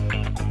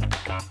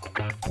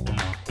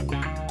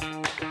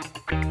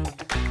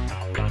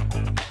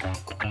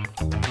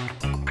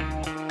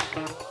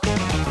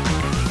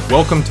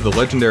Welcome to the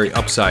Legendary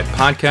Upside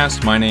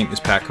podcast. My name is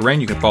Pat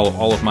Corain. You can follow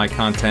all of my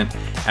content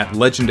at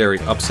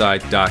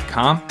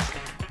legendaryupside.com.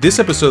 This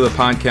episode of the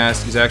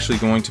podcast is actually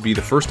going to be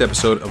the first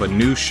episode of a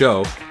new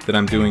show that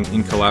I'm doing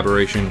in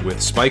collaboration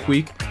with Spike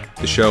Week.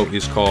 The show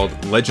is called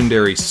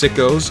Legendary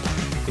Sickos.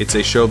 It's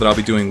a show that I'll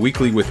be doing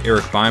weekly with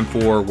Erik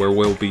Beimfohr, where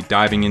we'll be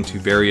diving into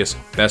various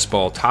best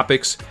ball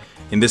topics.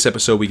 In this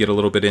episode, we get a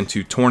little bit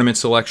into tournament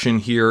selection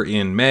here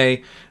in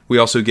May. We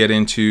also get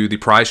into the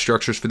prize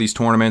structures for these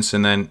tournaments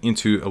and then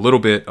into a little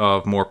bit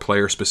of more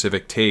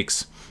player-specific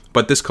takes.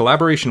 But this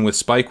collaboration with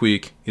Spike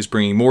Week is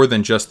bringing more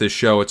than just this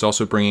show. It's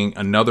also bringing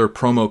another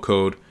promo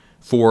code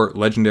for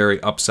Legendary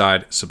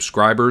Upside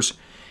subscribers.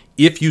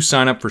 If you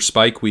sign up for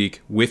Spike Week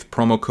with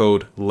promo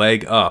code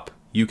LEGUP,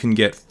 you can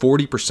get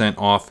 40%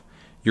 off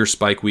your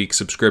Spike Week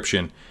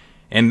subscription.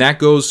 And that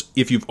goes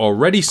if you've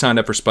already signed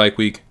up for Spike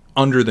Week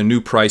under the new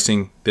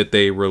pricing that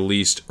they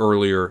released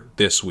earlier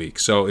this week.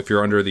 So if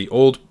you're under the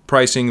old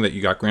pricing that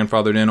you got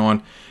grandfathered in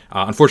on,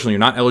 unfortunately you're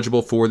not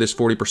eligible for this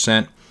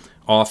 40%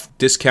 off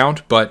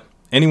discount, but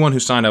anyone who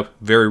signed up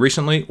very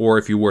recently, or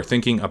if you were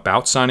thinking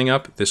about signing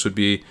up, this would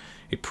be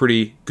a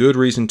pretty good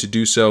reason to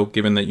do so,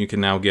 given that you can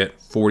now get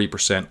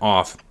 40%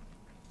 off.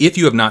 If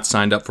you have not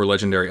signed up for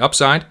Legendary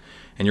Upside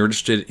and you're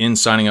interested in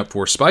signing up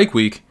for Spike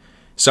Week,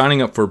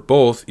 signing up for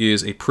both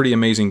is a pretty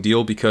amazing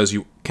deal because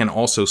you can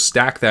also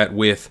stack that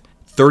with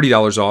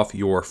 $30 off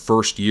your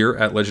first year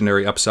at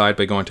Legendary Upside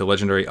by going to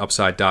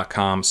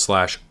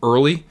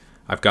legendaryupside.com/early.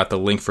 I've got the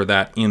link for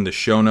that in the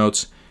show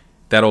notes.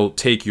 That'll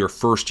take your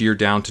first year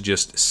down to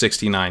just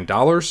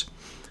 $69.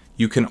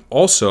 You can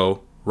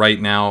also, right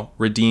now,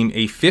 redeem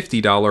a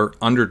 $50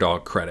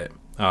 underdog credit.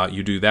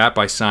 You do that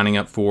by signing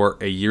up for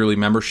a yearly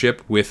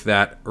membership with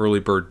that early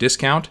bird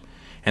discount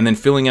and then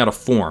filling out a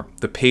form.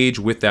 The page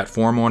with that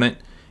form on it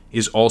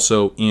is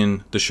also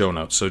in the show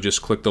notes. So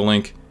just click the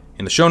link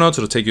in the show notes.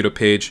 It'll take you to a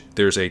page.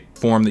 There's a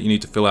form that you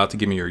need to fill out to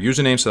give me your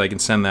username so that I can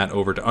send that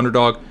over to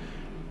Underdog.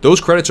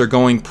 Those credits are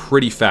going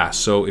pretty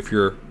fast. So if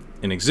you're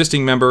an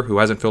existing member who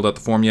hasn't filled out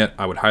the form yet,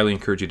 I would highly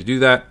encourage you to do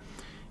that.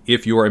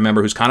 If you're a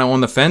member who's kind of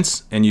on the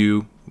fence and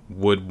you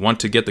would want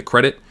to get the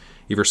credit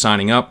if you're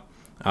signing up,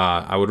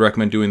 I would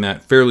recommend doing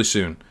that fairly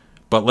soon.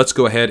 But let's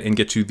go ahead and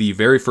get to the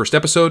very first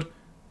episode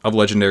of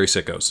Legendary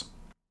Sickos.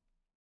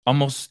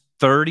 Almost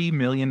 $30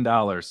 million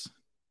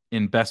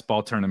in best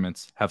ball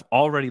tournaments have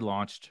already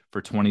launched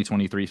for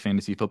 2023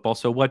 fantasy football.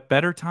 So what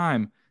better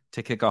time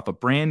to kick off a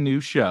brand new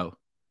show,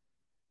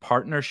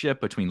 partnership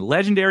between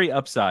Legendary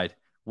Upside,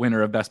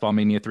 winner of Best Ball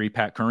Mania 3,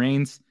 Pat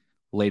Corain's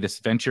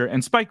latest venture,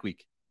 and Spike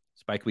Week,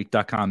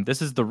 spikeweek.com.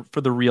 This is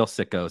for the real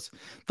sickos,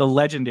 the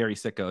legendary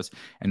sickos.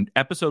 And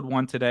episode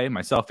 1 today,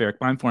 myself, Erik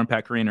Beimfohr, and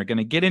Pat Corain are going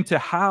to get into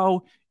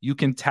how you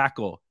can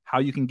tackle, how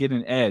you can get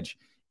an edge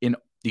in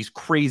these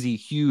crazy,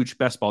 huge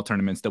best ball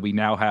tournaments that we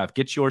now have.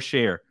 Get your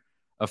share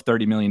of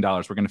 $30 million.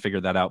 We're going to figure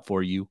that out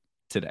for you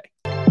today.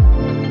 3, 2,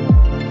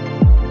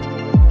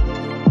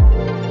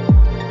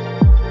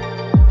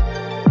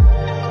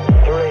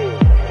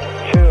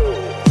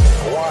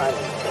 1,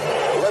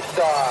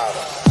 liftoff.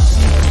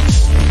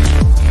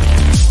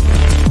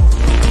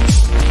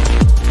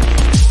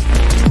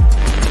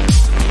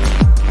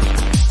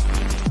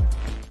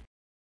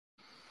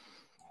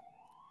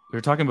 We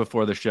were talking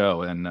before the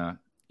show, and I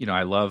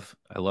love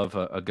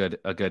a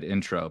good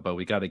intro, but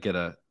we got to get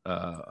a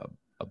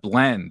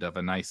blend of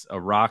a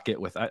rocket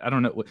with I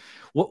don't know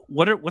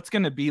what's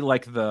going to be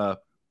like the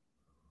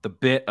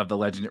bit of the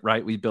legend,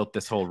 right? We built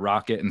this whole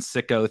rocket and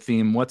sicko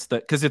theme.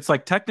 Because it's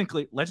like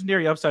technically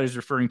Legendary Upside is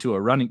referring to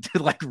running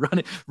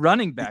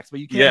backs, but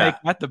you can't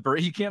make that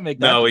you can't make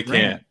that. No, we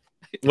can't.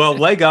 Well,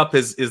 leg up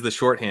is the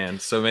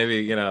shorthand, so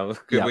maybe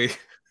could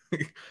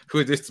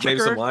we just maybe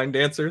some line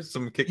dancers,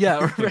 some kick.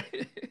 Yeah,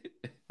 right.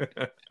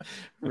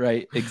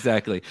 Right,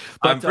 exactly.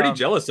 But, I'm pretty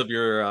jealous of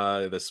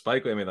your the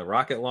spike. I mean, the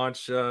rocket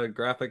launch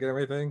graphic and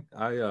everything.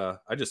 I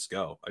just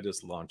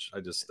launch.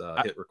 I just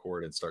hit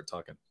record and start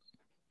talking.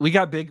 We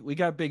got big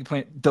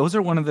plans. Those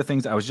are one of the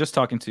things I was just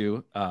talking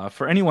to.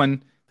 For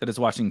anyone that is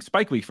watching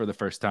Spike Week for the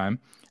first time,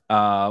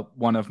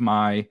 one of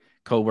my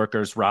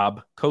coworkers,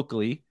 Rob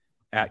Coakley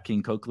at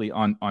King Coakley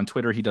on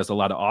Twitter, he does a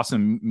lot of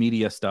awesome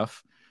media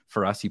stuff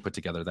for us. He put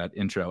together that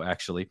intro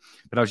actually,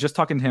 but I was just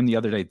talking to him the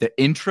other day. The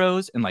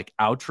intros and like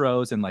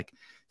outros and like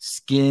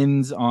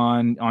skins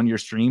on your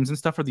streams and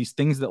stuff are these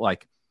things that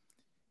like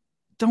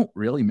don't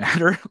really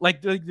matter.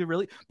 Like they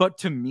really, but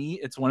to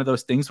me, it's one of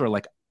those things where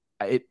like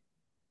it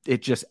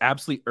just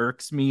absolutely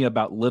irks me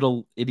about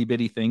little itty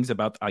bitty things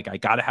about like, I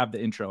got to have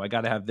the intro. I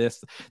got to have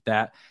this,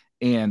 that.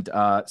 And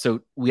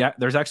so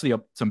there's actually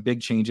some big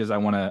changes I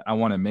want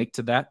to make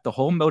to that. The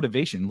whole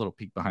motivation, little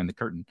peek behind the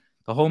curtain.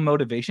 The whole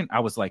motivation,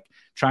 I was like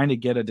trying to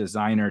get a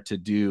designer to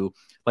do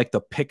like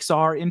the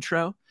Pixar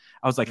intro.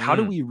 I was like, how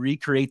do we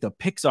recreate the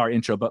Pixar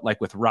intro, but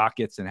like with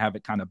rockets and have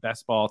it kind of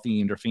best ball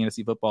themed or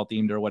fantasy football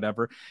themed or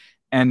whatever.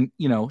 And,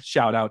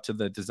 shout out to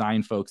the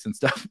design folks and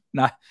stuff.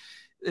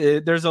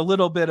 there's a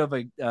little bit of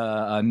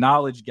a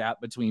knowledge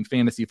gap between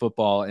fantasy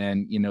football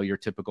and, your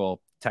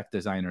typical tech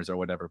designers or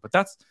whatever, but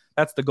that's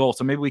the goal.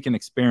 So maybe we can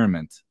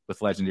experiment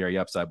with Legendary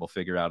Upside. We'll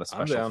figure out a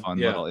special fun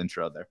little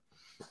intro there.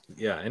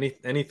 Yeah.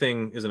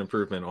 Anything is an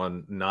improvement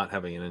on not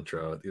having an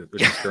intro,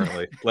 which is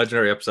currently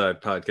Legendary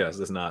Upside podcast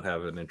does not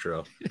have an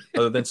intro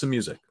other than some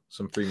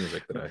free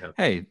music that I have.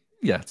 Hey,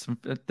 yeah,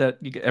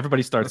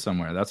 everybody starts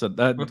somewhere.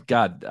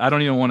 God, I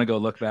don't even want to go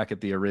look back at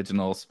the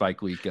original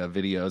Spike Week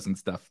videos and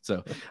stuff.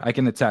 So I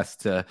can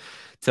attest to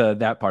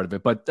that part of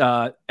it.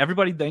 But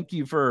everybody, thank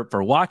you for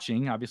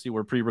watching. Obviously,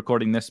 we're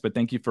pre-recording this, but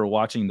thank you for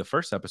watching the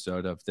first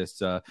episode of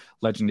this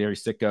Legendary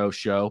Sicko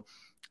show.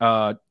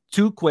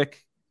 2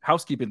 quick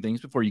housekeeping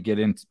things before we get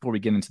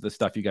into the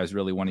stuff you guys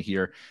really want to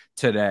hear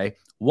today.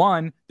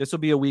 One, this will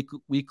be a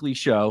weekly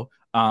show.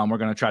 We're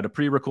going to try to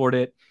pre-record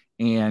it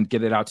and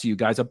get it out to you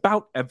guys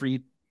about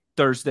every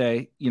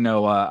Thursday.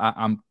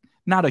 I'm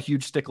not a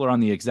huge stickler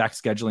on the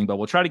exact scheduling, but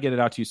we'll try to get it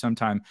out to you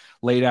sometime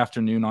late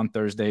afternoon on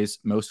Thursdays,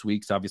 most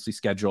weeks, obviously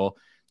schedule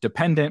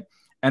dependent.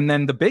 And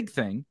then the big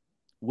thing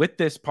with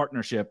this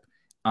partnership,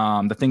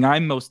 the thing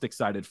I'm most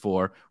excited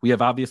for, we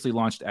have obviously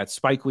launched at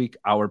Spike Week,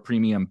 our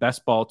premium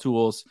best ball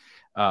tools,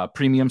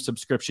 premium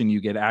subscription. You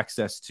get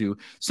access to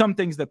some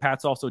things that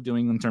Pat's also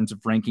doing in terms of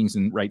rankings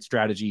and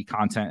strategy,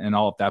 content, and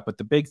all of that. But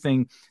the big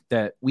thing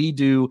that we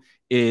do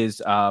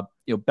is,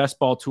 best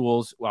ball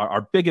tools,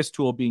 our biggest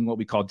tool being what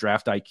we call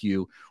Draft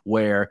IQ,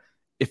 where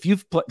if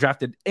you've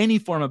drafted any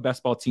form of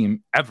best ball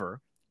team ever,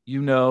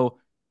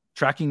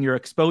 tracking your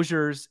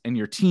exposures and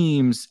your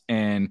teams,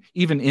 and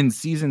even in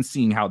season,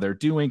 seeing how they're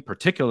doing,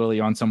 particularly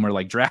on somewhere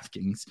like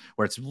DraftKings,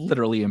 where it's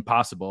literally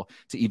impossible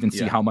to even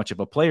see how much of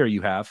a player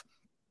you have.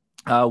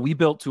 We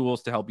built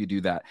tools to help you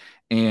do that.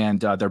 And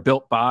they're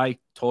built by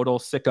total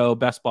sicko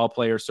best ball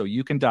players. So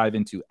you can dive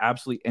into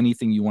absolutely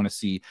anything you want to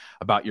see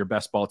about your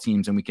best ball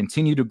teams. And we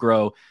continue to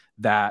grow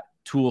that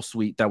tool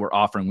suite that we're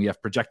offering. We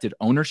have projected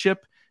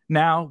ownership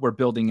now. We're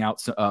building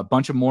out a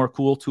bunch of more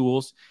cool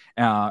tools.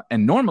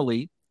 And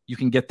normally you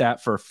can get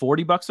that for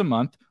 $40 a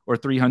month or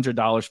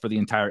 $300 for the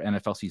entire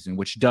NFL season,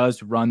 which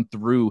does run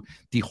through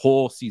the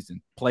whole season,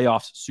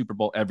 playoffs, Super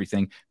Bowl,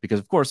 everything. Because,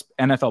 of course,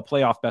 NFL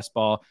playoff best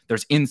ball,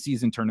 there's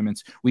in-season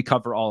tournaments. We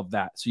cover all of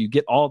that. So you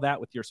get all that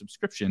with your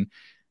subscription.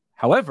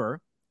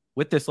 However,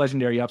 with this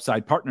Legendary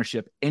Upside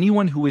partnership,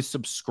 anyone who is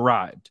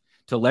subscribed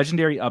to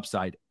Legendary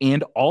Upside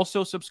and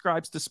also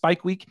subscribes to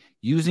Spike Week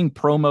using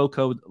promo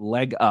code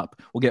LEGUP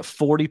will get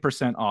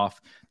 40% off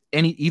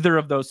either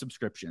of those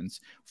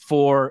subscriptions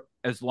for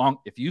as long.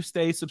 If you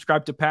stay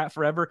subscribed to Pat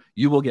forever,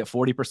 you will get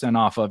 40%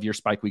 off of your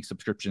Spike Week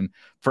subscription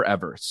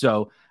forever.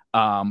 So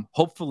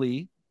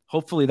hopefully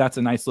that's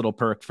a nice little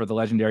perk for the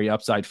Legendary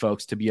Upside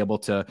folks to be able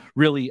to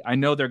really, I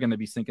know they're going to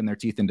be sinking their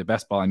teeth into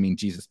best ball. I mean,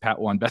 Jesus, Pat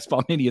won Best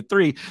Ball Mania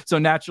 3. So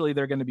naturally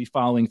they're going to be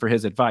following for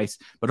his advice,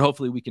 but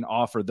hopefully we can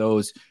offer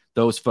those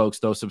folks,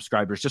 those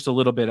subscribers, just a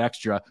little bit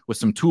extra with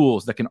some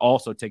tools that can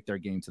also take their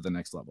game to the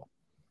next level.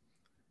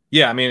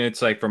 Yeah, I mean,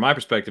 it's like, from my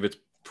perspective, it's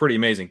pretty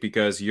amazing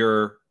because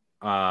you're,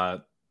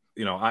 I'm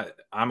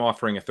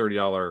offering a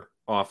 $30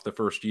 off the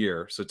first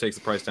year, so it takes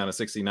the price down to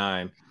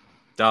 $69,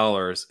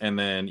 and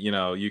then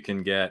you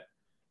can get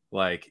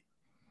like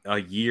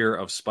a year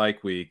of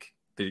Spike Week.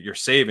 Your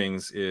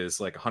savings is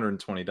like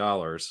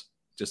 $120,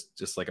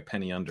 just like a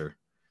penny under.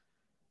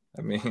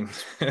 I mean,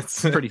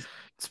 it's pretty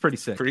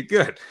sick, pretty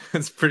good.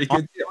 It's pretty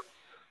good deal.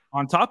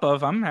 On top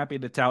of, I'm happy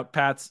to tout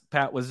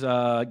Pat was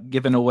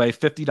giving away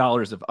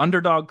 $50 of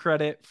underdog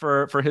credit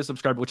for his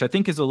subscriber, which I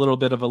think is a little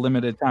bit of a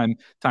limited time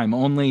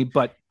only,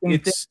 but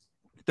there's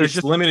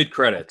just limited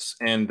credits.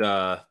 And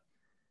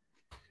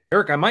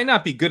Eric, I might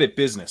not be good at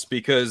business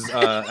because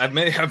I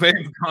may have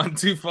gone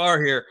too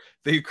far here.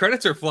 The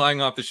credits are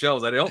flying off the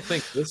shelves. I don't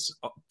think this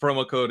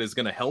promo code is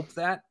going to help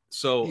that.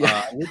 So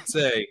I would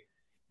say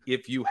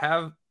if you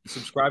have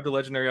subscribed to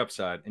Legendary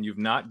Upside and you've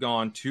not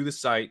gone to the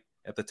site,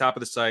 at the top of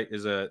the site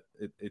is it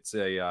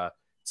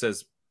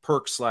says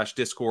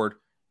perks/Discord.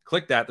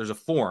 Click that. There's a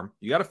form.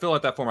 You got to fill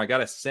out that form. I got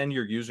to send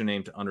your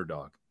username to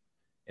Underdog.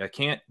 I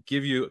can't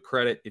give you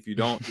credit if you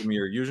don't give me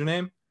your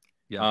username.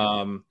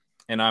 Yeah.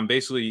 And I'm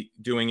basically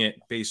doing it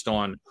based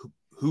on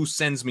who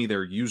sends me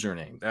their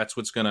username. That's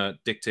what's going to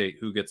dictate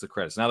who gets the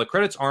credits. Now, the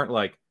credits aren't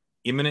like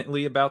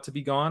imminently about to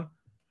be gone,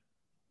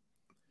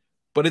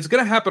 but it's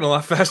going to happen a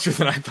lot faster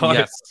than I thought.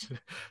 Yes.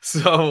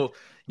 So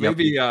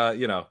maybe,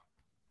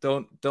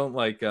 don't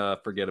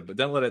forget it, but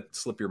don't let it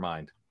slip your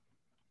mind.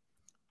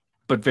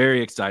 But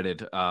very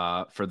excited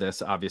for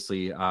this.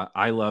 Obviously,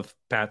 I love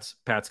Pat's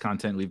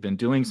content. We've been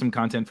doing some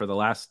content for the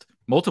last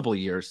multiple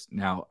years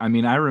now. I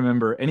mean, I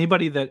remember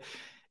anybody that,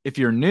 if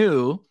you're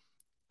new,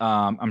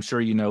 I'm sure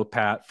you know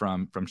Pat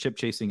from Ship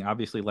Chasing,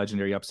 obviously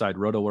Legendary Upside,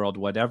 Roto World,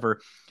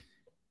 whatever.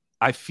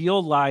 I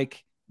feel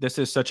like this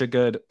is such a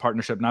good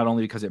partnership, not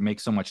only because it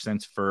makes so much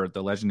sense for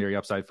the Legendary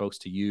Upside folks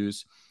to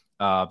use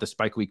the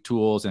Spike Week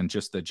tools and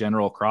just the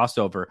general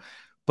crossover.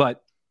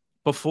 But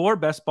before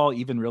Best Ball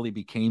even really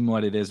became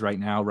what it is right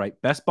now, right?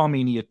 Best Ball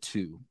Mania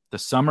 2, the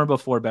summer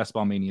before Best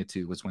Ball Mania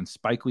 2 was when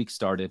Spike Week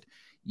started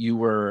you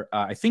were,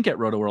 I think, at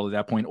Roto World at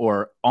that point,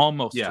 or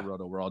almost to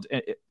Roto World.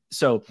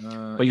 So,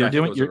 but you're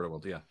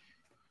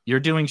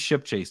doing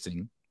ship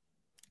chasing,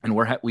 and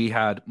we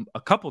had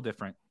a couple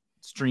different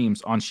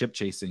streams on ship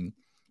chasing.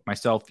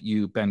 Myself,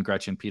 you, Ben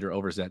Gretchen, Peter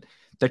Overzet,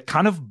 that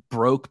kind of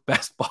broke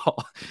best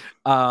ball.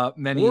 Or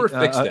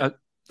fixed it,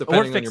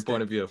 depending on your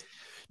point of view.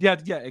 Yeah,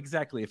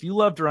 exactly. If you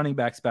loved running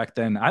backs back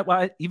then,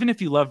 even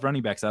if you loved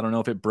running backs, I don't know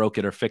if it broke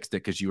it or fixed it,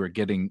 because you were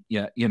getting,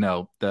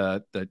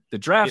 the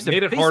drafts. It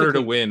made it harder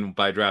to win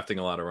by drafting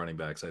a lot of running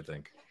backs, I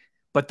think.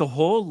 But the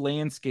whole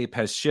landscape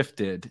has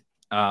shifted,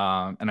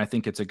 and I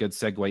think it's a good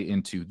segue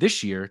into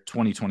this year,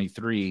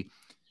 2023.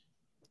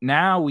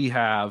 Now we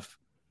have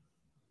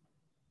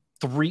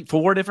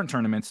 4 different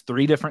tournaments,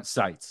 3 different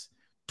sites,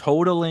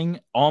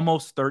 totaling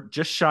almost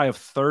just shy of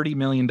 $30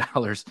 million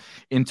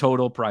in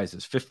total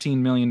prizes, $15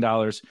 million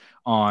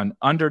on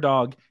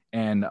Underdog,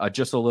 and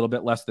just a little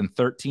bit less than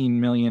 $13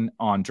 million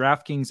on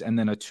DraftKings, and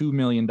then a $2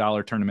 million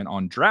tournament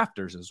on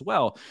Drafters as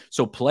well.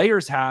 So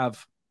players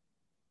have,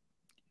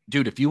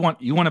 dude, if you want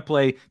to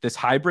play this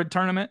hybrid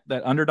tournament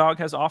that Underdog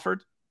has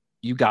offered,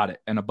 you got it,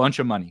 and a bunch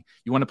of money.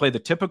 You want to play the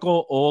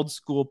typical old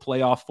school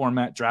playoff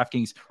format,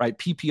 DraftKings, right?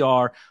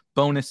 PPR,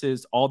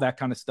 bonuses, all that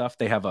kind of stuff.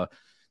 They have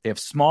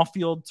small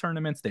field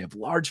tournaments, they have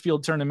large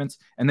field tournaments,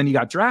 and then you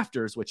got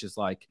Drafters, which is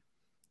like,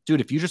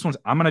 dude, if you just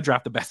I'm going to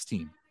draft the best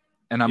team,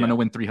 and I'm going to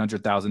win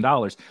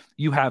 $300,000.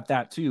 You have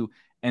that too,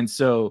 and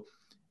so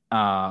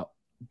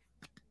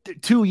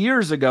 2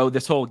 years ago,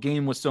 this whole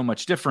game was so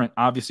much different.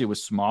 Obviously, it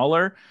was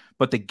smaller,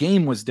 but the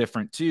game was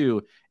different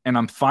too. And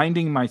I'm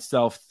finding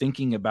myself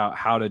thinking about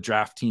how to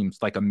draft teams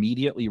like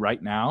immediately right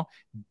now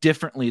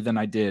differently than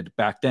I did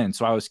back then.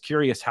 So I was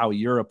curious how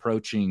you're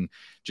approaching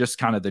just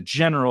kind of the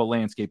general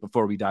landscape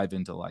before we dive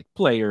into like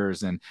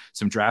players and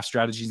some draft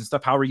strategies and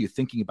stuff. How are you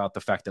thinking about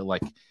the fact that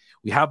like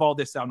we have all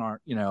this on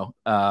our,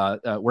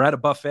 we're at a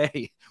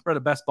buffet, we're at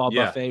a best ball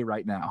buffet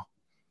right now.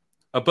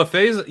 A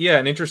buffet is,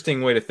 an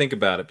interesting way to think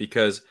about it,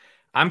 because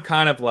I'm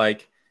kind of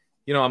like,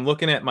 I'm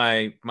looking at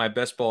my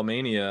Best Ball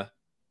Mania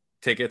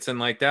tickets, and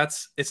like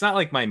it's not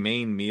like my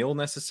main meal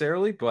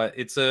necessarily, but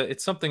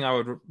it's something I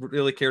would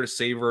really care to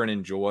savor and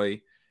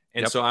enjoy.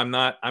 And so I'm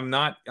not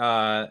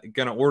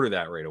gonna order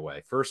that right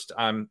away. First,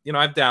 I've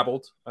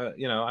dabbled,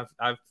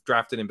 I've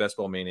drafted in Best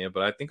Ball Mania,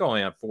 but I think I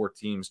only have 4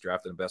 teams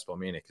drafted in Best Ball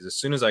Mania, because as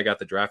soon as I got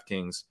the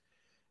DraftKings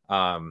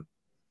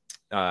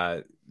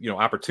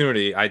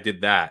opportunity, I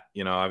did that.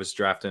 I was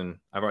drafting,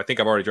 I think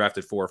I've already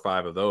drafted 4 or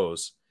 5 of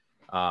those,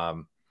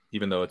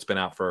 even though it's been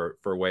out for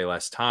way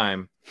less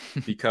time,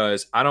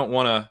 because I don't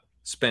want to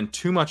spend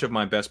too much of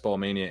my Best Ball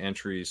Mania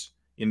entries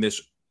in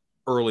this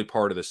early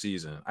part of the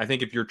season. I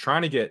think if you're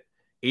trying to get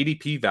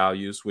ADP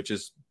values, which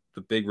is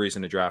the big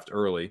reason to draft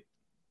early,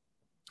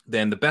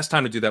 then the best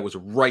time to do that was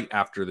right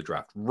after the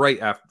draft,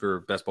 right after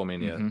Best Ball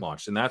Mania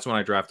launched. And that's when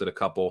I drafted a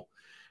couple.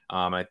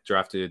 I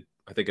drafted,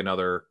 I think,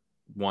 another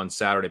one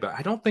Saturday, but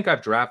I don't think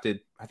I've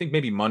drafted, I think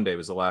maybe Monday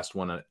was the last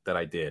one that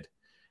I did.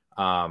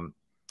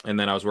 And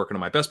then I was working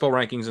on my best ball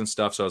rankings and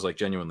stuff, so I was like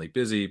genuinely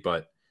busy.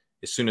 But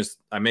as soon as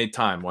I made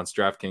time once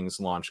DraftKings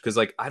launched, because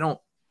like I don't,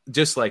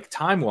 just like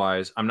time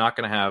wise, I'm not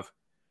going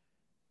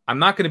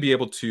to be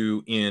able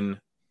to, in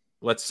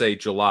let's say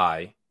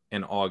July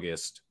and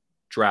August,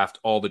 draft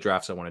all the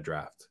drafts I want to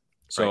draft.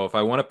 So if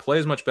I want to play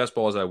as much best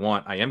ball as I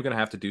want, I am going to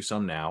have to do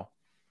some now.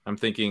 I'm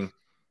thinking,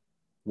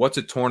 what's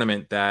a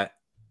tournament that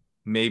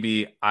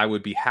maybe I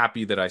would be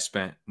happy that I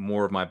spent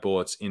more of my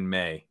bullets in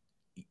May?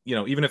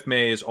 Even if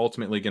May is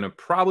ultimately going to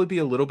probably be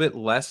a little bit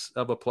less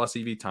of a plus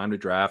EV time to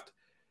draft,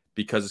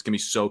 because it's going to be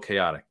so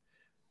chaotic.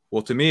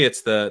 Well, to me,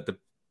 it's the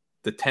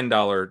 $10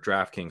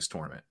 DraftKings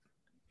tournament.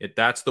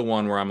 That's the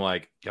one where I'm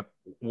like,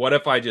 what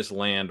if I just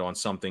land on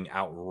something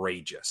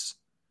outrageous?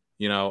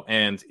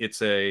 And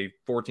it's a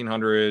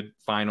 1,400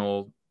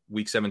 final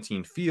week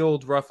 17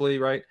 field roughly,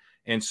 right?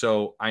 And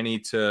so I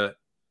need to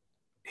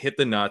hit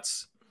the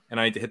nuts, and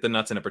I need to hit the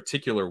nuts in a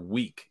particular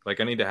week. Like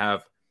I need to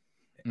have,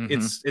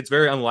 it's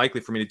very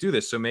unlikely for me to do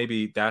this. So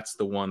maybe that's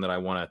the one that I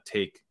want to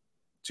take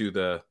to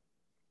the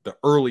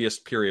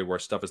earliest period where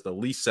stuff is the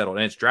least settled.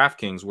 And it's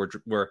DraftKings,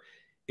 where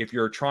if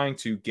you're trying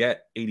to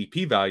get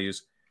ADP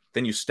values,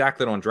 then you stack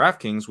that on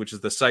DraftKings, which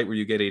is the site where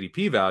you get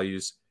ADP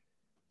values.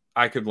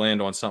 I could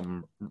land on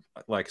something,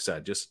 like I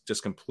said,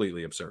 just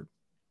completely absurd.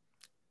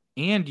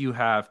 And you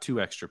have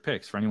 2 extra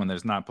picks for anyone that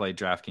has not played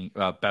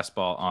DraftKings best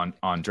ball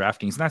on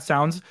DraftKings. And that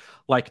sounds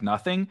like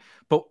nothing,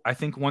 but I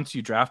think once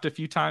you draft a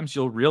few times,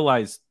 you'll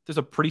realize there's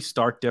a pretty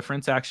stark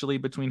difference actually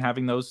between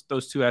having those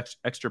 2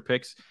 extra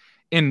picks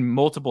in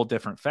multiple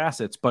different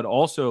facets. But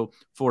also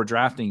for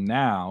drafting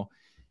now,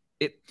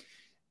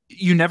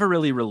 you never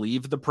really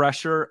relieve the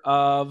pressure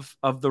of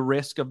the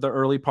risk of the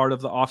early part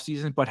of the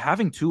offseason, but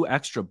having 2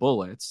 extra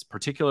bullets,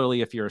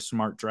 particularly if you're a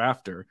smart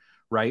drafter,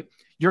 right?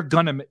 You're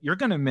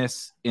gonna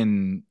miss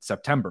in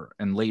September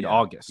and late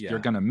August. You're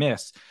gonna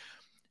miss.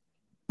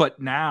 But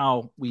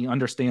now we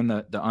understand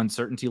the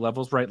uncertainty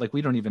levels, right? Like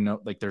we don't even know,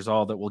 like there's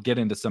all that, we'll get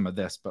into some of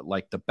this, but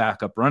like the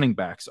backup running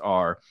backs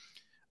are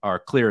are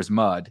clear as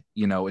mud,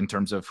 in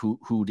terms of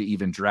who to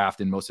even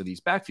draft in most of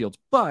these backfields.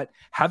 But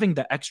having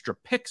the extra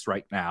picks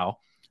right now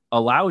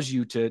allows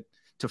you to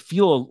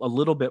feel a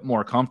little bit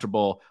more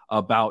comfortable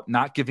about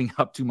not giving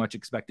up too much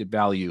expected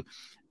value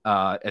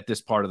at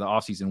this part of the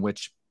offseason,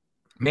 which,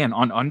 man,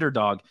 on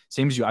Underdog,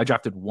 same as you, I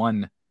drafted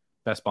one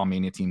Best Ball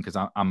Mania team because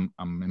I'm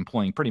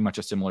employing pretty much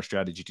a similar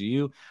strategy to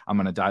you. I'm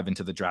going to dive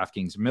into the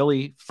DraftKings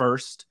Millie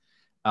first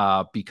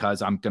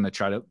because I'm going to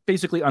try to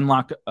basically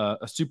unlock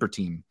a super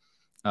team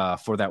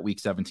for that Week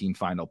 17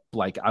 final.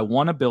 Like, I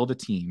want to build a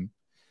team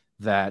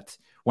that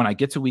when I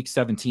get to Week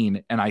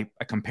 17 and I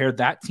compare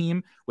that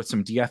team with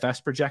some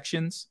DFS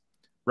projections,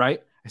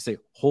 right? I say,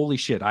 holy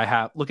shit,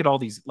 look at all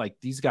these, like,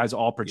 these guys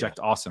all project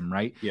awesome,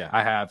 right?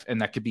 Yeah.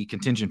 And that could be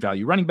contingent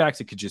value running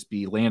backs. It could just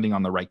be landing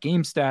on the right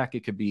game stack.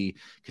 It could be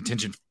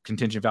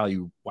contingent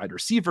value wide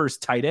receivers,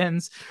 tight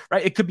ends,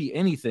 right? It could be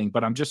anything,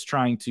 but I'm just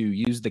trying to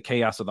use the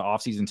chaos of the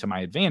offseason to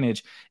my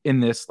advantage in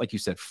this, like you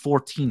said,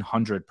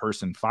 1,400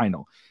 person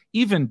final.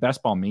 Even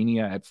Best Ball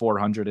Mania at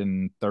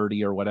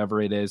 430 or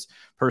whatever it is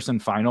person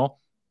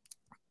final,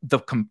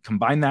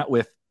 combine that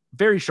with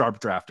very sharp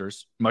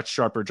drafters, much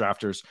sharper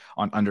drafters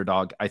on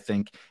Underdog. I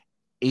think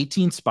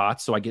 18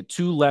 spots, so I get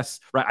 2 less,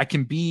 right? I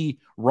can be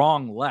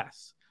wrong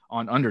less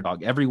on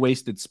Underdog. Every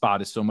wasted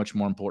spot is so much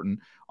more important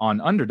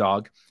on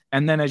Underdog.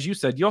 And then, as you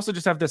said, you also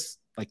just have this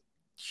like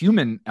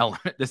human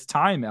element, this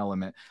time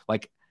element.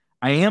 Like,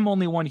 I am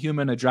only one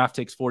human. A draft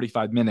takes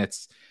 45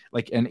 minutes.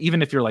 Like, and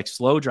even if you're like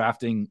slow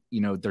drafting,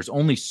 there's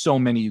only so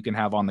many you can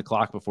have on the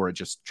clock before it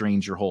just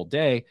drains your whole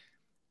day.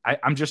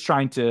 I'm just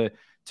trying to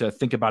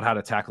think about how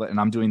to tackle it, and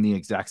I'm doing the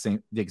exact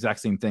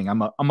same thing.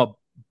 I'm a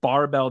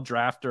barbell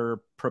drafter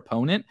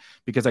proponent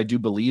because I do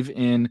believe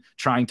in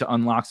trying to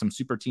unlock some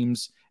super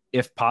teams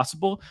if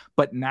possible.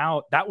 But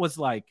now, that was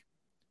like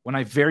when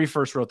I very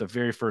first wrote the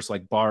very first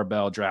like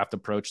barbell draft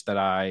approach that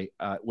I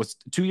was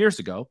 2 years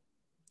ago.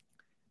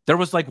 There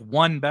was like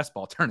one best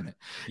ball tournament.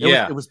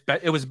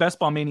 It was Best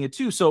Ball Mania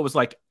 2. So it was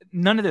like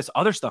none of this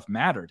other stuff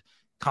mattered.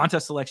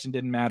 Contest selection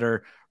didn't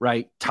matter,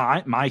 right?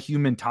 My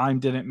human time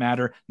didn't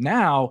matter.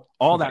 Now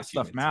all that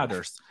stuff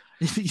matters.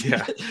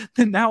 Yeah.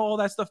 Now all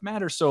that stuff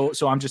matters. So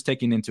I'm just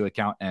taking into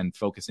account and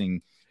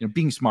focusing,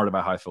 being smart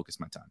about how I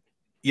focus my time.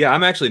 Yeah,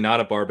 I'm actually not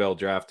a barbell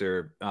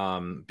drafter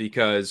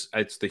because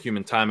it's the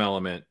human time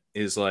element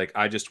is like,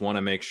 I just want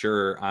to make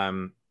sure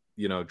I'm,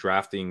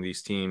 drafting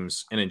these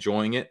teams and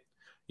enjoying it.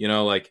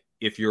 Like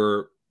if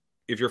you're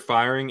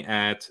firing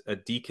at a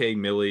DK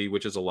Millie,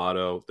 which is a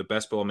lotto, the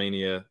Best Ball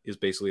Mania is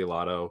basically a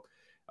lotto.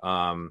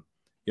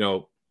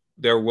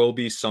 There will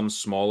be some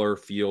smaller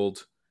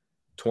field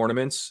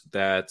tournaments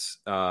that,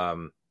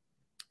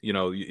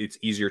 it's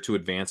easier to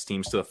advance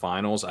teams to the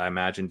finals. I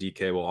imagine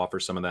DK will offer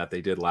some of that.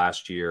 They did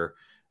last year.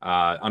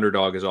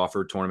 Underdog has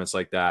offered tournaments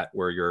like that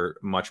where you're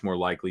much more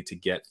likely to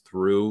get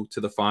through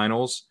to the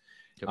finals.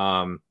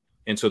 Yep.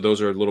 And so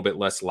those are a little bit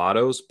less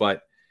lottos,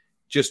 but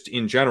just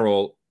in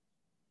general,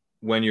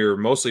 when you're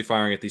mostly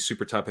firing at these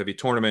super top heavy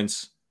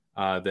tournaments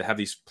that have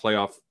these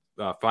playoff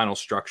final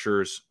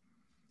structures,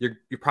 you're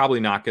probably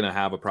not going to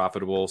have a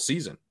profitable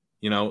season.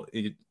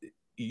 The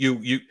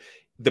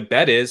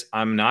bet is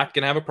I'm not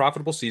going to have a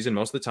profitable season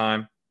most of the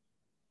time,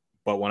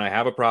 but when I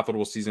have a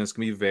profitable season, it's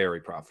going to be very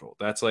profitable.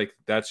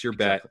 That's your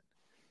bet.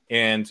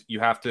 And you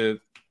have to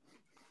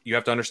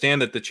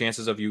understand that the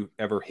chances of you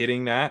ever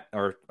hitting that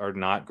are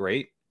not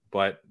great,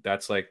 but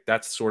that's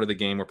sort of the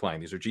game we're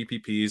playing. These are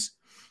GPPs.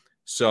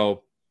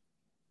 So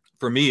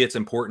for me, it's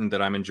important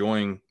that I'm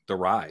enjoying the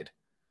ride.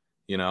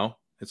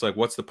 It's like,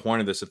 what's the point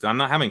of this? If I'm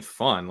not having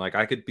fun, like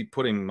I could be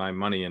putting my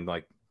money in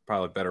like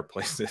probably better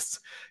places,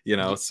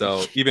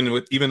 so even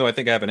though I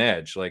think I have an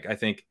edge, like I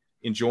think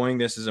enjoying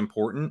this is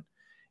important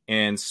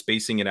and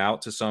spacing it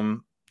out to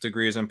some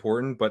degree is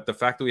important. But the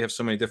fact that we have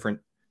so many different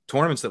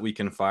tournaments that we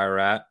can fire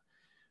at,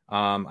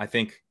 I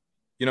think,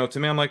 to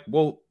me, I'm like,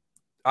 well,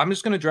 I'm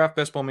just going to draft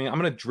Best Ball Mania. I'm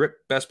going to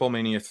drip Best Ball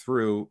Mania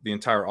through the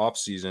entire off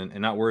season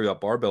and not worry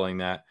about barbelling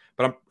that.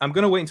 But I'm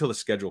going to wait until the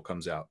schedule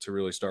comes out to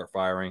really start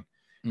firing.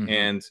 Mm-hmm.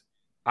 And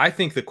I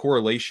think the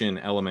correlation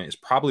element is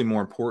probably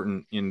more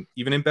important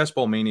even in Best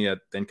Ball Mania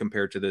than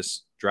compared to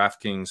this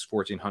DraftKings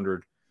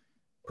 1,400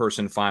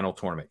 person final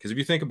tournament. Because if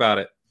you think about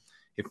it,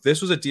 if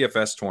this was a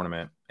DFS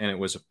tournament and it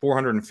was a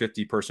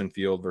 450 person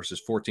field versus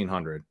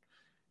 1,400,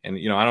 and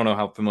I don't know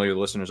how familiar the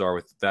listeners are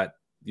with that,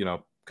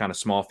 kind of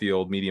small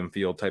field, medium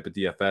field type of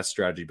DFS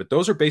strategy, but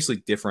those are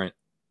basically different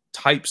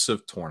types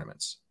of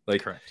tournaments.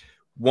 Like, correct.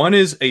 One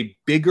is a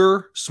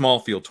bigger small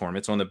field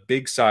tournament. It's on the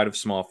big side of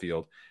small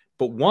field,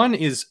 but one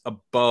is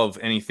above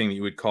anything that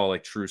you would call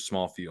like true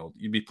small field.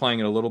 You'd be playing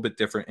it a little bit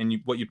different. And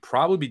what you'd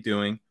probably be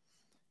doing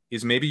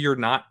is maybe you're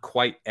not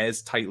quite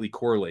as tightly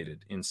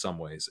correlated in some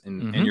ways.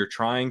 And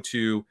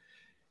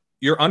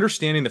you're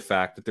understanding the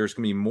fact that there's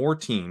going to be more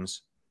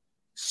teams.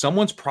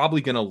 Someone's probably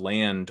going to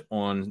land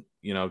on,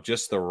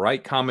 just the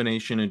right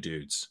combination of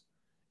dudes,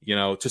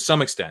 to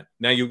some extent.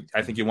 Now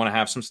I think you want to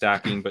have some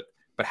stacking, but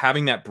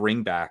having that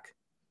bring back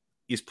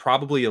is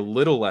probably a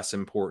little less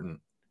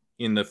important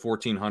in the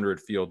 1,400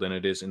 field than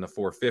it is in the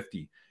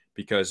 450,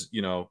 because,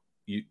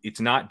 it's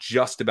not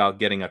just about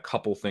getting a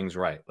couple things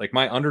right. Like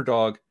my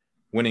underdog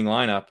winning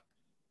lineup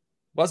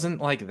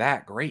wasn't like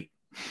that great.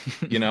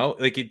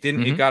 Like it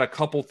didn't, it got a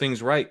couple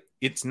things right.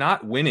 It's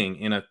not winning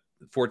in a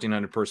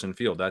 1,400 person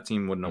field. That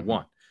team wouldn't have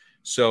won.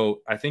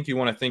 So I think you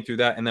want to think through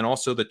that. And then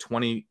also the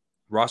 20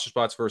 roster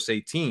spots versus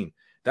 18,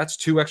 that's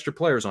 2 extra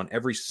players on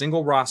every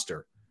single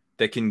roster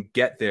that can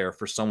get there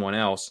for someone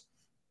else,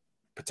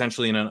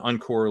 potentially in an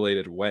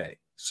uncorrelated way.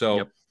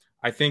 So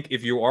I think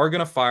if you are going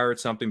to fire at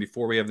something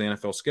before we have the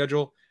NFL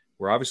schedule,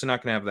 we're obviously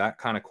not going to have that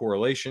kind of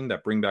correlation,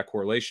 that bring back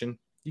correlation.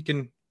 You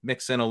can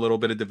mix in a little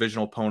bit of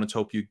divisional opponents,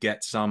 hope you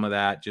get some of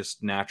that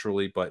just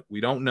naturally, but we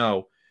don't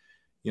know.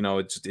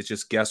 It's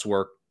just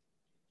guesswork.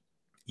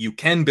 You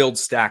can build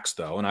stacks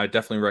though, and I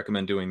definitely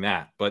recommend doing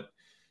that. But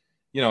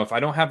if I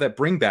don't have that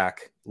bring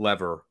back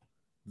lever,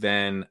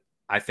 then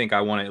I think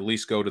I want to at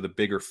least go to the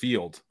bigger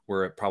field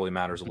where it probably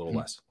matters a little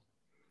less.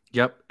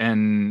 Yep.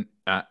 And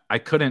I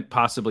couldn't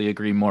possibly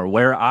agree more.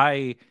 Where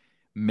I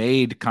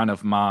made kind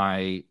of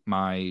my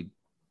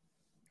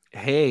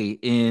hay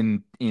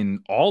in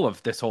all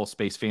of this whole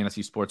space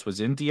fantasy sports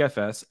was in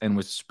DFS and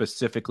was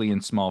specifically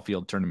in small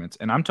field tournaments.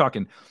 And I'm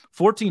talking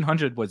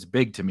 1,400 was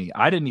big to me.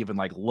 I didn't even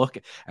look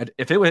at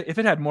if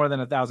it had more than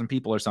 1,000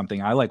 people or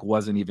something. I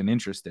wasn't even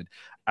interested.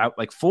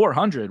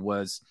 400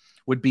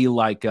 would be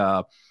like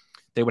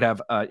they would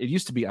have it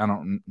used to be,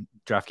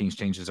 DraftKings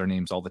changes their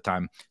names all the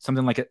time.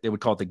 Something like they would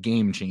call it the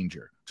game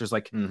changer, which is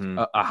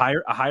a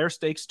higher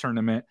stakes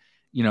tournament,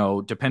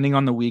 depending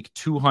on the week,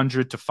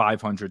 200 to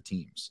 500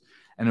 teams.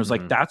 And it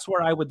was that's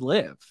where I would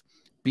live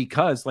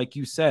because like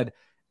you said,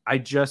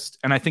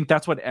 and I think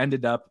that's what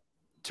ended up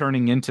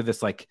turning into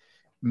this,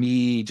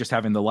 me just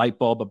having the light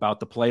bulb about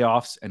the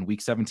playoffs and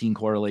week 17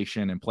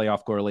 correlation and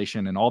playoff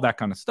correlation and all that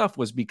kind of stuff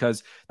was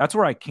because that's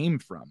where I came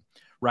from.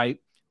 Right.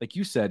 Like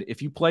you said,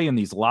 if you play in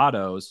these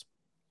lottos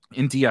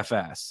in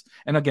DFS,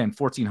 and again,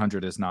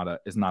 1,400 is not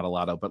a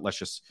lotto, but let's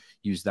just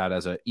use that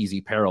as an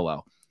easy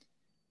parallel.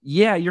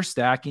 Yeah, you're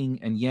stacking,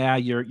 and yeah,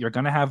 you're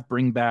going to have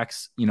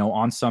bringbacks,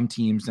 on some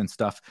teams and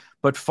stuff.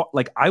 But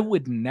I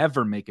would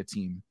never make a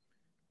team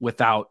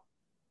without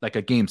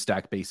a game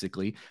stack,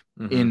 basically,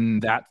 in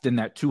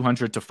that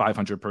 200 to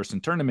 500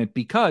 person tournament,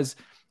 because,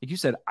 like you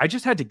said, I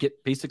just had to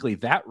get basically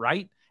that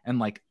right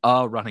and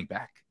a running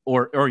back,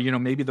 or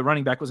maybe the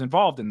running back was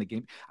involved in the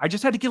game. I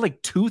just had to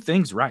get 2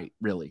 things right,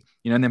 really,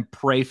 and then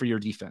pray for your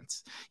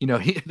defense.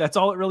 That's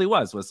all it really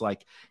was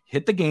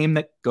hit the game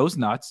that goes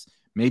nuts.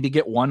 Maybe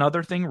get one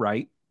other thing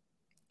right,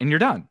 and you're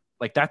done.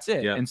 That's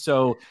it. Yeah. And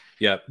so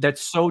that's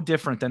so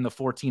different than the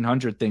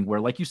 1,400 thing where,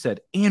 like you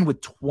said, and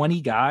with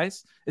 20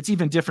 guys, it's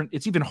even different.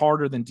 It's even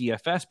harder than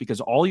DFS because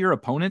all your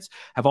opponents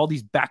have all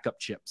these backup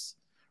chips,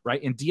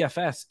 right? In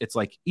DFS, it's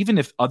even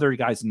if other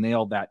guys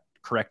nail that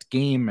correct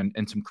game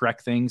and some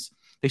correct things,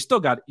 you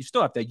still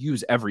have to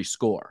use every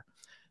score.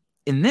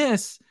 In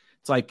this,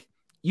 it's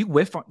you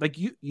whiff on,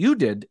 you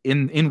did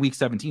in week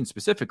 17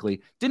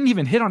 specifically, didn't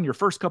even hit on your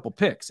first couple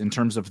picks in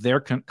terms of their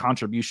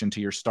contribution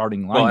to your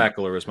starting lineup. Well,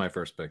 Eckler was my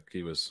first pick.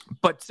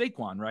 But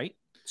Saquon, right?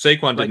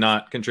 Saquon did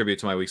not contribute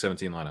to my week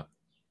 17 lineup.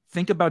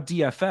 Think about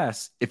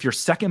DFS. If your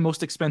second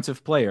most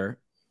expensive player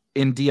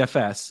in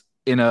DFS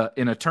in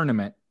a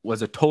tournament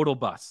was a total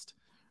bust,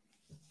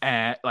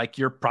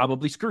 you're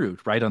probably screwed,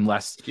 right?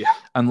 Unless your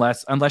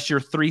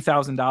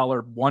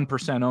 $3,000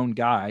 1% owned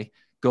guy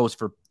goes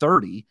for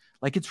 30,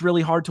 it's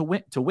really hard to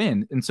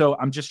win. And so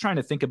I'm just trying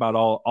to think about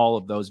all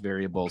of those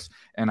variables.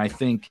 And I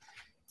think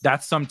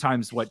that's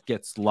sometimes what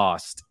gets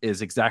lost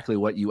is exactly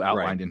what you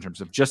outlined in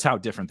terms of just how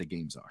different the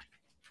games are.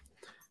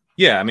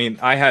 Yeah. I mean,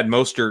 I had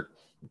Mostert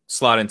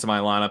slot into my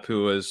lineup,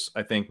 who was,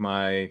 I think,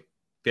 my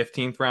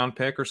 15th round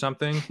pick or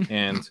something.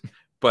 And,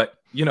 but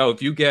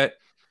if you get,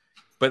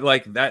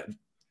 that,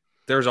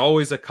 there's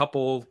always a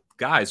couple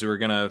guys who are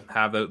going to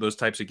have those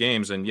types of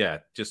games. And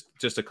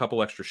just a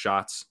couple extra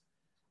shots.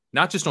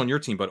 Not just on your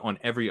team, but on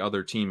every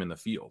other team in the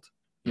field,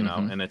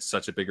 and it's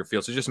such a bigger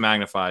field. So it just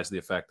magnifies the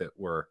effect that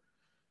we're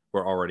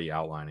already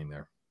outlining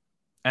there.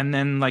 And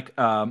then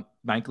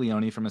Mike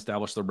Leone from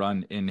Establish the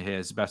Run in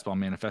his Best Ball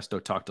Manifesto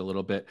talked a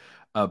little bit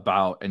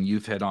about, and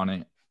you've hit on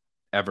it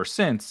ever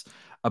since,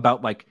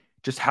 about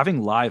just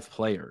having live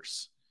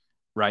players,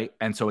 right?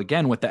 And so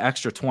again, with the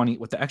extra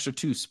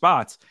 2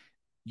 spots,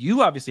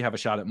 you obviously have a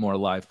shot at more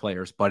live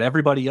players, but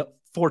everybody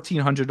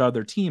 1,400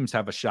 other teams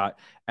have a shot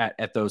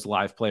at those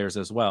live players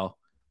as well.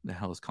 The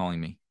hell is calling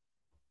me?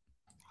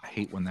 I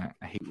hate when that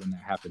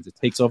happens. It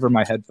takes over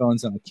my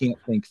headphones and I can't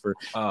think for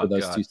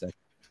those God. 2 seconds.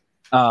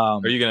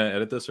 Are you gonna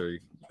edit this, or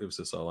is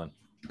this all in?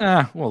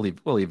 We'll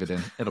leave it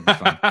in. It'll be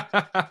fun.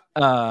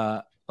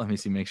 Let me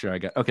see. Make sure I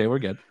got. Okay, we're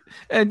good.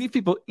 And these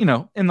people, in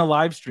the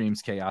live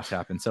streams, chaos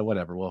happens. So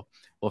whatever,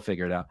 we'll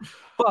figure it out.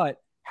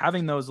 But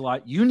having those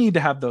you need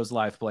to have those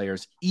live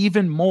players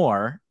even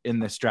more in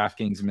this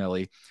DraftKings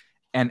Millie,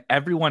 and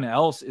everyone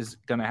else is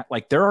gonna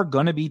there are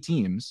gonna be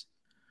teams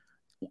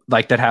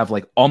that have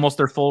almost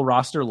their full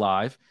roster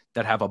live,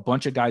 that have a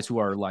bunch of guys who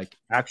are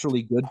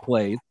actually good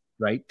plays,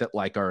 right? That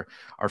like are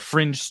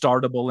fringe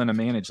startable in a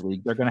managed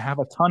league. They're going to have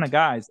a ton of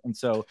guys. And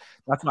so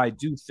that's why I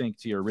do think,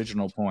 to your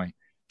original point,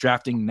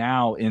 drafting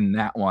now in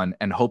that one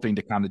and hoping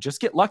to kind of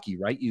just get lucky,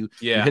 right? You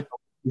hit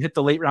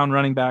the late round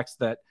running backs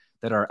that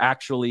are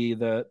actually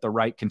the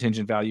right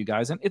contingent value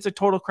guys. And it's a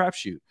total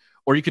crapshoot.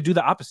 Or you could do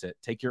the opposite.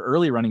 Take your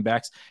early running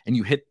backs and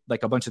you hit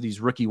like a bunch of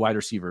these rookie wide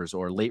receivers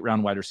or late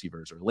round wide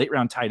receivers or late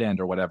round tight end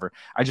or whatever.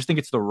 I just think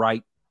it's the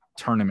right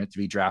tournament to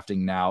be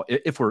drafting now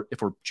if we're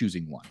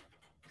choosing one.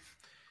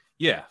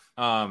 Yeah.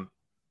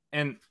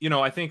 And, you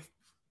know, I think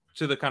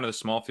to the kind of the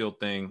small field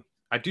thing,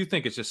 I do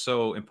think it's just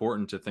so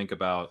important to think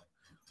about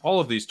all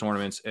of these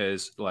tournaments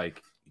as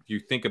like you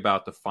think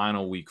about the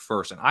final week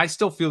first. And I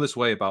still feel this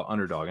way about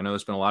Underdog. I know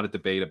there's been a lot of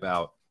debate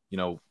about, you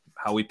know,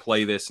 how we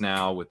play this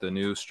now with the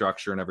new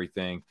structure and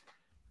everything.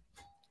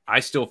 I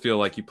still feel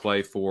like you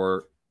play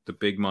for the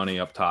big money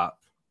up top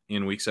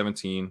in week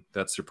 17.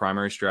 That's your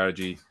primary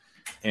strategy.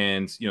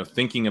 And, you know,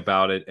 thinking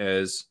about it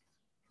as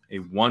a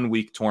 1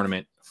 week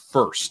tournament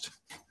first,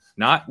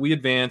 not we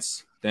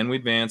advance, then we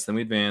advance, then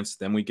we advance,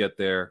 then we get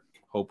there,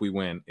 hope we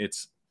win.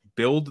 It's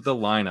build the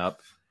lineup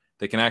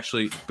that can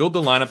actually build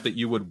the lineup that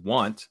you would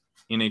want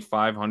in a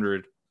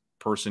 500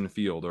 person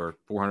field or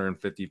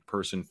 450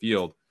 person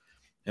field.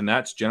 And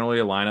that's generally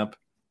a lineup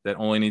that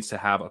only needs to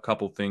have a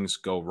couple things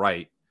go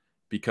right,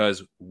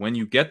 because when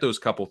you get those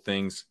couple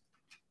things,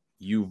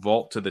 you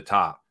vault to the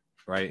top,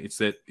 right? It's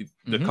that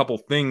the couple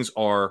things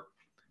are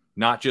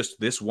not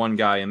just this one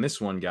guy and this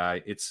one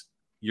guy. It's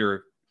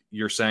you're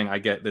saying I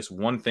get this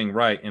one thing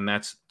right, and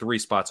that's 3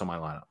 spots on my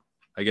lineup.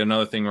 I get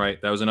another thing right.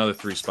 That was another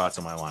 3 spots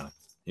on my lineup.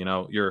 You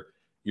know, you're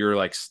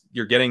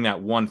getting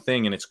that one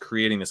thing, and it's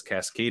creating this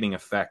cascading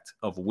effect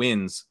of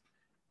wins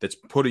that's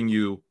putting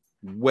you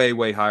way,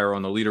 way higher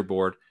on the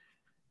leaderboard.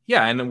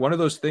 Yeah. And one of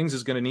those things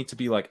is going to need to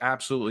be like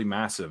absolutely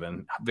massive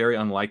and very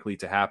unlikely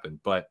to happen.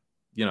 But,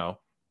 you know,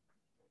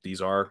 these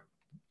are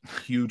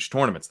huge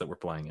tournaments that we're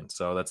playing in.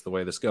 So that's the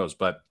way this goes.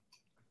 But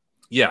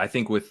yeah, I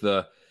think with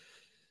the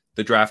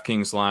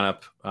DraftKings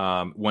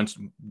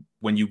lineup,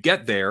 when you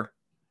get there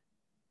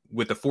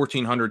with the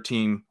 1,400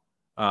 team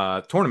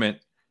tournament,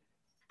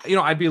 you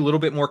know, I'd be a little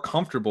bit more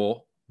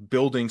comfortable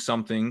building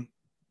something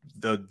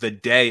the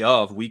day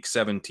of week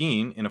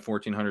 17 in a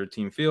 1,400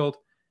 team field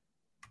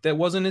that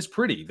wasn't as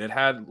pretty, that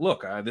had,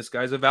 look, this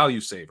guy's a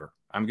value saver.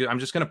 I'm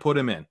just going to put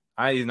him in.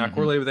 He's not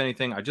correlated with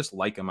anything. I just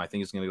like him. I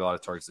think he's going to get a lot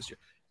of targets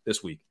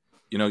this week.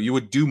 You know, you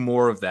would do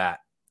more of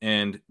that.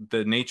 And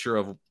the nature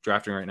of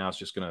drafting right now is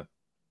just you're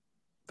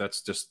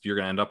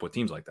going to end up with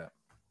teams like that.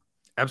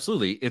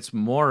 Absolutely. It's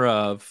more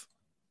of,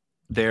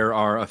 there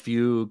are a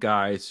few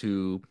guys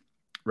who,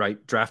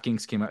 right,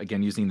 DraftKings came out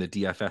again using the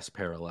DFS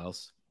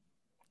parallels.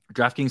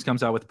 DraftKings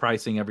comes out with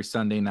pricing every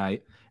Sunday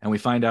night, and we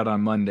find out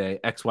on Monday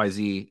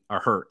XYZ are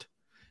hurt.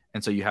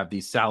 And so you have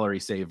these salary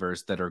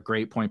savers that are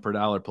great point per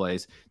dollar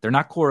plays. They're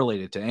not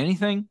correlated to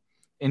anything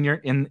in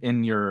your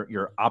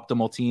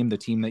optimal team, the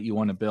team that you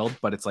want to build,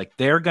 but it's like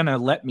they're going to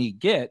let me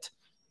get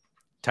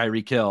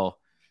Tyreek Hill,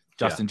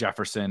 Justin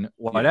Jefferson,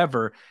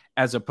 whatever,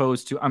 as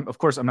opposed to, of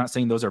course, I'm not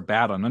saying those are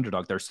bad on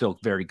Underdog. They're still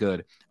very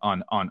good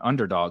on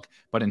Underdog.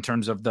 But in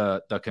terms of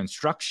the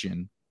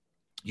construction,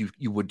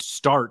 you would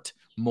start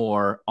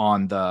more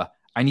on the,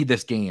 I need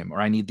this game,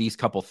 or I need these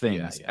couple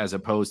things, as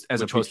opposed to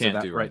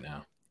that right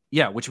now.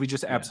 Yeah, which we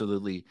just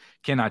absolutely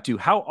cannot do.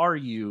 How are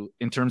you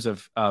in terms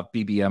of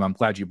BBM? I'm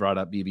glad you brought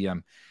up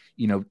BBM.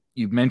 You know,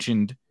 you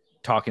mentioned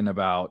talking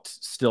about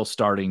still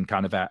starting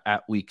kind of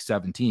at week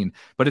 17,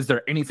 but is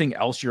there anything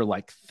else you're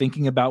like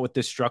thinking about with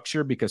this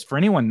structure? Because for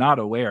anyone not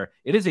aware,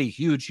 it is a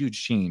huge,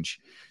 huge change.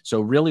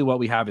 So really what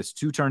we have is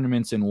 2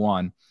 tournaments in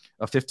one,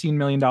 a $15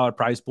 million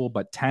prize pool,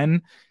 but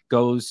 10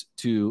 goes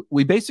to,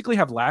 we basically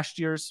have last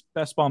year's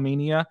Best Ball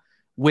Mania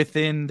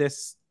within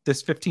this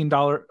 $15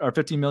 or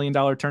 $15 million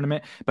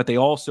tournament, but they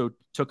also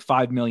took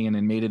 $5 million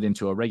and made it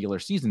into a regular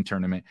season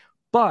tournament.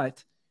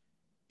 But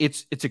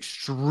it's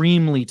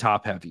extremely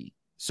top heavy.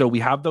 So we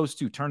have those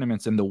 2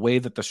 tournaments, and the way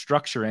that the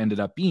structure ended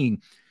up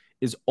being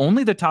is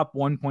only the top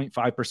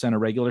 1.5% of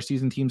regular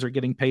season teams are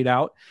getting paid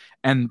out.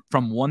 And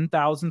from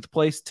 1,000th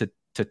place to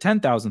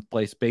 10,000th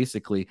place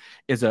basically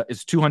is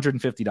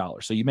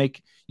 $250. So you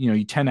make, you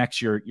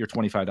 10x your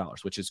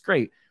 $25, which is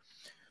great.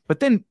 But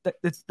then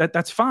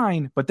that's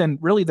fine. But then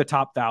really the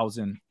top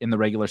 1,000 in the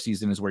regular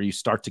season is where you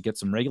start to get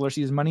some regular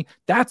season money.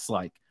 That's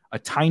like a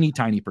tiny,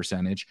 tiny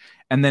percentage.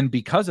 And then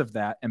because of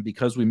that, and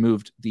because we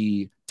moved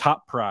the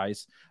top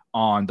prize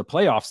on the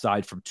playoff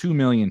side from 2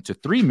 million to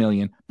 3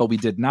 million, but we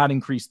did not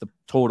increase the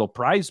total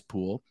prize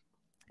pool,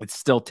 it's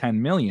still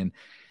 10 million.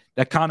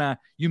 That kind of,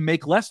 you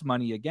make less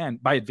money again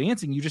by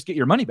advancing. You just get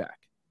your money back.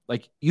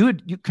 Like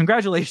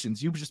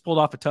congratulations, you just pulled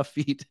off a tough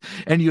feat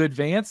and you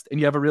advanced and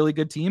you have a really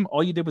good team.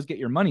 All you did was get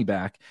your money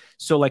back.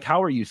 So like,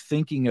 how are you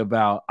thinking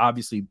about,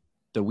 obviously,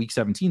 the week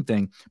 17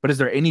 thing, but is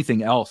there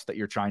anything else that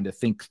you're trying to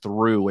think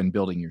through in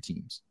building your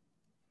teams?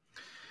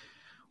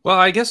 Well,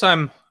 I guess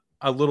I'm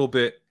a little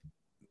bit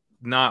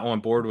not on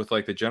board with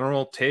like the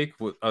general take.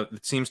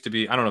 It seems to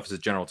be, I don't know if it's a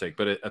general take,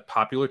 but a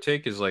popular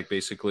take is like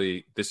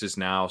basically this is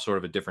now sort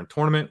of a different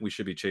tournament. We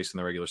should be chasing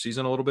the regular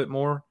season a little bit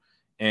more.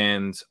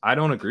 And I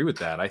don't agree with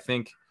that. I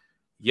think,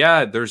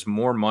 yeah, there's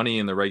more money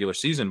in the regular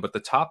season, but the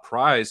top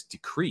prize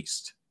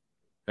decreased.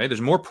 Right?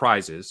 There's more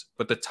prizes,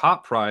 but the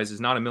top prize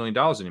is not $1 million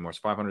anymore. It's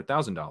 $500,000.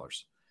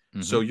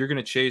 Mm-hmm. So you're going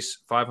to chase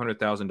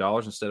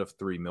 $500,000 instead of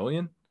 $3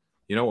 million,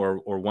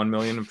 or $1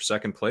 million in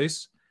second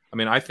place. I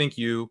mean, I think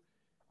you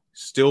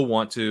still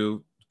want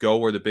to go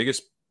where the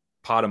biggest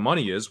pot of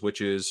money is,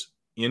 which is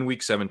in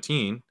week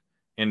 17,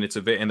 and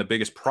and the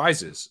biggest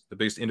prizes, the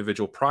biggest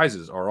individual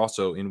prizes are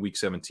also in week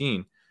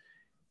 17.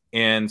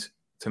 And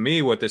to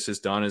me, what this has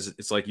done is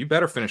it's like you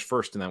better finish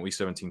first in that week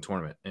 17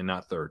 tournament and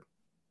not third.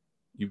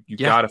 You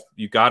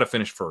gotta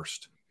finish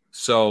first.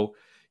 So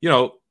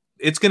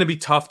it's going to be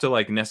tough to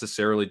like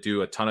necessarily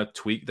do a ton of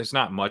tweak. There's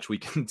not much we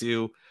can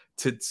do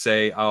to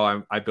say,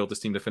 oh, I built this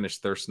team to finish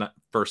first,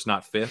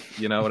 not fifth.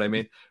 You know what I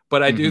mean?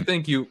 But I do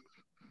think you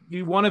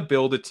want to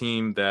build a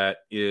team that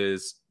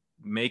is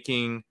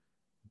making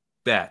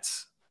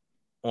bets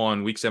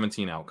on week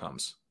 17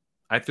 outcomes.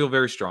 I feel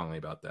very strongly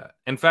about that.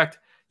 In fact,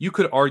 you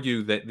could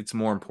argue that it's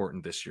more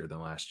important this year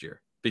than last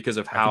year because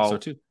of how, I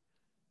think so too.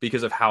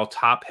 Because of how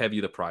top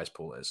heavy the prize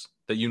pool is,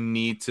 that you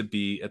need to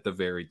be at the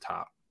very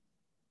top.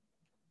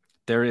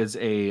 There is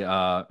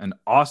an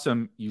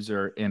awesome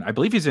user I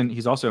believe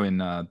he's also in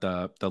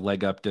the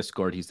Leg Up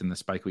Discord. He's in the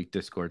Spike Week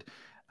Discord.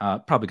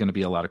 Probably going to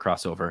be a lot of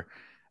crossover.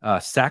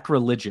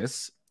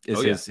 Sacrilegious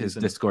is his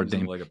Discord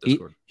name.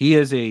 Discord. He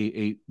is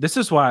this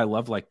is why I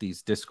love like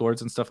these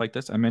Discords and stuff like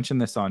this. I mentioned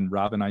this on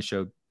Rob and I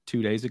show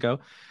 2 days ago.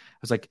 I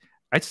was like,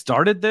 I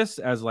started this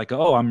as like,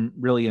 oh, I'm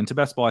really into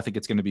best ball. I think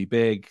it's going to be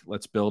big.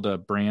 Let's build a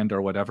brand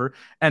or whatever.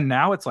 And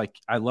now it's like,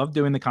 I love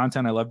doing the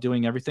content. I love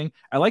doing everything.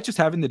 I like just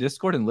having the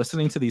Discord and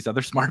listening to these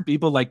other smart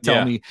people like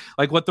tell me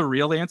like what the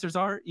real answers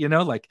are.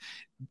 Like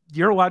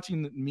you're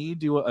watching me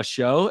do a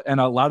show, and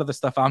a lot of the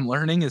stuff I'm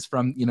learning is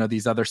from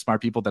these other smart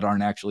people that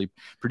aren't actually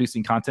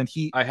producing content.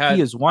 He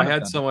is one. I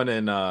had someone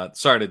in.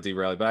 Sorry to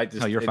derail, but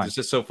you're fine. It's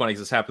just so funny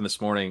because this happened this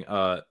morning.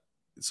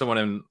 Someone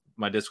in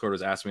my Discord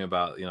was asking me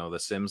about the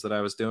sims that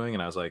I was doing,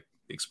 and I was like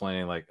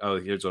explaining like, oh,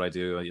 here's what I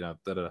do,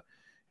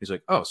 He's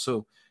like, oh,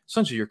 so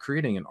essentially you're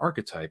creating an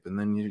archetype and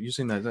then you're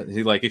using that.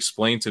 He like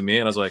explained to me,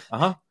 and I was like,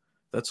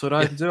 that's what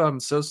I do. I'm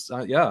so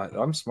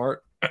I'm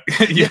smart.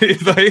 He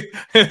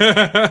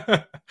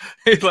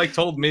like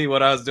told me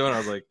what I was doing. I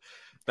was like,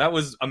 that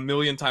was a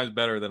million times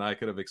better than I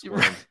could have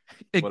explained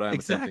what I'm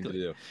attempting to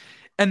do.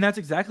 And that's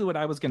exactly what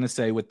I was going to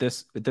say with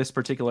this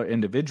particular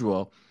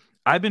individual.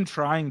 I've been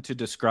trying to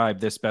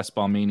describe this Best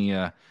Ball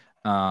Mania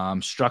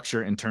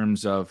structure in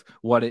terms of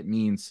what it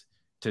means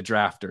to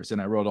drafters. And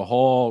I wrote a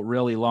whole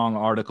really long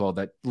article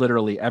that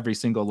literally every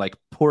single like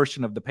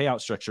portion of the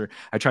payout structure,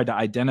 I tried to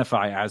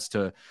identify as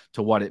to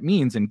what it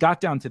means, and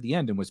got down to the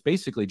end and was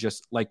basically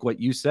just like what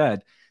you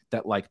said,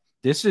 that like,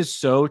 this is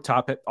so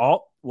top.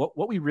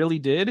 What we really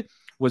did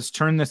was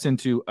turn this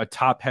into a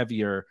top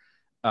heavier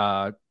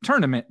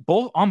tournament,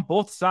 on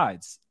both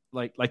sides,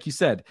 like you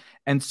said.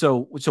 And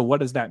so what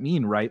does that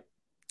mean, right?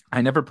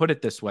 I never put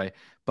it this way,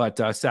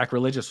 but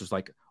Sacrilegious was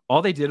like,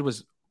 all they did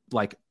was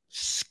like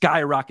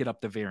skyrocket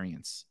up the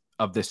variance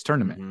of this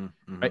tournament.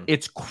 Right?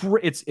 It's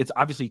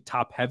obviously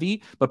top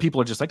heavy, but people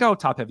are just like, oh,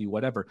 top heavy,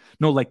 whatever.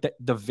 No, like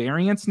the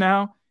variance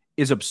now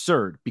is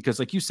absurd, because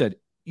like you said,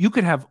 you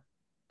could have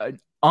an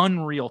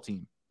unreal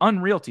team,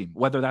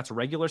 whether that's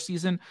regular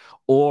season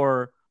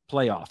or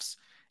playoffs,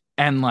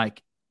 and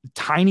like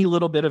tiny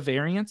little bit of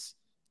variance.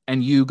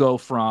 And you go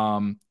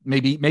from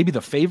maybe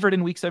the favorite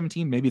in week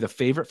 17, maybe the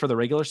favorite for the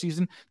regular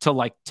season, to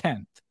like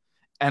 10th.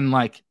 And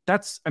like,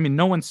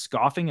 no one's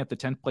scoffing at the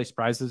 10th place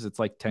prizes. It's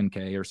like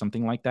 10K or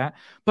something like that.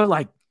 But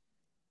like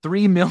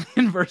 3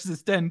 million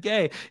versus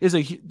 10K is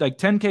like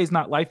 10K is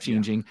not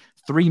life-changing.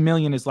 Yeah. 3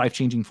 million is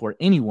life-changing for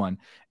anyone.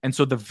 And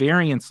so the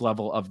variance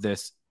level of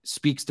this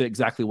speaks to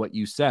exactly what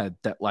you said,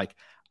 that like,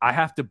 I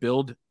have to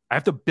build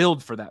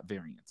for that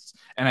variance.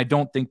 And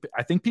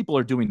I think people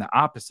are doing the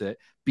opposite,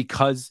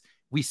 because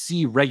we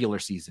see regular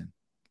season.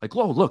 Like,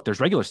 whoa, look, there's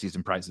regular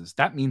season prizes.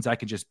 That means I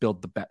could just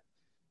build the bet,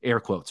 air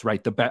quotes,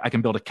 right? The bet, I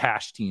can build a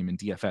cash team in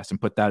DFS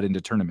and put that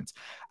into tournaments.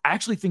 I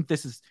actually think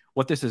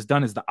what this has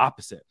done is the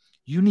opposite.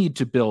 You need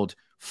to build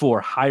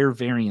for higher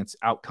variance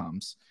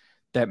outcomes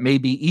that may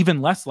be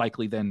even less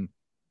likely than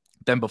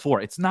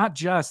before. It's not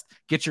just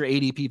get your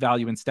ADP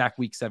value and stack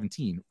week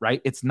 17,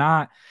 right?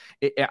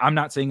 I'm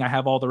not saying I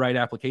have all the right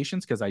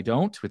applications, because I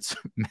don't. It's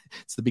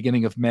the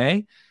beginning of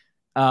May.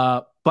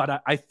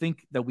 But I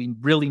think that we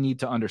really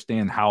need to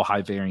understand how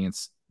high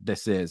variance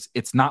this is.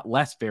 It's not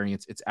less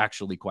variance. It's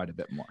actually quite a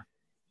bit more.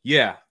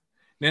 Yeah.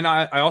 And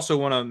I also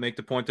want to make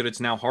the point that it's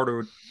now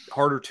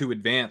harder to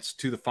advance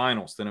to the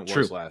finals than it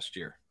was last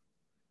year.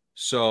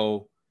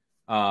 So,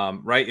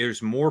 right,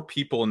 there's more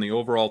people in the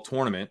overall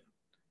tournament,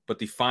 but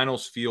the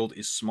finals field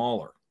is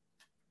smaller.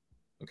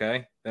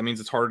 Okay. That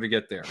means it's harder to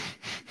get there.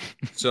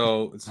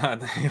 So it's not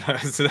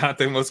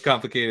the most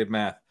complicated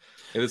math.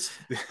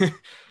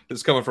 This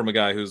is coming from a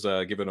guy who's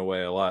given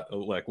away a lot,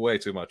 like way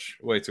too much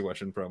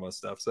in promo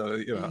stuff. So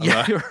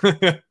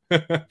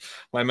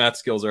my math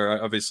skills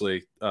are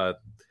obviously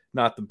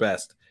not the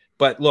best.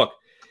 But look,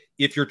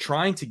 if you're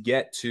trying to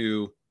get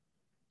to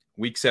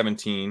week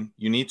 17,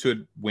 you need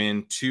to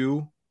win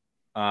 2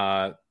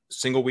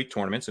 single week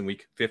tournaments in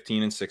week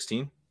 15 and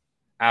 16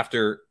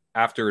 after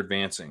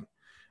advancing.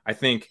 I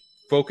think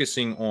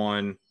focusing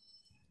on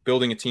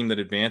building a team that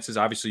advances,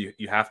 obviously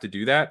you have to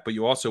do that, but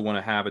you also want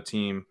to have a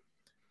team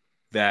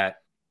that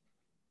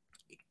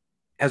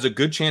has a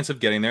good chance of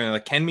getting there. And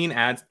that can mean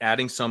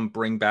adding some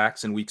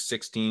bringbacks in week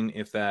 16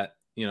 if that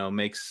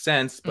makes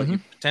sense. But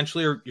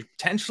you're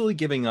potentially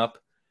giving up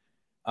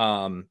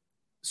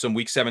some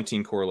week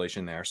 17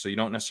 correlation there, so you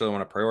don't necessarily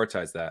want to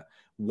prioritize that.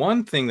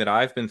 One thing that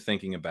I've been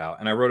thinking about,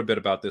 and I wrote a bit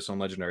about this on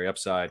Legendary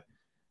Upside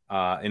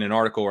in an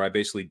article where I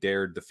basically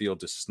dared the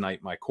field to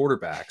snipe my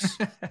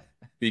quarterbacks,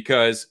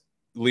 because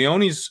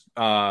Leone's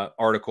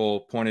article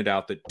pointed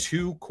out that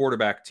 2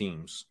 quarterback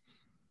teams,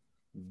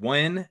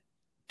 when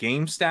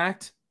game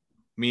stacked,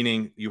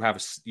 meaning you have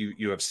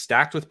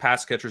stacked with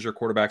pass catchers or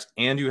quarterbacks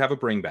and you have a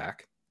bring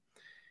back,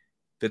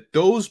 that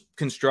those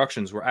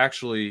constructions were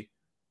actually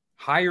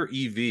higher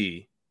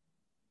EV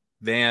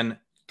than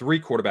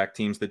 3 quarterback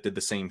teams that did the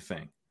same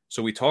thing.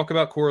 So we talk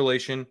about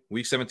correlation,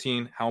 week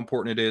 17, how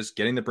important it is,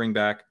 getting the bring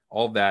back,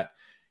 all of that.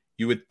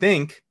 You would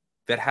think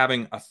that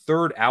having a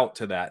third out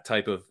to that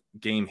type of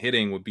game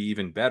hitting would be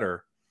even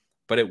better,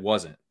 but it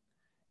wasn't.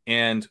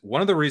 And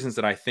one of the reasons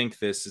that I think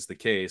this is the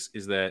case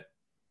is that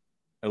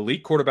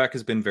elite quarterback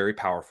has been very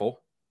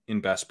powerful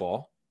in best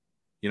ball.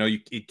 You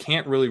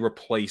can't really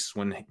replace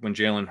when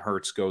Jalen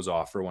Hurts goes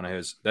off for one of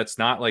his. That's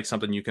not like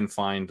something you can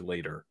find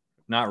later.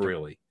 Not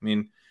really. I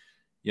mean,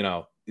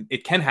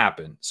 it can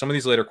happen. Some of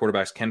these later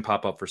quarterbacks can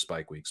pop up for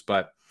spike weeks,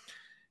 but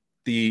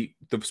the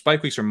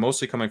spike weeks are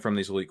mostly coming from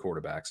these elite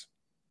quarterbacks.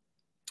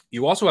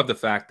 You also have the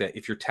fact that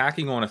if you're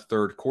tacking on a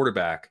third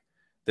quarterback,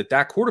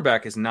 that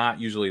quarterback is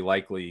not usually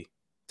likely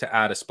to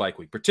add a spike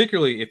week,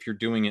 particularly if you're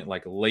doing it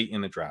like late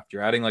in the draft.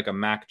 You're adding like a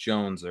Mac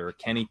Jones or a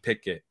Kenny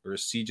Pickett or a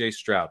CJ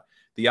Stroud.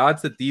 The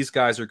odds that these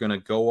guys are going to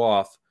go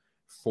off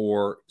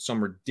for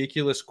some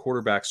ridiculous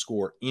quarterback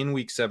score in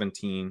week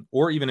 17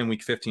 or even in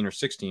week 15 or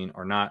 16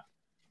 are not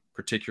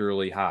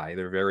particularly high.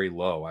 They're very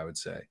low, I would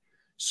say.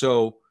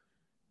 So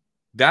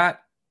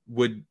that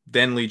would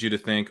then lead you to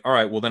think, all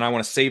right, well, then I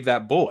want to save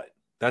that bullet.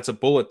 That's a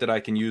bullet that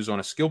I can use on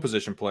a skill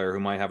position player who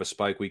might have a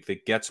spike week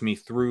that gets me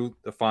through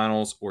the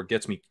finals or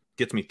gets me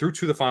through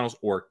to the finals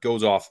or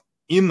goes off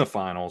in the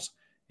finals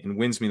and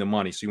wins me the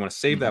money. So you want to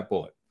save that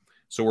bullet.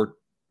 So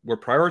we're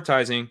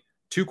prioritizing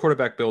 2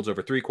 quarterback builds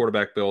over 3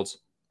 quarterback builds.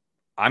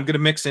 I'm going to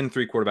mix in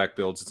 3 quarterback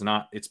builds.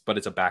 But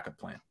it's a backup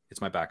plan.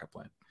 It's my backup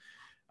plan.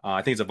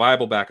 I think it's a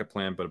viable backup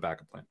plan, but a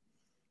backup plan.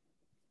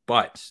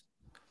 But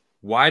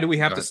why do we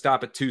have to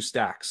stop at 2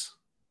 stacks?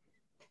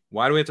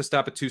 Why do we have to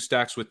stop at 2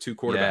 stacks with 2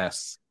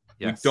 quarterbacks?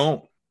 Yes.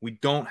 We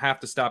don't have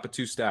to stop at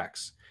 2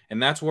 stacks.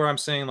 And that's where I'm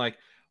saying, like,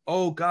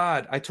 oh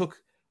God, I took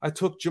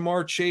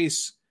Jamar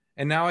Chase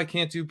and now I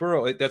can't do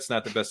Burrow. That's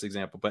not the best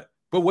example, but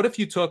what if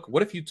you took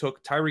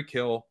Tyreek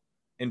Hill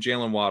and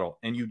Jalen Waddle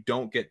and you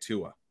don't get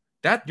Tua?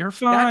 You're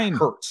fine. That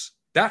hurts.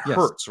 That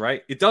hurts,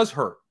 right? It does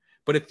hurt.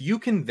 But if you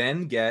can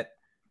then get,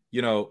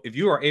 if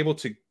you are able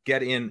to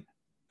get in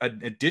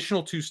an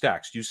additional 2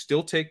 stacks, you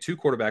still take 2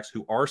 quarterbacks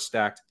who are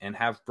stacked and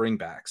have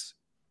bringbacks.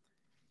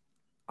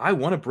 I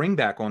want to bring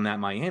back on that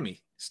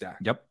Miami stack.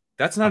 Yep.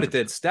 That's not 100%. A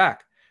dead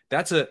stack.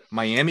 That's a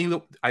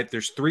Miami.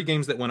 There's 3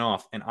 games that went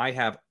off, and I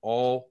have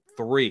all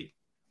 3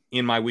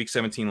 in my week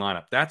 17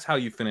 lineup. That's how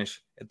you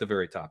finish at the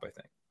very top, I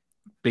think.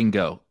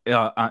 Bingo.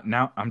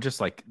 Now I'm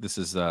just like, this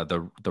is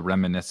the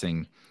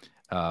reminiscing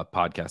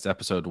podcast,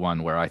 episode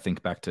 1, where I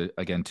think back to,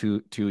 again,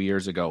 two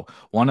years ago,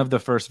 one of the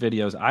first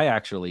videos I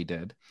actually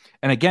did.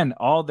 And again,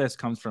 all this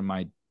comes from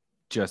my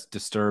just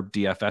disturbed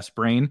DFS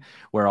brain,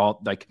 where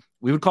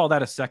we would call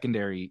that a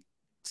secondary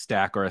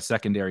stack or a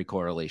secondary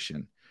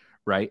correlation,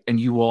 right? And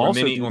you will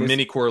also do this,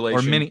 mini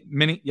correlation,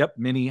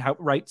 mini,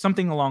 right?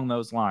 Something along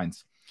those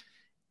lines.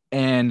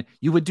 And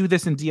you would do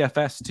this in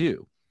DFS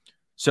too.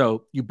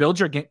 So you build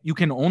your game. You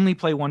can only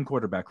play 1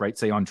 quarterback, right?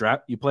 Say on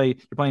draft, you're playing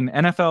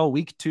NFL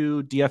week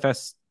 2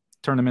 DFS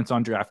tournaments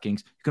on DraftKings.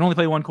 You can only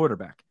play 1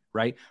 quarterback,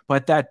 right?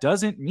 But that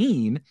doesn't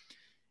mean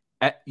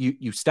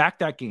you stack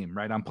that game,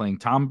 right? I'm playing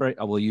Tom Brady.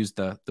 I will use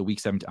the week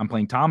 17. I'm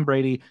playing Tom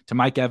Brady to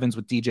Mike Evans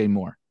with DJ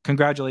Moore.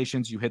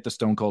 Congratulations, you hit the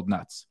stone cold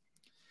nuts.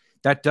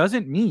 That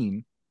doesn't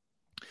mean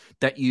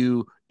that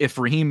if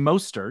Raheem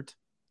Mostert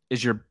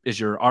is your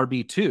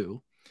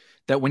RB2,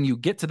 that when you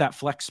get to that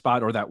flex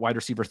spot or that wide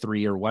receiver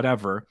 3 or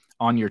whatever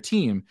on your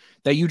team,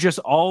 that you just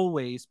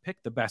always pick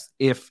the best.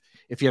 If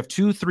you have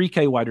 2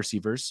 3K wide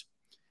receivers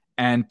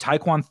and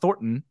Tyquan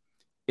Thornton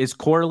is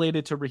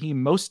correlated to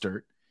Raheem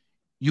Mostert,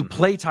 You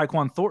play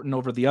Tyquan Thornton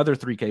over the other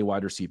 3K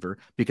wide receiver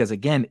because,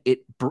 again,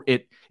 it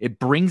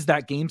brings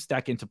that game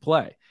stack into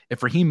play.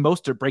 If Raheem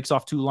Mostert breaks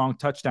off 2 long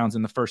touchdowns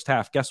in the first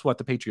half, guess what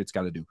the Patriots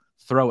got to do?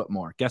 Throw it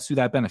more. Guess who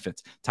that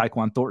benefits?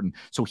 Tyquan Thornton.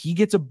 So he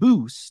gets a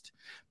boost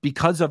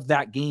because of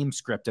that game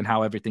script and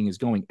how everything is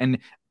going. And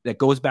that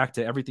goes back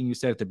to everything you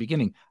said at the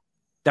beginning.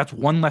 That's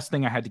one less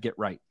thing I had to get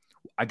right.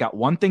 I got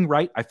one thing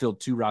right. I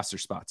filled 2 roster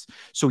spots.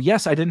 So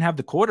yes, I didn't have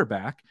the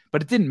quarterback,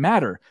 but it didn't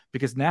matter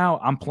because now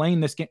I'm playing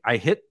this game. I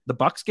hit the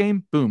Bucs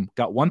game. Boom.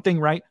 Got one thing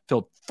right.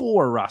 Filled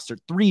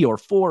 3 or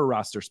 4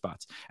 roster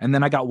spots. And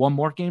then I got one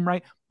more game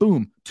right.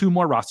 Boom. 2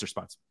 more roster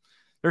spots.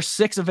 There's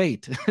 6 of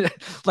 8.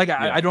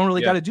 I don't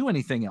really got to do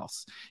anything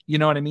else. You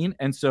know what I mean?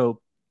 And so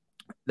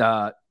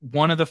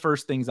one of the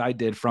first things I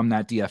did from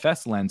that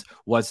DFS lens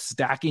was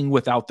stacking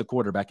without the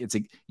quarterback. It's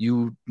like,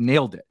 you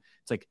nailed it.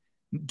 It's like,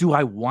 do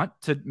I want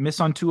to miss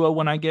on Tua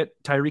when I get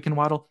Tyreek and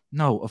Waddle?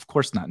 No, of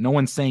course not. No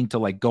one's saying to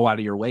like go out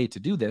of your way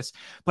to do this,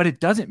 but it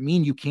doesn't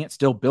mean you can't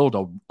still build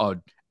a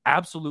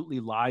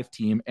absolutely live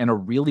team and a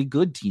really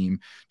good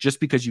team just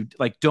because you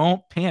like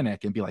don't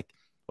panic and be like,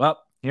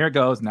 well, here it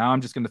goes. Now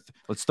I'm just going to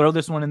let's throw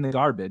this one in the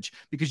garbage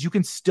because you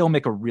can still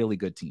make a really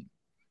good team.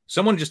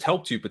 Someone just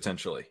helped you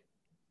potentially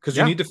because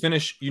you need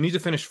to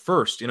finish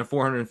first in a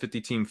 450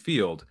 team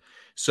field.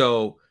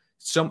 So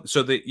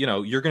that, you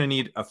know, you're going to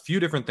need a few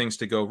different things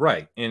to go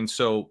right. And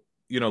so,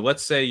 you know,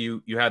 let's say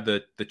you had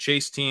the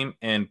Chase team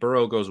and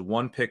Burrow goes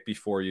 1 pick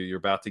before you. You're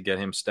about to get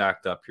him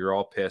stacked up. You're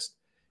all pissed,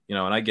 you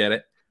know, and I get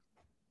it.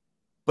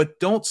 But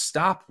don't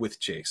stop with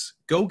Chase.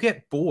 Go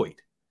get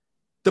Boyd.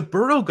 The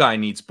Burrow guy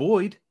needs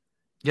Boyd.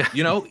 Yeah.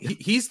 You know,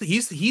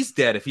 he's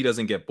dead if he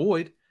doesn't get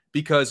Boyd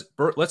because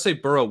let's say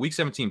Burrow, week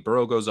 17,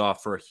 Burrow goes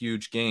off for a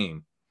huge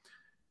game.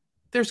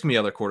 There's going to be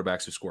other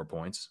quarterbacks who score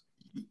points.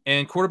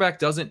 And quarterback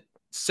doesn't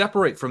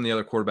separate from the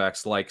other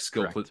quarterbacks like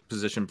skill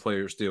position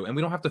players do. And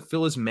we don't have to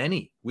fill as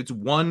many. It's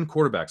one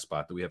quarterback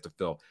spot that we have to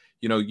fill.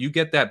 You know, you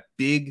get that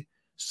big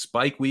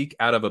spike week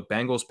out of a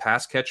Bengals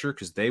pass catcher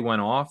because they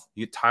went off.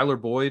 You get Tyler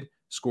Boyd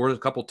scored a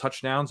couple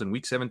touchdowns in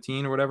week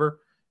 17 or whatever.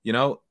 You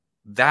know,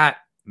 that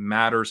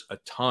matters a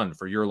ton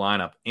for your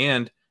lineup.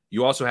 And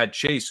you also had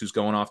Chase who's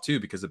going off too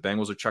because the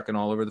Bengals are chucking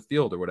all over the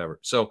field or whatever.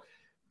 So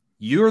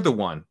you're the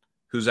one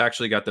who's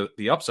actually got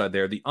the upside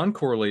there. The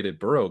uncorrelated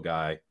Burrow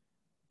guy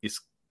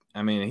is,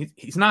 I mean,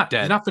 he's not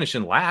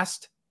finishing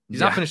last. He's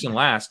not finishing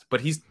last,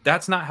 but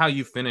that's not how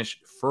you finish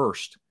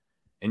first.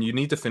 And you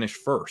need to finish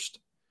first.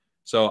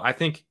 So I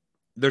think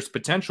there's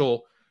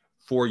potential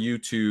for you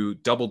to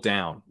double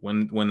down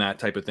when that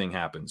type of thing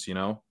happens. You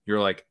know, you're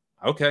like,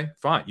 okay,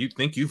 fine. You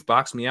think you've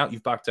boxed me out.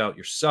 You've boxed out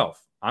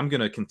yourself. I'm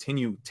going to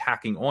continue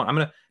tacking on.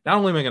 Not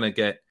only am I going to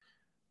get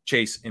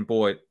Chase and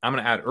Boyd, I'm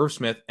going to add Irv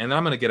Smith, and then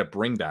I'm going to get a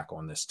bring back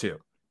on this too,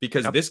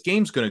 because this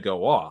game's going to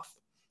go off.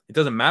 It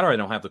doesn't matter. I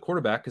don't have the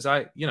quarterback because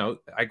I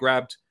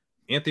grabbed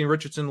Anthony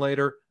Richardson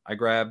later. I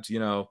grabbed,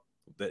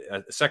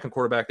 the second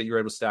quarterback that you're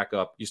able to stack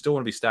up. You still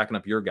want to be stacking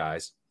up your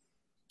guys,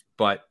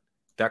 but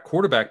that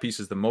quarterback piece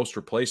is the most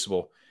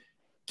replaceable.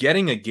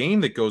 Getting a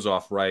game that goes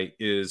off right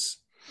is,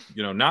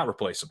 not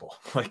replaceable.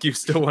 Like you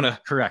still want to,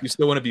 correct. You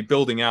still want to be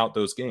building out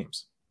those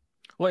games.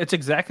 Well, it's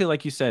exactly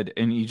like you said,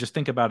 and you just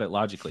think about it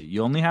logically.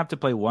 You only have to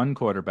play one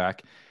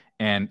quarterback.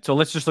 And so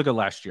let's just look at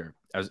last year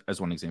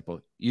as one example.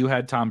 You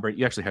had Tom Brady.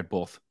 You actually had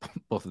both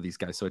of these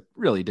guys, so it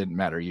really didn't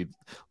matter. You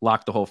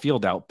locked the whole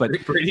field out.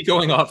 But Brady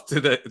going off to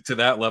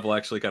that level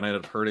actually kind of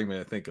ended up hurting me,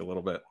 I think, a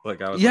little bit.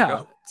 Like I was like,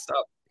 oh,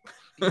 stop.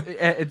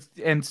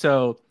 And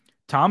so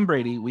Tom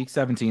Brady, week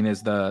 17,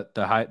 is the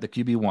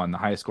QB1, the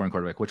highest scoring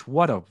quarterback. Which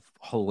what a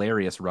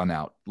hilarious run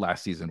out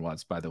last season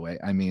was, by the way.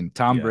 I mean,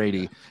 Tom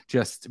Brady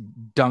just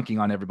dunking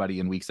on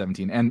everybody in week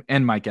 17,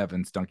 and Mike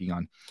Evans dunking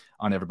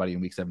on everybody in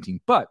week 17,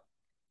 but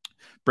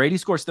Brady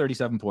scores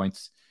 37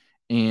 points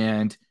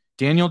and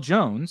Daniel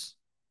Jones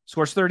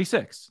scores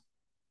 36,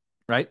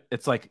 right?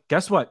 It's like,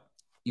 guess what?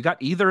 You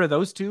got either of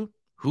those two.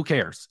 Who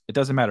cares? It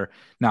doesn't matter.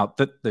 Now,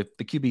 the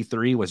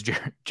QB3 was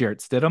Jarrett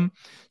Stidham,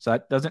 so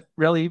that doesn't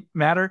really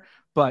matter.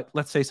 But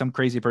let's say some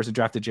crazy person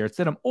drafted Jarrett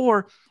Stidham,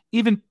 or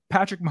even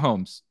Patrick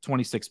Mahomes,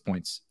 26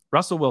 points.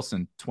 Russell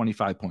Wilson,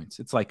 25 points.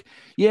 It's like,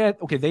 yeah,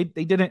 okay, they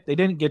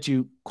didn't get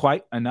you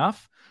quite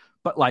enough,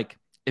 but like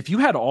if you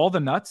had all the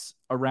nuts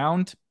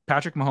around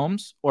Patrick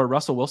Mahomes or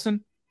Russell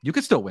Wilson, you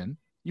could still win.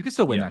 You could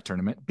still win that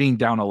tournament, being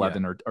down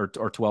 11 or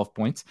 12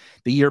 points.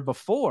 The year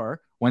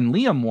before, when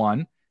Liam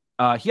won,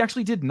 he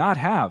actually did not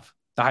have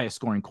the highest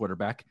scoring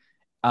quarterback.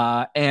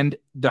 And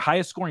the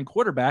highest scoring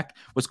quarterback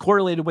was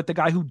correlated with the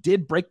guy who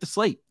did break the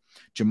slate.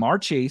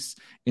 Jamar Chase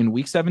in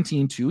week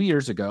 17, 2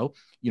 years ago,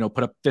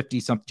 put up 50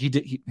 something.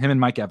 Him and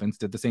Mike Evans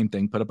did the same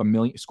thing, put up 1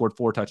 million, scored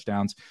 4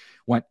 touchdowns,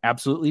 went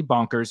absolutely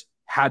bonkers,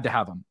 had to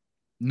have him.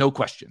 No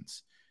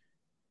questions.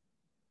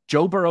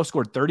 Joe Burrow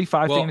scored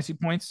 35 fantasy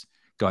points.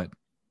 Go ahead.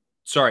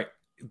 Sorry,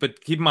 but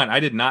keep in mind, I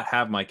did not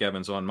have Mike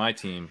Evans on my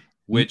team,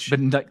 but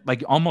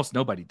like almost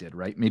nobody did,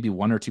 right? Maybe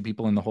 1 or 2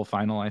 people in the whole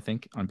final, I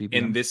think, on BBM.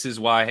 And this is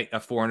why a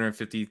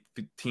 450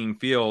 team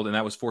field, and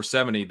that was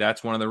 470.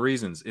 That's one of the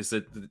reasons is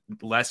that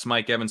less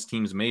Mike Evans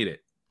teams made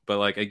it. But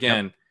like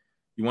again,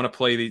 You want to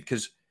play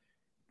because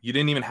you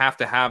didn't even have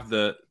to have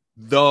the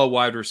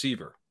wide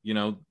receiver,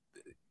 and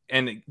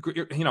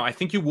I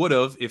think you would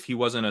have if he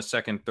wasn't a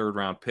second, third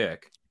round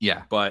pick.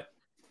 Yeah, but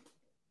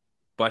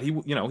he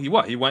went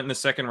in the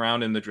second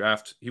round in the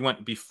draft. He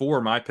went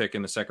before my pick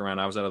in the second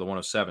round. I was out of the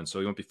 107, so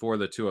he went before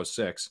the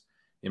 206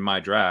 in my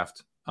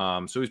draft.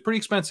 So he was pretty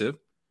expensive,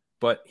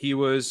 but he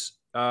was,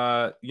 he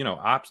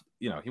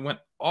went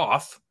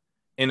off,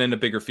 and in a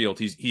bigger field,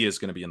 he is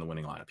going to be in the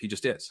winning lineup. He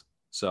just is.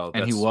 So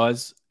he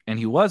was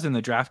in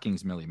the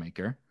DraftKings Millie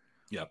Maker.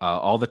 Yeah.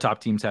 All the top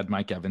teams had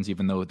Mike Evans,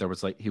 even though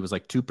he was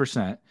like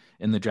 2%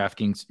 in the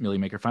DraftKings Millie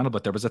Maker final,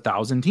 but there was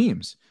 1,000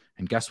 teams.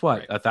 And guess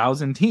what? Right.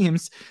 1,000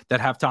 teams that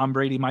have Tom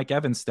Brady, Mike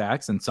Evans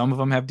stacks, and some of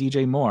them have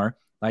DJ Moore.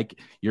 Like,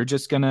 you're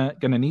just gonna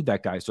need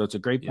that guy. So it's a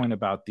great point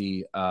about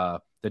the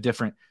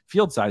different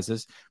field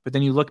sizes. But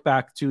then you look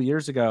back 2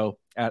 years ago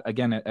at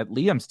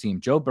Liam's team.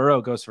 Joe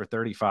Burrow goes for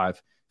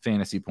 35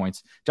 fantasy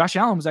points. Josh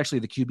Allen was actually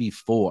the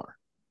QB4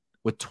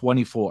 with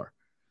 24.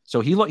 So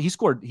he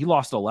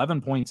lost 11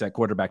 points at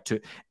quarterback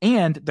too.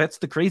 And that's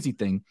the crazy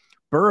thing.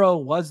 Burrow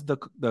was the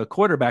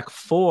quarterback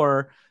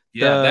for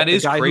that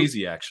is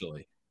crazy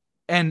actually.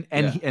 And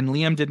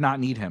Liam did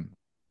not need him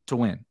to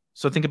win.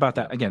 So think about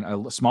that again,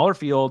 a smaller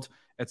field,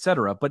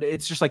 etc. But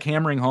it's just like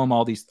hammering home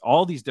all these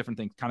different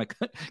things kind of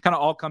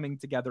all coming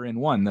together in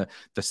one.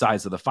 The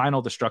size of the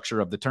final, the structure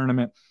of the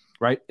tournament,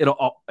 right?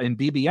 In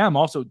BBM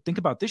also think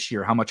about this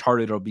year how much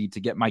harder it'll be to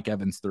get Mike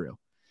Evans through.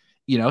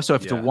 So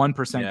if it's a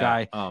 1%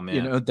 guy,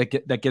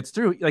 that gets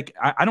through, like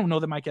I don't know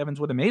that Mike Evans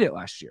would have made it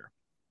last year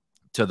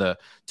to the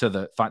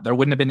there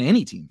wouldn't have been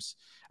any teams.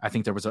 I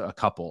think there was a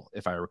couple,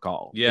 if I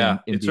recall. Yeah,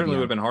 it certainly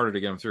would have been harder to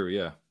get him through.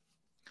 Yeah.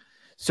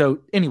 So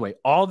anyway,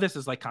 all this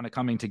is like kind of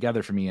coming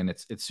together for me, and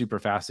it's super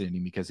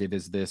fascinating because it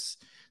is this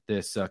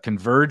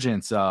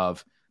convergence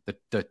of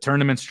the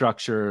tournament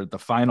structure, the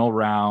final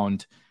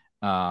round,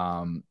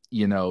 the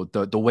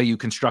way you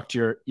construct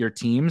your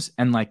teams,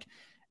 and like.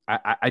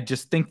 I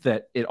just think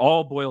that it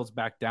all boils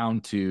back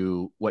down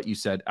to what you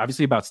said,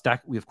 obviously about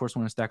stack. We of course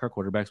want to stack our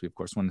quarterbacks. We of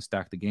course want to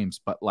stack the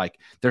games, but like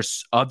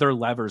there's other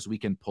levers we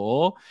can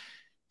pull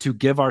to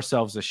give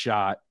ourselves a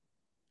shot,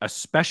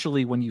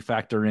 especially when you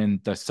factor in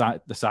the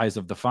size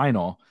of the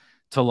final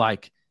to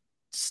like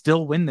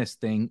still win this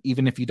thing,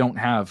 even if you don't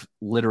have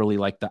literally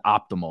like the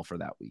optimal for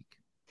that week.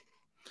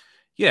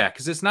 Yeah.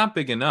 Cause it's not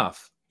big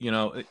enough,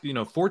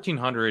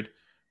 1,400,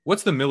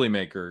 what's the Millie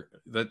Maker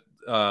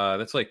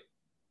that's like,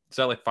 is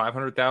that like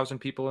 500,000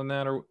 people in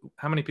that, or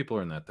how many people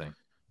are in that thing?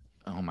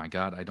 Oh my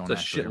God, I don't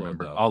actually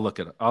remember. Though. I'll look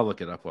it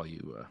up while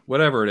you.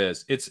 Whatever it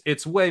is,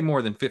 it's way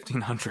more than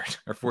 1,500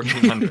 or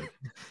 1,400.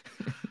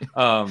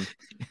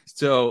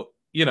 So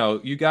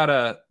you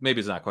gotta, maybe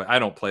it's not quite. I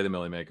don't play the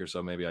Millie Maker,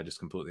 so maybe I just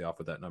completely off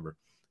with that number.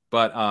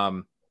 But I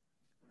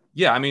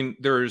mean,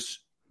 there's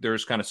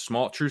kind of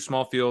true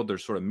small field.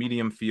 There's sort of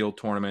medium field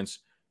tournaments.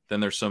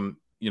 Then there's some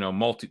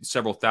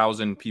several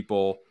thousand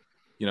people.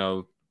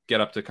 Get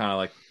up to kind of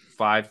like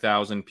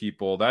 5,000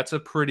 people. That's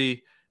kind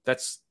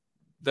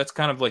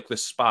of like the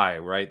SPY,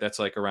 right? That's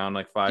like around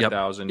like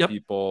 5,000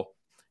 people.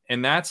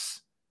 And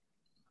that's,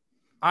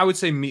 I would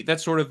say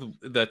that's sort of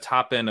the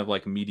top end of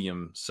like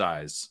medium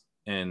size.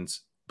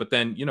 But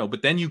then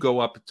you go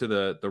up to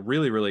the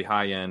really, really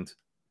high end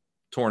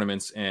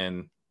tournaments,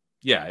 and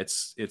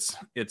it's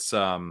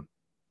a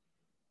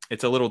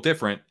little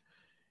different,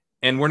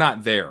 and we're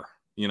not there.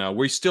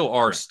 We still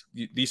are. Right.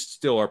 These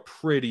still are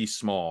pretty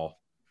small.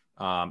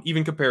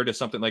 Even compared to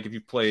something like if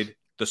you played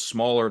the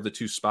smaller of the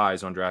two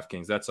SPYs on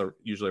DraftKings, that's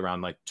usually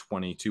around like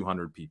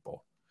 2,200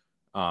 people.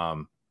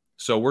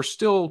 So we're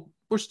still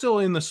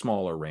in the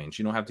smaller range.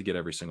 You don't have to get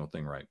every single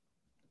thing right.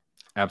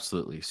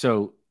 Absolutely.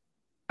 So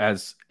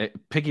as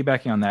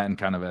piggybacking on that and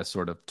kind of as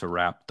sort of to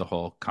wrap the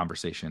whole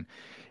conversation,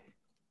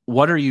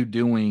 what are you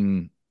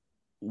doing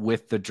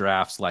with the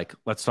drafts? Like,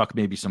 let's talk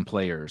maybe some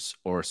players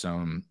or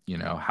some,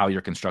 how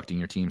you're constructing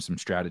your team, some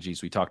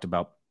strategies. We talked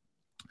about.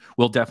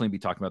 We'll definitely be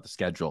talking about the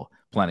schedule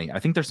plenty. I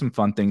think there's some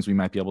fun things we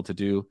might be able to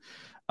do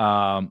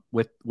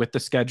with the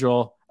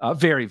schedule.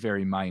 Very,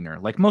 very minor.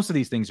 Like most of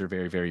these things are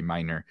very, very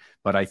minor.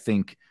 But I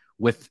think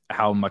with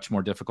how much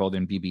more difficult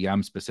in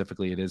BBM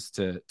specifically it is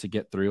to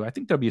get through, I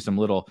think there'll be some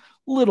little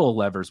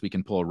levers we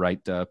can pull. Right?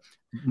 Are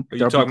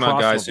you talking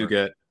about guys who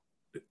get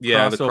the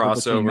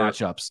crossover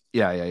matchups?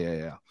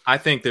 Yeah. I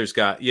think that's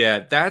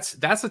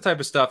the type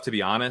of stuff, to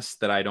be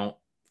honest, that I don't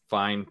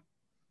find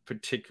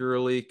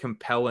particularly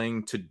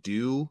compelling to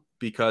do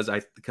because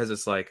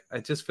it's like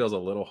it just feels a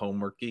little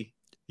homeworky.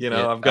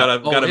 I've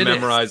got to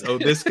memorize. Oh,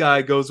 this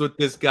guy goes with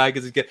this guy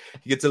because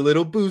he gets a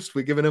little boost.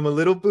 We're giving him a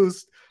little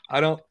boost.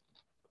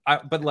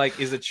 But like,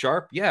 is it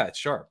sharp? Yeah, it's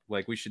sharp.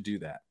 Like we should do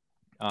that.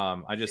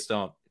 I just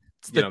don't.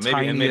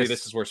 Maybe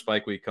this is where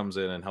Spike Week comes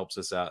in and helps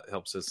us out.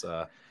 Helps us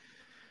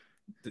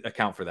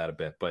account for that a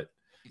bit. But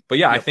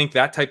yeah, I think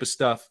that type of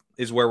stuff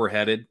is where we're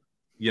headed.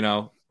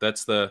 I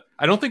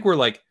don't think we're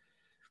like.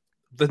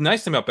 The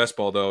nice thing about best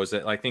ball, though, is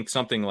that I think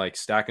something like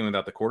stacking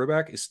without the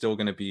quarterback is still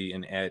going to be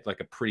an edge, like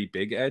a pretty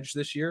big edge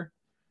this year.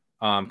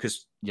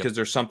 Because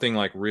there's something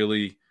like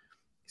really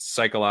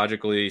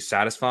psychologically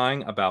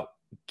satisfying about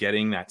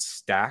getting that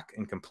stack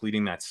and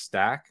completing that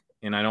stack.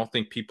 And I don't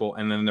think people,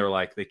 and then they're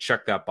like, they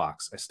check that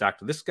box. I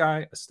stacked this guy,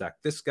 I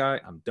stacked this guy,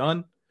 I'm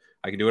done.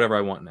 I can do whatever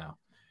I want now.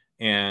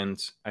 And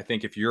I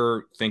think if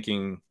you're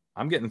thinking,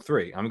 I'm getting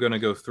 3, I'm going to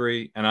go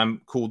 3, and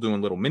I'm cool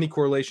doing little mini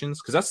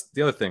correlations, because that's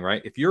the other thing,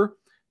 right? If you're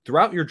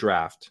throughout your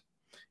draft,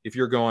 if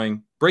you're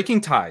going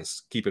breaking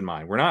ties, keep in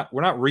mind, we're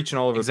not reaching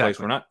all over the place.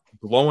 We're not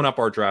blowing up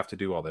our draft to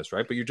do all this,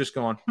 right? But you're just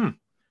going,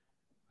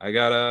 I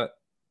gotta,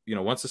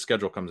 once the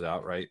schedule comes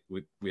out, right?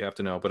 We have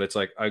to know. But it's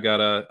like, I got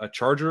a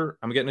Charger,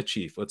 I'm getting a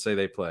Chief. Let's say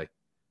they play.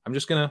 I'm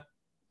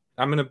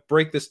gonna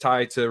break this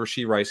tie to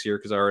Rashee Rice here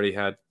because I already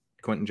had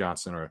Quentin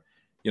Johnson, or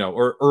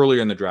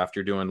earlier in the draft,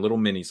 you're doing little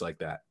minis like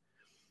that.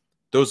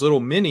 Those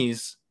little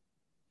minis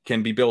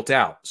can be built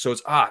out. So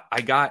it's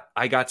I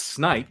got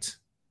sniped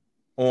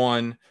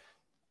on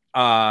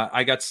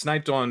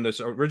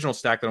this original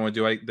stack that I want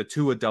to do. The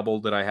Tua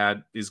double that I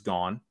had is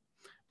gone,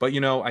 but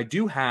I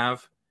do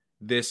have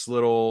this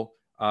little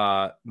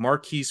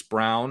Marquise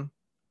Brown.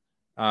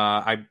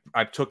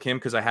 I took him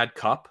because I had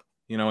Cup,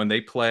 and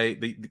they play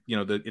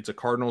it's a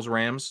Cardinals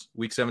Rams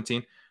week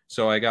 17.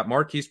 So I got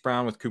Marquise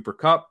Brown with Cooper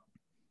Kupp.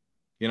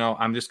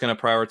 I'm just going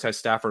to prioritize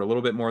Stafford a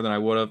little bit more than I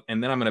would have.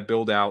 And then I'm going to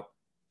build out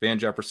Van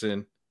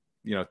Jefferson,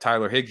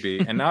 Tyler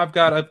Higbee. And now I've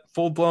got a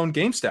full blown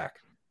game stack,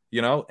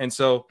 And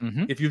so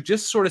if you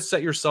just sort of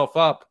set yourself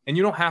up, and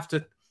you don't have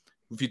to,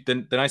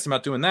 the nice thing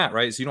about doing that,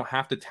 right, is you don't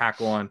have to tack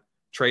on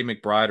Trey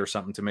McBride or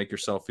something to make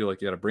yourself feel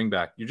like you got to bring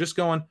back. You're just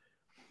going,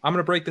 I'm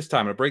going to break this tie.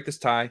 I'm going to break this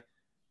tie,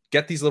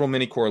 get these little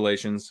mini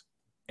correlations.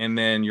 And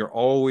then you're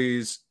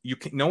always,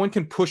 no one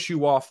can push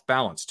you off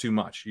balance too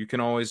much. You can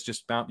always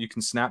just bounce, you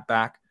can snap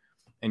back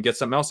and get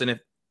something else. And if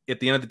at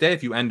the end of the day,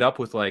 if you end up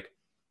with like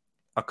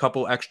a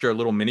couple extra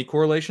little mini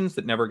correlations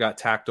that never got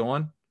tacked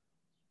on,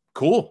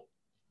 cool.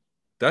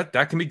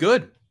 That can be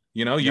good.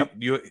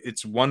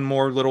 It's one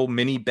more little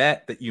mini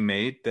bet that you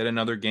made that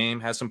another game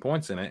has some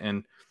points in it.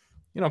 And,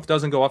 if it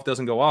doesn't go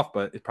off,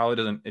 but it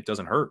probably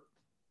doesn't hurt.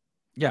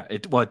 Yeah,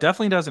 it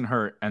definitely doesn't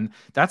hurt. And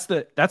that's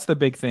the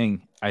big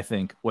thing, I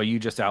think, what you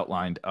just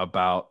outlined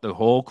about the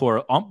whole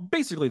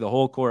basically the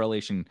whole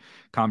correlation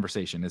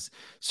conversation is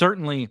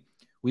certainly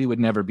we would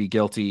never be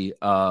guilty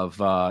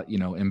of,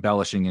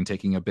 embellishing and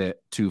taking a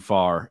bit too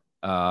far.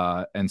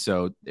 And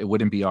so it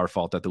wouldn't be our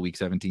fault that the week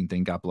 17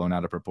 thing got blown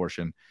out of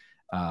proportion.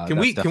 Can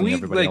we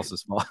everybody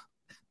else's fault?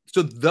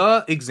 So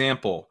the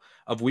example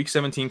of week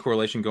 17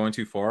 correlation going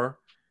too far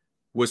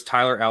was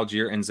Tyler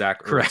Algier and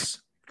Zach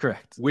Ertz.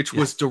 Correct. Which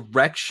was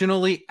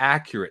directionally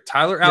accurate.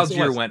 Tyler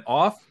Algier went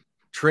off.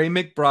 Trey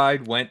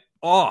McBride went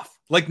off.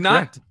 Like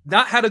not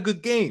had a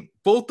good game.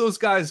 Both those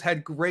guys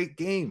had great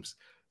games.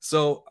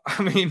 So,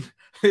 I mean,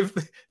 if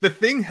the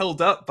thing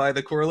held up by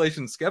the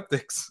correlation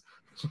skeptics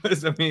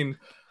was, kind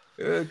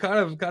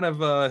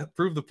of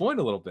proved the point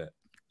a little bit.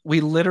 We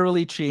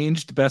literally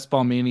changed Best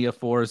Ball Mania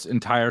 4's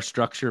entire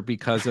structure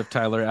because of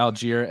Tyler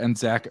Algier and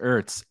Zach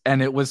Ertz,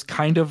 and it was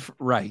kind of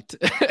right.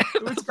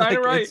 It was kind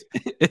of right.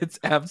 It's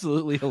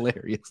absolutely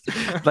hilarious.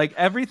 Like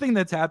everything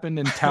that's happened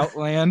in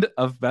Toutland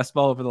of Best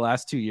Ball over the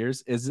last 2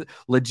 years is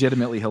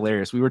legitimately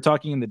hilarious. We were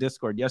talking in the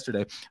Discord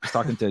yesterday. I was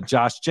talking to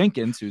Josh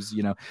Jenkins, who's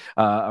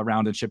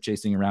around and ship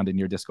chasing around in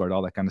your Discord,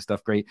 all that kind of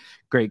stuff.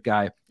 Great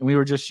guy. And we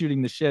were just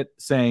shooting the shit,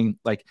 saying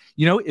like,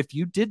 if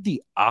you did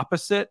the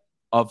opposite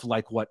of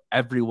like what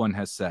everyone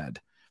has said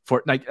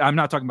for, like, I'm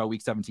not talking about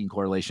week 17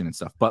 correlation and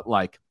stuff, but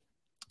like,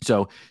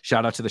 so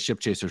shout out to the ship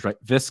chasers, right?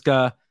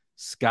 Visca,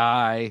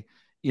 Sky,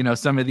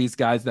 some of these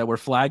guys that were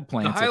flag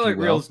plants. The highlight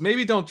reels,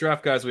 maybe don't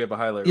draft guys we have a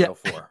highlight reel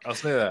for. I'll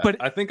say that. But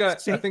I think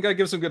I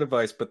give some good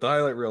advice, but the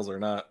highlight reels are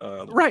not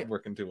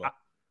working too well.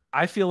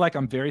 I feel like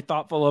I'm very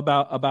thoughtful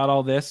about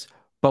all this,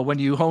 but when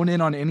you hone in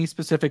on any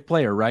specific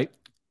player, right?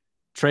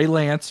 Trey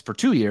Lance for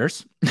 2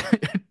 years,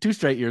 2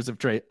 straight years of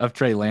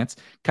Trey Lance,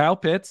 Kyle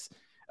Pitts,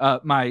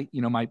 my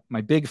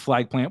big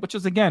flag plant, which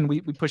is, again,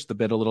 we pushed the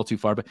bid a little too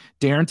far, but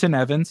Darrington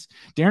Evans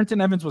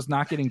was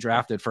not getting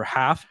drafted for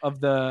half of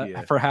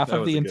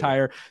the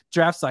entire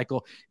draft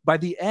cycle. By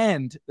the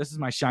end, this is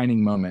my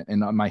shining moment in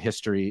my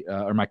history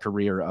or my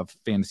career of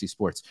fantasy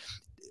sports.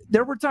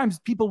 There were times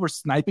people were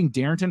sniping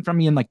Darrington from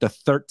me in like the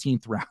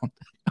 13th round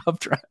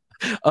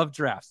of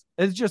drafts.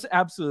 It's just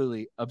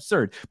absolutely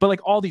absurd. But like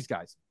all these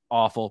guys,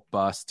 awful,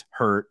 bust,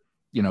 hurt,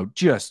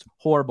 just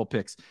horrible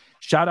picks.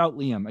 Shout out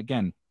Liam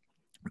again.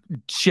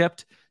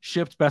 Shipped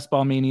Best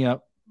Ball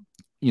Mania,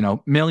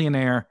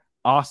 millionaire,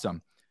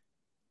 awesome.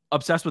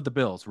 Obsessed with the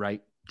Bills,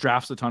 right?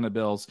 Drafts a ton of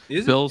Bills.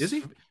 Is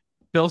he?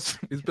 Bills.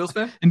 Is Bills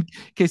fan? In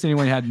case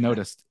anyone hadn't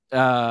noticed,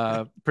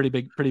 pretty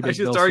big. I just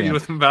Bills argued fan.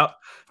 with him about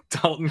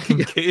Dalton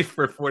Kincaid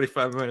for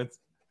 45 minutes.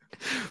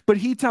 But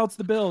he touts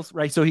the Bills,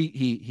 right? So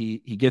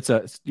he gets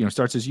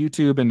starts his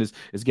YouTube and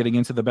is getting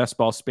into the best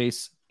ball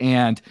space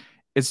and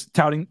is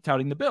touting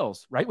the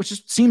Bills, right?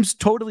 Which seems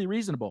totally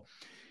reasonable.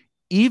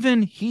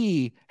 Even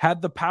he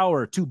had the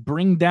power to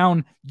bring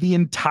down the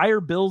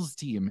entire Bills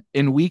team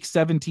in week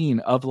 17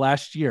 of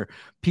last year.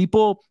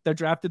 People that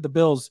drafted the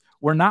Bills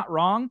were not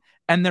wrong,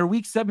 and their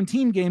week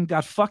 17 game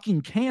got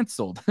fucking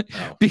canceled.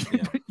 Oh,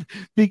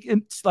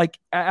 It's like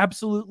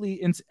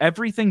absolutely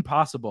everything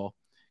possible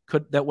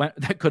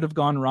that could have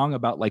gone wrong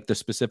about like the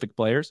specific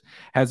players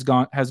has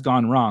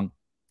gone wrong.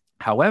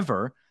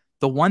 However,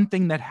 the one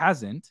thing that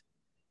hasn't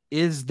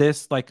is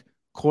this like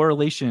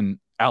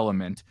correlation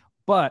element.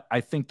 But I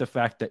think the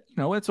fact that,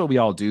 it's what we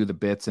all do, the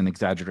bits and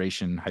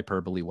exaggeration,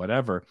 hyperbole,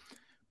 whatever.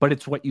 But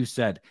it's what you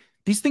said.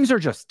 These things are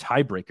just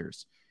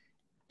tiebreakers.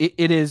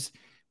 It is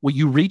when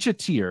you reach a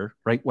tier,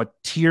 right? What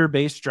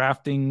tier-based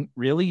drafting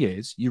really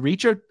is. You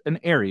reach an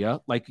area,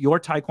 like your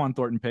Tyquan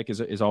Thornton pick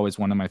is always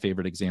one of my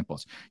favorite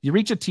examples. You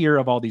reach a tier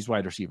of all these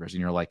wide receivers,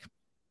 and you're like,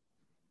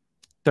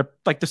 they're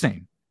like the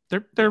same.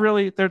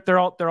 They're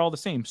all the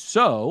same.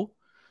 So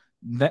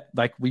that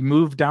like we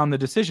move down the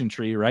decision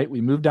tree, right? We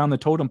move down the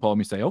totem pole and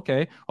we say,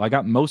 okay, well, I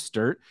got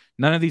Mostert.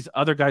 None of these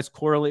other guys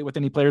correlate with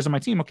any players on my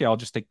team. Okay, I'll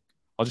just take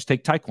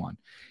Tyquan.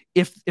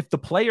 If the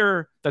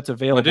player that's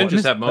available, I didn't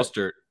just have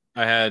Mostert.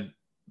 I had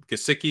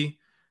Gesicki.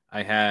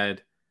 I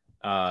had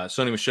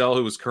Sony Michel,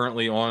 who was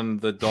currently on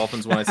the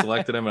Dolphins when I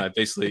selected him, and I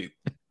basically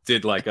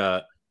did like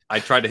I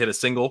tried to hit a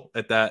single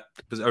at that,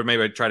 or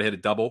maybe I tried to hit a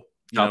double,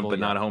 but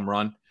not a home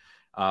run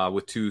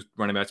with two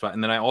running back spots.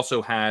 And then I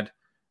also had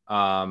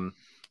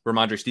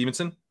Ramondre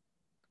Stevenson.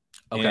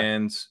 Okay.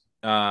 And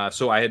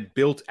so I had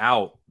built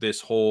out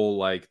this whole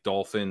like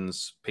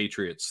Dolphins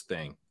Patriots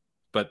thing,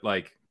 but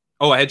like,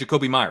 I had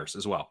Jacoby Myers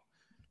as well.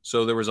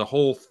 So there was a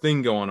whole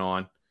thing going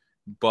on,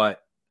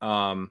 but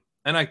and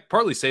I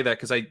partly say that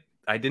because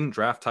I didn't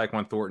draft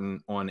Tyquan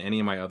Thornton on any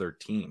of my other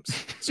teams.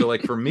 So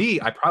like for me,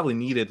 I probably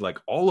needed like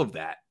all of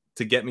that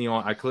to get me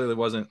on. I clearly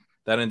wasn't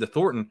that into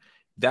Thornton.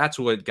 That's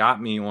what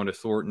got me onto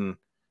Thornton,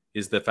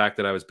 is the fact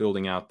that I was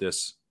building out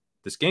this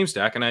game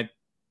stack, and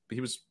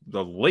he was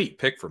the late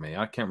pick for me.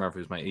 I can't remember if he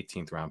was my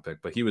 18th round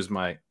pick, but he was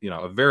my,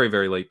 a very,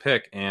 very late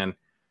pick. And,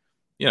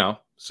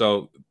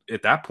 so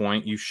at that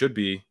point you should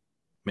be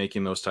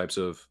making those types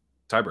of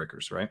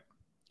tiebreakers, right?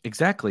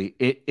 Exactly.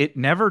 It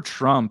never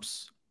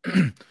trumps,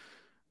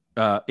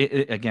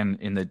 again,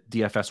 in the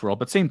DFS world,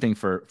 but same thing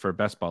for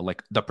best ball,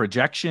 like the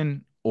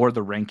projection or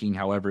the ranking,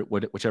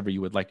 whichever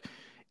you would like.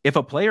 If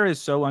a player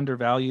is so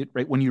undervalued,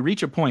 right, when you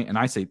reach a point and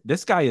I say,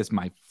 this guy is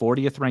my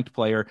 40th ranked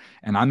player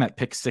and I'm at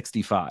pick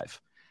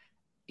 65,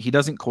 he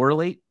doesn't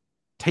correlate,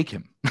 take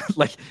him.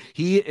 Like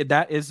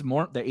that is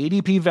more the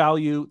ADP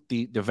value,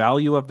 the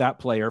value of that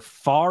player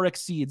far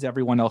exceeds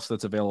everyone else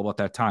that's available at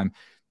that time.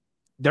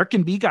 There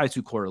can be guys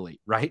who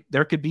correlate, right?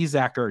 There could be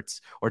Zach Ertz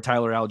or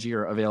Tyler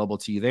Algier available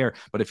to you there.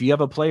 But if you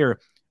have a player,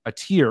 a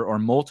tier or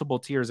multiple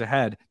tiers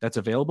ahead that's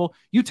available,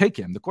 you take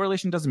him. The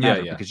correlation doesn't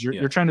matter because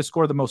you're trying to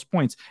score the most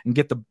points and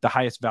get the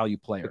highest value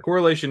player. The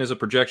correlation is a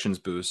projections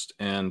boost,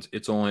 and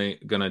it's only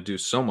going to do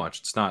so much.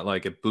 It's not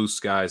like it boosts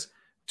guys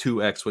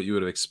 2x what you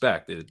would have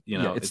expected.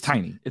 It's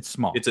tiny. It's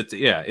small. It's a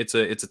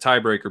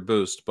tiebreaker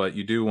boost, but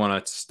you do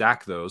want to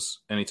stack those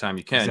anytime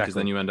you can, because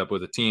then you end up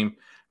with a team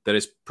that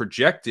is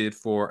projected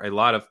for a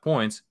lot of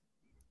points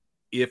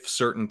if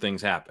certain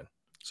things happen.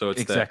 So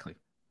it's exactly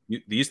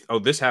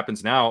this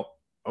happens now.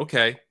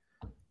 Okay.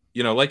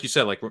 Like you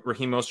said, like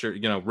Raheem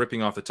Mostert,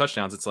 ripping off the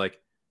touchdowns. It's like,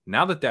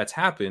 now that that's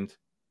happened,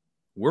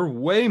 we're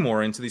way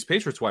more into these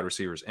Patriots wide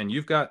receivers, and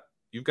you've got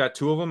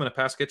two of them and a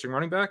pass catching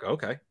running back.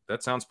 Okay.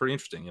 That sounds pretty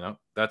interesting.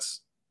 That's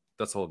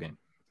the whole game.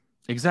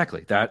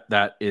 Exactly.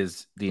 That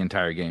is the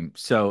entire game.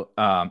 So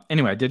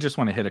anyway, I did just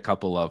want to hit a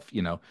couple of,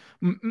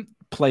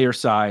 player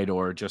side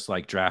or just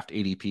like draft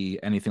ADP,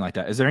 anything like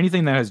that. Is there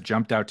anything that has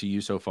jumped out to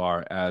you so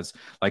far as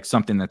like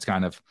something that's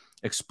kind of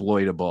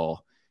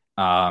exploitable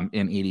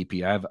in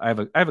ADP? I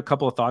have a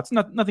couple of thoughts,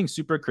 nothing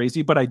super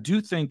crazy, but I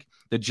do think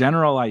the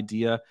general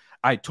idea,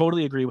 I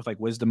totally agree with like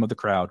wisdom of the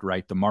crowd,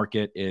 right? The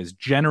market is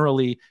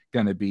generally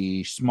going to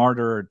be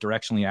smarter,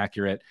 directionally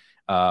accurate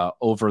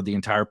over the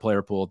entire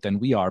player pool than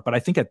we are. But I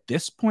think at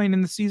this point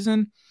in the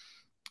season,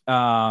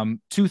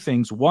 two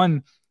things.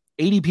 One,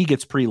 ADP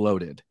gets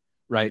preloaded,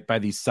 right, by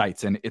these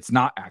sites, and it's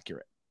not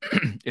accurate.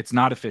 It's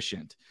not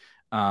efficient.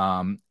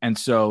 And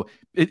so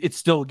it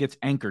still gets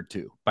anchored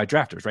to by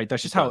drafters, right?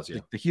 That's just how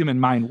the human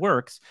mind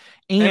works.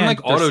 And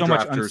like auto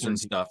drafters and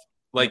stuff.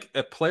 Like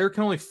a player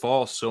can only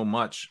fall so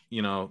much,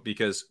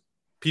 because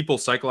people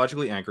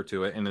psychologically anchor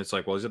to it. And it's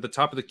like, well, he's at the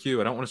top of the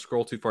queue. I don't want to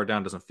scroll too far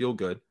down. It doesn't feel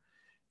good,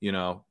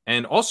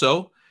 And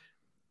also,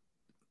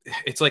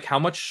 it's like, how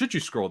much should you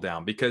scroll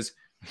down? Because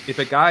if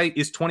a guy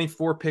is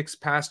 24 picks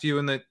past you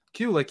in the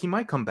queue, like he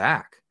might come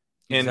back.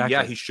 And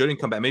exactly. He shouldn't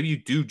come back. Maybe you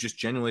do just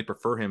genuinely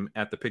prefer him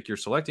at the pick you're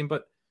selecting,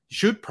 but you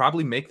should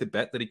probably make the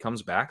bet that he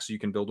comes back so you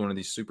can build one of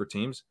these super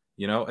teams.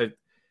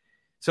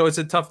 So it's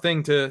a tough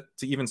thing to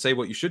even say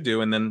what you should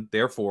do. And then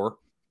therefore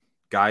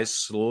guys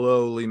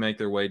slowly make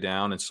their way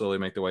down and slowly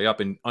make their way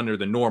up and under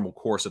the normal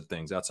course of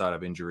things outside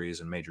of injuries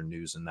and major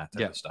news and that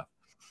type of stuff.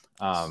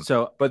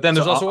 But then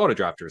there's also auto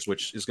drafters,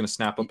 which is going to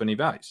snap up any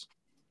values.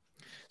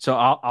 So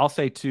I'll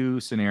say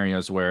two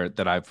scenarios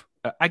that I've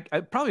I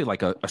probably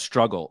like a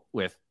struggle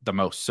with the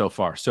most so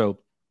far. So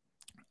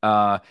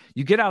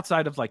you get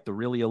outside of like the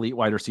really elite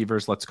wide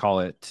receivers, let's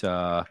call it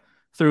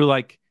through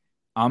like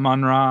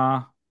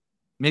Amon-Ra,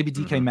 maybe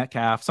DK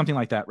Metcalf, something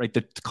like that, right?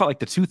 Call it like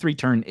the 2-3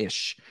 turn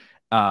ish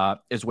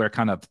is where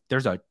kind of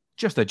there's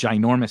just a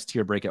ginormous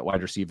tier break at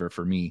wide receiver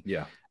for me.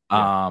 Yeah.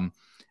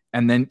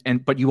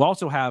 But you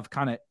also have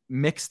kind of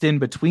mixed in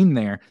between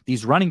there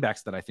these running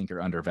backs that I think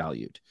are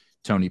undervalued.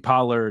 Tony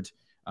Pollard.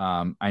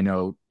 I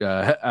know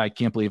I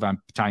can't believe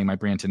I'm tying my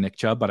brand to Nick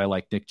Chubb, but I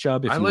like Nick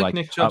Chubb. I like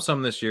Nick Chubb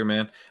some this year,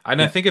 man.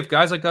 I think if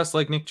guys like us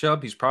like Nick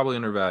Chubb, he's probably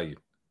undervalued.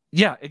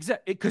 Yeah,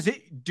 exactly. Because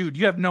dude,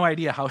 you have no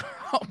idea how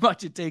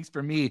much it takes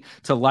for me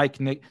to like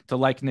Nick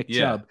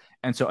Chubb,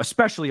 and so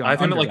especially on I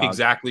think underdog. like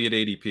exactly at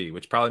ADP,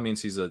 which probably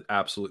means he's an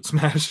absolute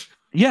smash.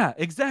 Yeah,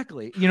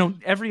 exactly.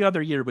 Every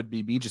other year would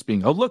be me just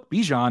being, oh look,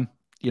 Bijan.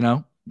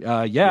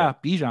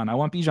 Bijan. I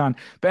want Bijan.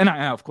 But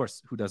of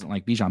course, who doesn't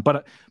like Bijan?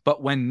 But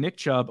when Nick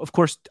Chubb, of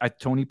course,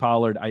 Tony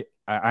Pollard,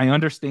 I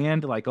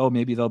understand like, oh,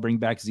 maybe they'll bring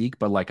back Zeke,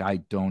 but like I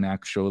don't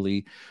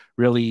actually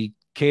really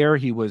care.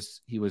 He was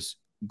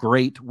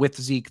great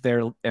with Zeke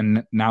there,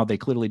 and now they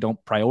clearly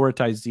don't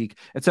prioritize Zeke,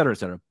 et cetera, et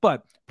cetera.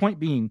 But point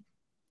being,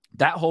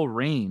 that whole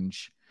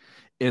range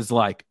is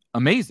like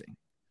amazing.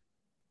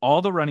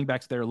 All the running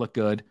backs there look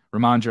good.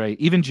 Ramondre,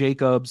 even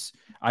Jacobs.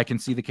 I can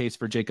see the case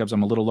for Jacobs.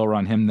 I'm a little lower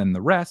on him than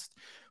the rest.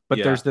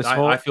 But there's this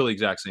whole... I feel the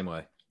exact same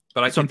way.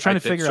 But I'm trying to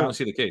figure out...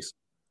 see the case.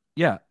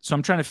 Yeah. So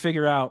I'm trying to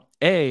figure out,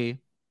 how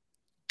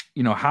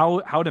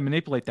to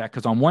manipulate that.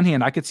 Because on one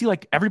hand, I could see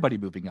like everybody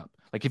moving up.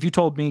 Like if you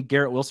told me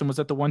Garrett Wilson was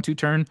at the 1-2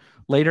 turn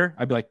later,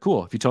 I'd be like,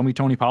 cool. If you told me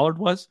Tony Pollard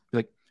was, I'd be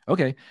like,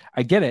 okay,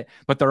 I get it.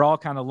 But they're all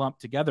kind of lumped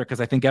together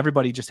because I think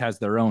everybody just has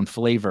their own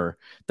flavor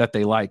that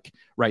they like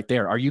right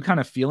there. Are you kind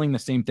of feeling the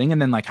same thing?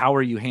 And then like, how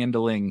are you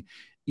handling,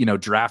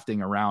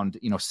 drafting around,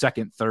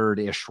 second,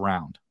 third-ish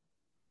round?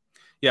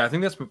 Yeah, I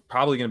think that's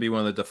probably going to be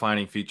one of the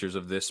defining features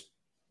of this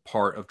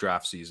part of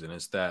draft season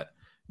is that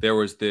there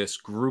was this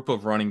group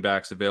of running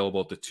backs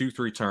available at the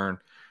 2-3 turn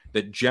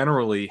that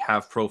generally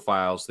have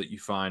profiles that you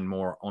find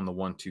more on the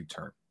 1-2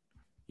 turn.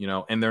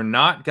 And they're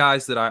not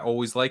guys that I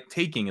always like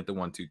taking at the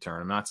 1-2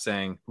 turn. I'm not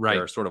saying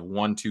they're sort of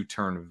 1-2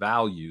 turn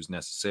values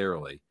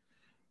necessarily,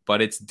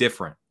 but it's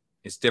different.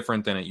 It's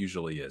different than it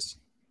usually is.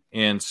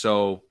 And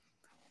so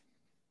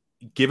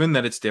given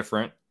that it's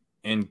different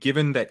and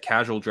given that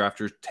casual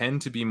drafters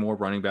tend to be more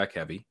running back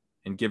heavy,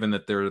 and given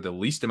that there are the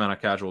least amount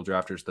of casual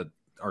drafters that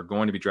are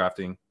going to be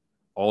drafting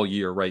all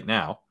year right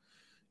now,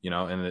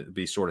 and it'll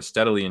be sort of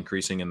steadily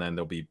increasing, and then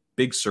there'll be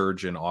big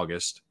surge in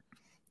August,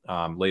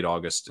 late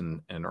August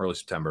and early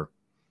September,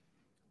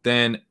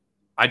 then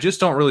I just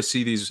don't really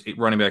see these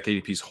running back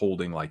ADPs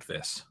holding like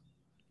this,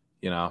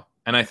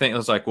 and I think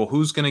it's like, well,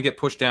 who's going to get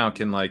pushed down?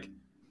 Can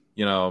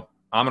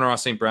Amon-Ra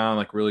St.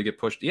 Brown really get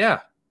pushed?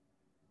 Yeah.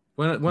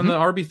 When the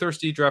RB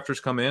thirsty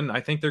drafters come in, I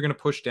think they're going to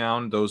push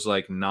down those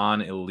like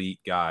non-elite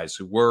guys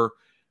who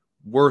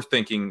we're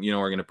thinking,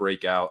 are going to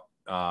break out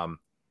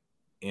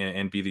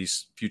and be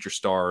these future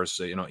stars.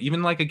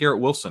 Even like a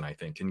Garrett Wilson, I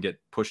think, can get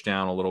pushed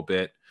down a little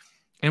bit.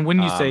 And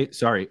when you say,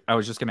 sorry, I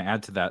was just going to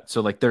add to that.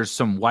 So like there's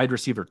some wide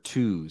receiver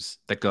 2s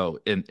that go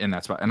in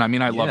that spot. And I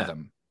mean, I love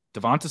them.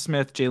 Devonta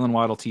Smith, Jalen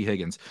Waddle, T.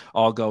 Higgins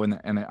all go in.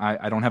 And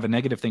I don't have a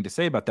negative thing to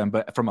say about them.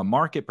 But from a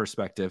market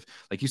perspective,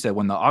 like you said,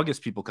 when the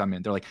August people come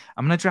in, they're like,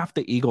 I'm going to draft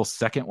the Eagles'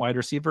 second wide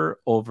receiver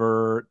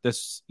over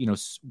this,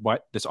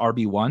 this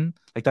RB1.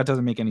 Like that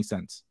doesn't make any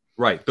sense.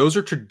 Right. Those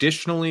are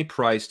traditionally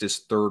priced as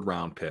third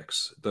round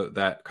picks,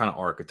 that kind of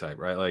archetype,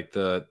 right? Like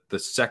the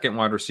second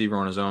wide receiver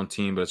on his own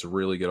team, but it's a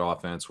really good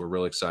offense. We're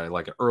really excited.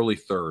 Like an early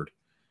third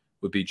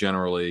would be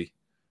generally,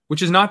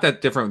 which is not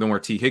that different than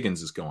where T.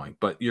 Higgins is going,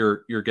 but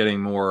you're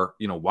getting more,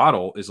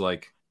 Waddle is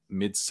like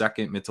mid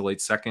to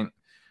late second.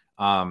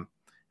 I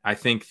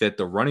think that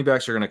the running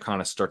backs are going to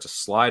kind of start to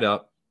slide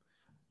up.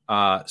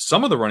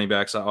 Some of the running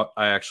backs I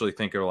actually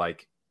think are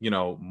like,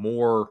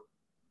 more,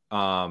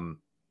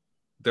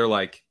 they're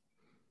like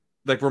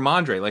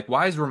Ramondre. Like,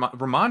 why is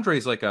Ramondre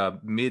is like a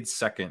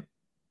mid-second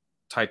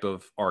type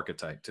of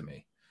archetype to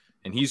me,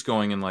 and he's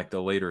going in like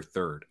the later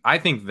third. I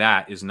think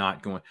that is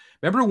not going.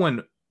 Remember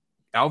when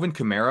Alvin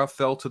Kamara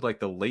fell to like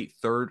the late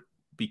third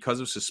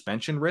because of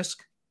suspension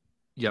risk?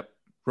 Yep.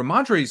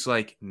 Ramondre's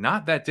like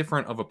not that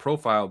different of a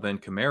profile than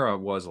Kamara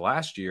was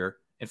last year.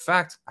 In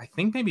fact, I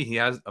think maybe he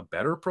has a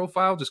better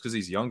profile just because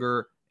he's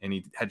younger and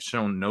he had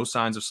shown no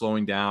signs of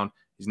slowing down.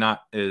 He's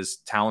not as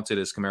talented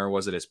as Kamara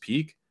was at his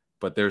peak,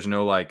 but there's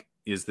no like,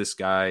 does this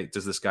guy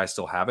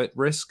still have it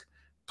risk?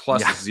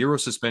 Plus zero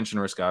suspension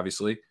risk,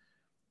 obviously.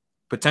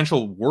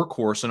 Potential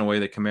workhorse in a way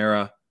that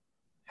Kamara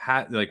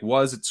had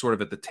was it sort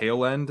of at the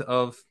tail end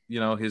of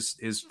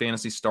his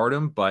fantasy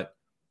stardom, but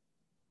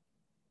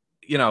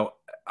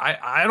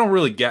I don't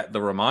really get the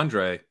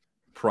Ramondre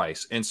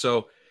price. And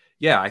so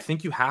I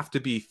think you have to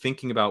be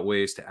thinking about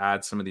ways to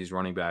add some of these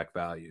running back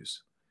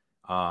values.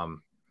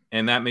 And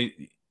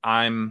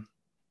I'm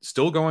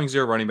still going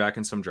zero running back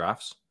in some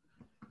drafts.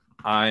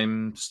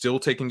 I'm still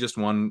taking just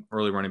one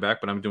early running back,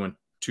 but I'm doing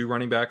 2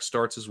 running back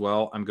starts as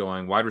well. I'm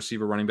going wide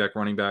receiver, running back.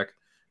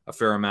 a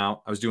fair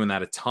amount. I was doing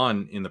that a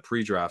ton in the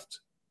pre-draft.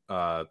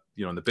 In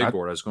the big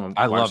board, I was going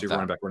I wide love receiver,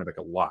 that. running back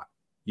a lot.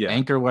 Yeah,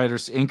 Anchor wide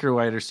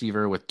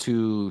receiver with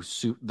two.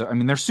 They're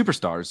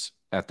superstars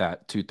at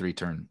that 2-3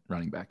 turn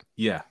running back.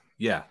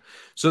 yeah.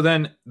 So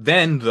then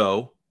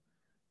though,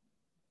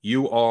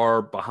 you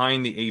are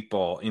behind the 8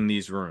 ball in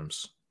these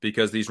rooms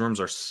because these rooms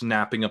are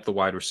snapping up the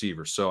wide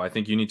receivers. So I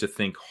think you need to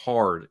think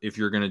hard if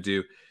you're going to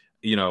do,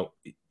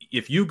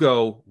 if you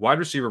go wide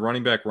receiver,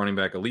 running back,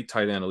 elite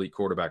tight end, elite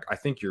quarterback, I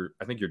think you're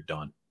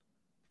done.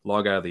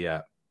 Log out of the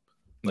app.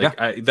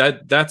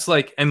 That's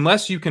like,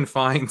 unless you can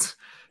find,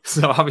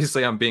 so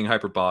obviously I'm being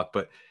hyperbolic,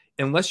 but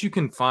unless you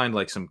can find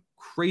like some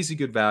crazy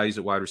good values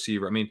at wide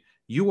receiver, I mean,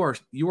 you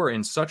are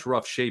in such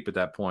rough shape at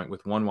that point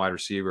with one wide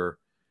receiver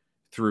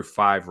through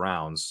 5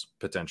 rounds,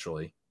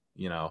 potentially,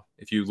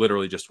 if you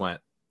literally just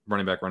went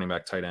running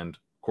back, tight end,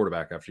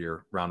 quarterback after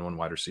your round 1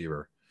 wide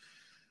receiver.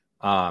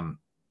 The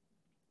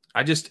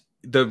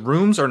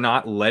rooms are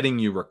not letting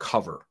you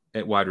recover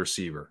at wide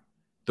receiver.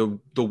 The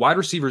wide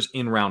receivers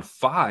in round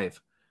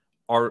 5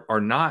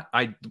 are not,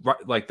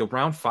 like the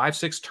round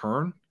 5-6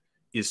 turn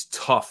is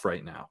tough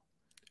right now.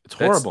 It's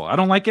horrible. I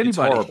don't like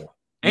anybody. It's horrible.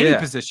 Any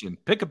position,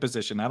 pick a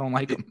position. I don't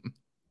like them.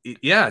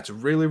 It's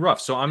really rough.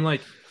 So I'm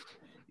like,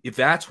 if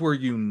that's where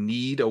you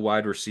need a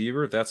wide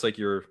receiver, if that's like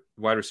your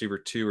wide receiver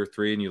 2 or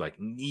 3 and you like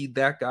need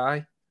that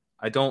guy,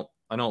 I don't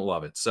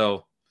love it.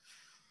 So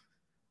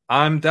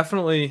I'm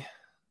definitely,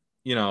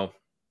 at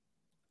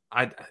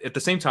the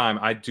same time,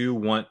 I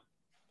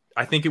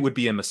think it would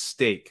be a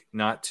mistake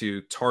not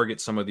to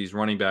target some of these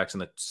running backs in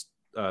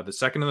the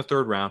second and the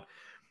third round,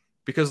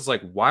 because it's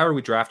like, why are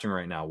we drafting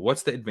right now?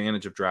 What's the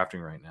advantage of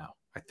drafting right now?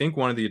 I think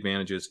one of the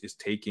advantages is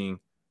taking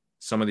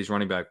some of these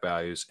running back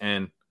values.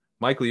 And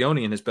Mike Leone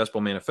in his Best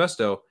Ball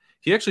Manifesto,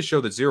 he actually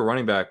showed that zero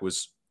running back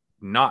was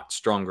not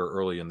stronger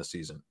early in the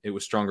season. It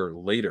was stronger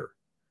later.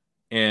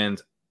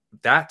 And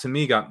that to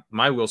me got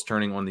my wheels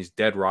turning on these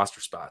dead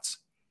roster spots.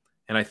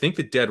 And I think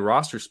the dead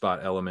roster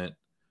spot element,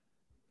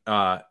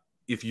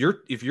 if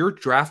you're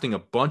drafting a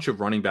bunch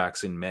of running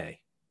backs in May,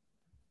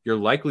 you're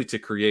likely to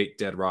create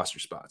dead roster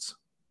spots.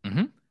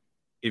 Mm-hmm.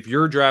 If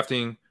you're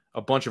drafting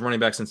a bunch of running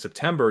backs in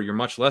September, you're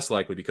much less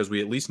likely, because we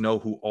at least know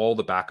who all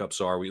the backups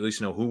are. We at least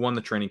know who won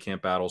the training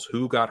camp battles,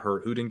 who got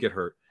hurt, who didn't get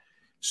hurt.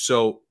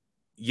 So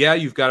yeah,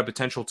 you've got a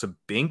potential to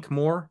bink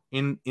more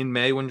in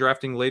May when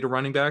drafting later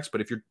running backs.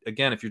 But if you're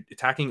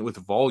attacking it with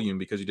volume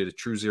because you did a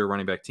true zero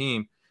running back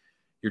team,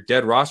 your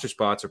dead roster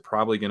spots are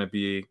probably going to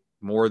be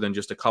more than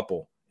just a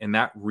couple. And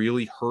that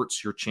really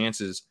hurts your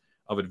chances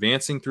of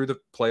advancing through the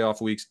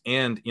playoff weeks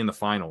and in the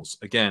finals.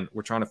 Again,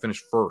 we're trying to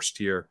finish first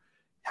here.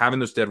 Having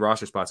those dead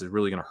roster spots is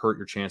really going to hurt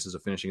your chances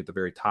of finishing at the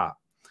very top.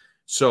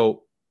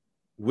 So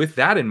with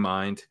that in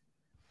mind,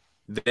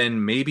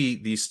 then maybe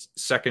these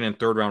second and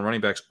third round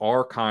running backs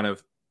are kind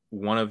of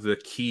one of the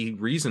key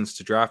reasons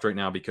to draft right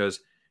now, because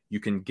you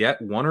can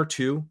get 1 or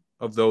 2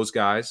 of those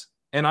guys.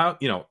 And I'm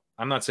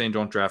not saying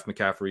don't draft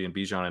McCaffrey and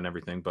Bijan and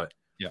everything, but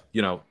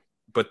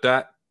but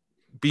that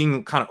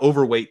being kind of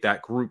overweight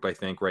that group, I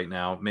think right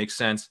now makes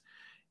sense.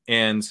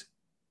 And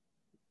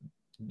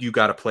you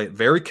got to play it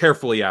very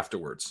carefully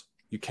afterwards.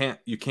 You can't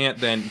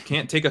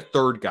take a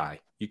third guy.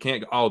 You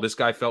can't, this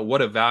guy felt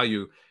what a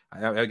value.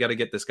 I got to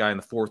get this guy in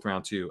the 4th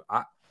round too.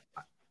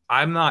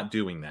 I'm not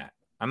doing that.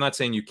 I'm not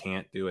saying you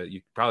can't do it.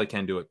 You probably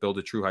can do it. Build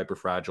a true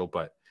hyperfragile,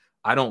 but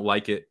I don't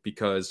like it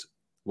because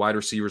wide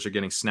receivers are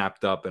getting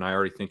snapped up. And I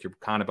already think you're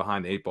kind of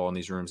behind the 8 ball in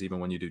these rooms, even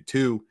when you do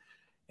 2,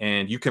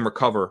 and you can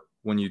recover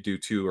when you do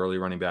 2 early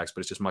running backs, but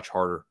it's just much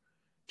harder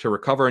to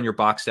recover. And you're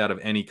boxed out of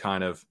any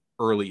kind of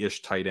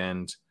early-ish tight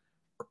end,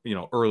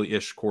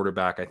 early-ish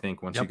quarterback, I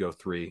think, once you go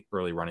 3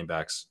 early running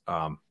backs,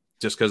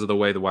 just because of the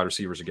way the wide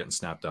receivers are getting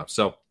snapped up.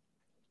 So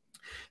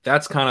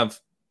that's kind of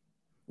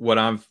what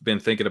I've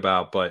been thinking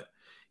about. But,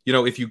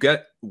 if you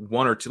get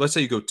 1 or 2, let's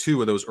say you go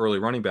 2 of those early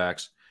running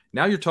backs,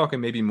 now you're talking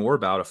maybe more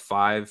about a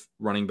 5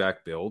 running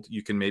back build.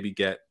 You can maybe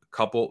get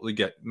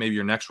maybe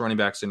your next running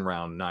backs in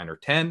round 9 or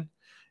 10.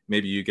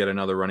 Maybe you get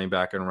another running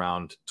back in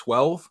round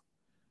 12.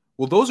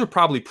 Well, those are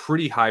probably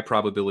pretty high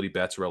probability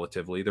bets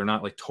relatively. They're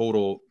not like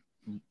total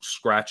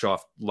scratch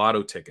off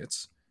lotto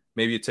tickets.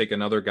 Maybe you take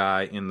another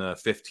guy in the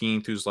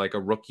 15th who's like a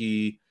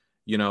rookie.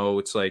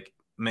 It's like,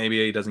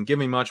 maybe he doesn't give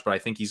me much, but I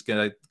think he's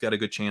got a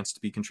good chance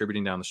to be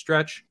contributing down the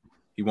stretch.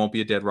 He won't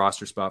be a dead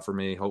roster spot for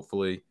me,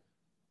 hopefully,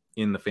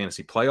 in the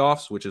fantasy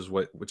playoffs, which is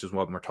what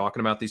we're talking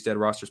about, these dead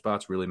roster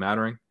spots really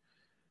mattering.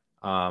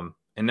 And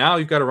now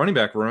you've got a running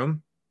back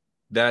room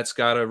that's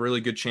got a really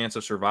good chance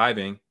of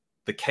surviving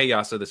the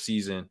chaos of the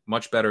season,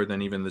 much better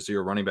than even the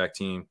zero running back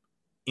team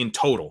in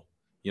total.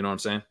 You know what I'm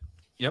saying?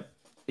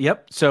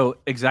 Yep. So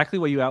exactly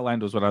what you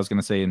outlined was what I was going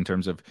to say in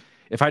terms of,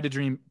 if I had to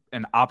dream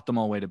an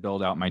optimal way to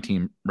build out my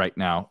team right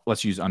now,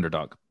 let's use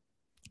underdog,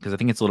 because I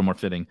think it's a little more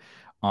fitting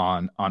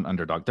on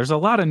underdog. There's a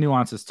lot of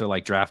nuances to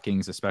like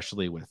DraftKings,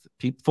 especially with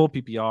full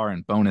PPR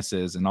and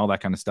bonuses and all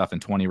that kind of stuff,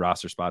 and 20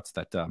 roster spots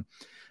that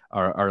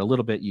are a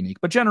little bit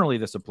unique, but generally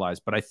this applies.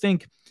 But I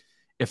think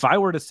if I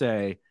were to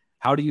say,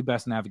 how do you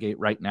best navigate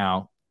right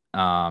now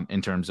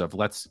in terms of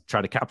let's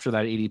try to capture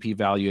that ADP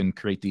value and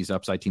create these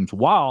upside teams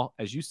while,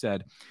 as you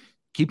said,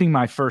 keeping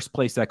my first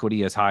place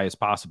equity as high as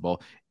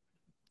possible,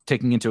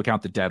 taking into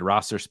account the dead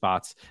roster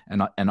spots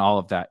and all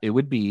of that. It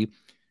would be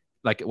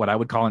like what I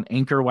would call an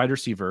anchor wide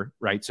receiver,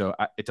 right? So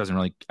it doesn't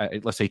really,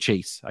 let's say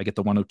Chase. I get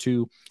the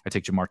 102. I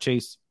take Jamar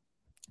Chase.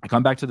 I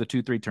come back to the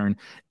 2-3 turn.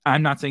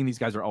 I'm not saying these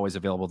guys are always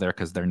available there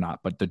because they're not,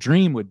 but the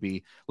dream would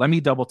be let me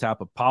double tap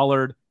a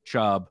Pollard,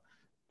 Chubb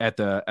at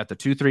the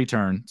 2-3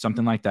 turn,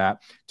 something like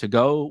that, to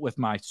go with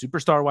my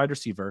superstar wide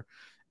receiver.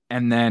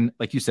 And then,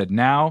 like you said,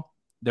 now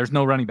there's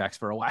no running backs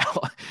for a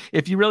while.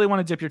 If you really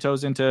want to dip your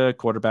toes into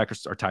quarterback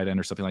or tight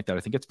end or something like that, I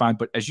think it's fine.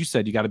 But as you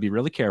said, you got to be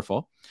really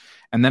careful.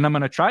 And then I'm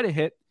going to try to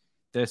hit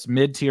this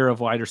mid tier of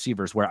wide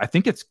receivers where I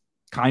think it's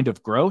kind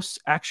of gross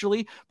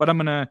actually, but I'm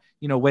going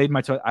to, wade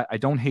my toe. I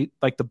don't hate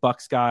like the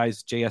Bucks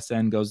guys.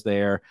 JSN goes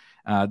there.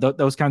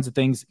 Those kinds of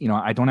things.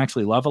 I don't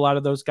actually love a lot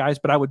of those guys,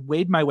 but I would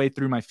wade my way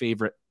through my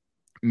favorite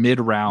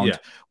mid-round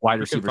wide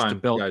receivers to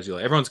build. Guys you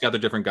like. Everyone's got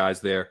their different guys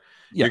there.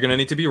 Yeah. You're going to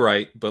need to be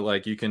right, but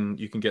like you can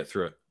get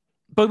through it.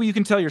 But you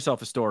can tell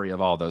yourself a story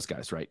of all those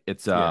guys, right?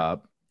 It's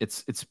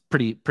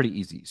pretty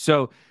easy.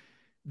 So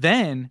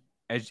then,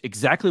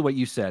 exactly what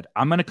you said,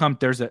 I'm going to come.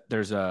 There's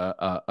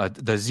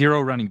the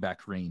zero running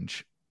back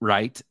range,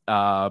 right?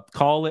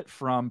 Call it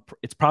from,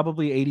 it's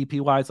probably ADP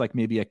wise, like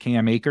maybe a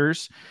Cam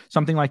Akers,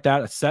 something like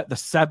that. The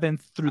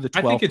 7th through the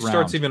 12th. I think it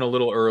starts even a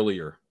little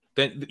earlier.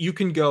 Then you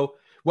can go.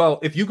 Well,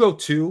 if you go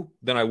 2,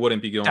 then I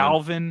wouldn't be going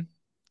Dalvin,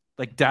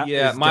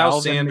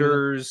 Miles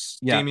Sanders,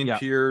 Dameon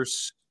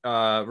Pierce,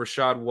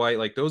 Rashad White,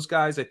 like those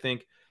guys. I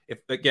think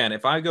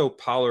if I go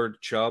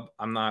Pollard, Chubb,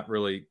 I'm not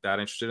really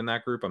that interested in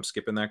that group. I'm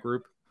skipping that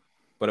group.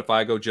 But if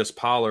I go just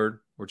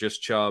Pollard or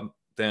just Chubb,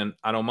 then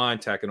I don't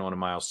mind tacking on a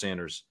Miles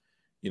Sanders,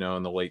 in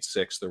the late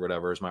 6th or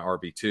whatever as my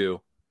RB2.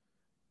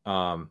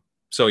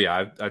 So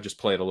yeah, I just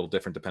play it a little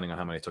different depending on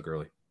how many I took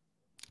early.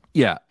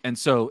 Yeah. And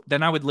so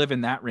then I would live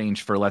in that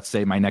range for, let's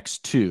say, my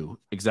next 2,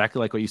 exactly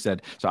like what you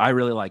said. So I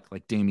really like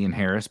Damian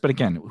Harris, but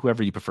again,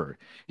 whoever you prefer.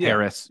 Yeah.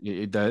 Harris,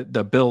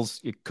 the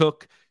Bills,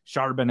 Cook,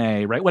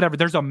 Charbonnet, right? Whatever.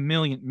 There's a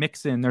million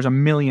there's a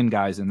million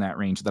guys in that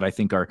range that I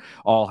think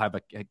all have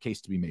a case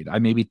to be made. I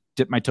maybe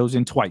dip my toes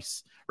in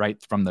twice, right?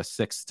 From the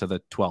 6th to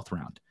the 12th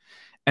round.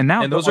 And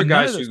those are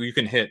guys who you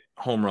can hit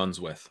home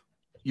runs with.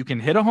 You can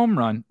hit a home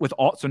run with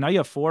all. So now you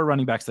have 4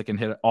 running backs that can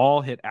hit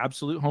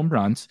absolute home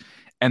runs.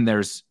 And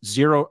there's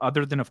zero,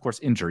 other than, of course,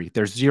 injury,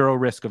 there's zero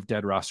risk of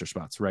dead roster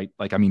spots, right?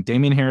 Like, I mean,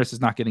 Damian Harris is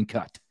not getting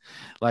cut.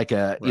 Like,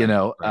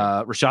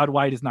 Rashad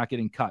White is not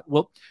getting cut.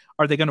 Well,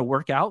 are they going to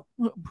work out?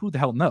 Who the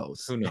hell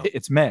knows? Who knows?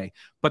 It's May,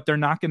 but they're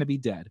not going to be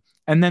dead.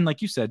 And then,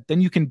 like you said, then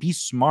you can be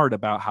smart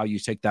about how you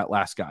take that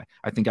last guy.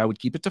 I think I would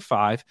keep it to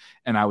 5.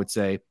 And I would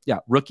say,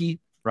 rookie,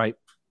 right?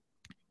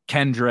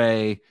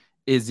 Kendre,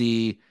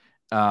 Izzy.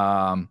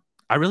 I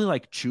really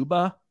like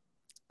Chuba.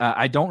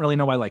 I don't really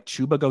know why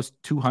Chuba goes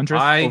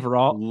 200th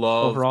overall.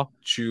 Love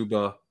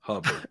Chuba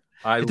Hubbard.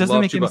 It doesn't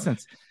make any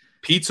sense.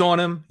 Pete's on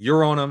him.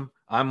 You're on him.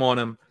 I'm on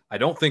him. I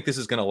don't think this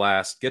is going to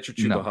last. Get your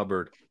Chuba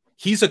Hubbard.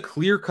 He's a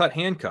clear-cut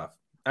handcuff.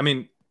 I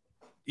mean,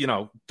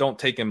 don't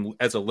take him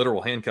as a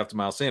literal handcuff to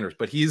Miles Sanders,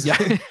 but he's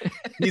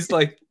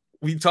like,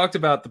 we talked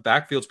about the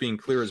backfields being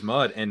clear as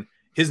mud, and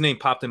his name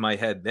popped in my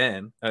head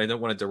then. I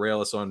don't want to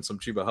derail us on some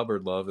Chuba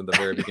Hubbard love in the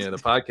very beginning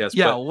of the podcast.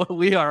 But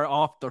we are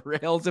off the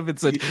rails if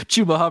it's a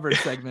Chuba Hubbard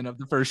segment of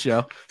the first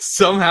show.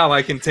 Somehow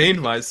I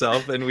contained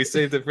myself and we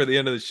saved it for the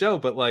end of the show.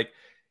 But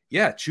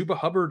Chuba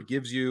Hubbard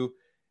gives you,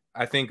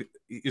 I think,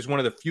 is one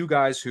of the few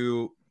guys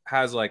who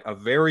has a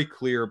very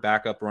clear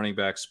backup running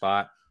back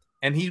spot.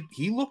 And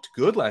he looked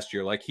good last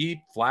year.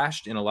 He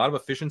flashed in a lot of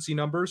efficiency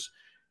numbers,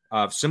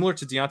 similar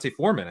to Deontay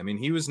Foreman. I mean,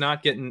 he was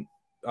not getting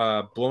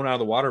blown out of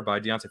the water by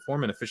Deontay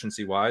Foreman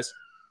efficiency wise.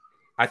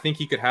 I think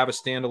he could have a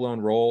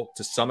standalone role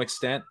to some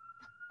extent.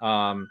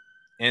 And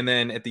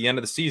then at the end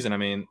of the season, I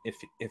mean,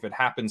 if it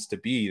happens to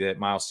be that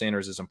Miles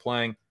Sanders isn't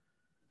playing,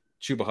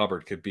 Chuba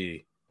Hubbard could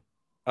be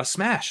a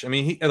smash. I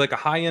mean, he like a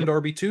high end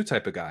RB2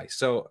 type of guy.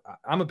 So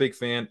I'm a big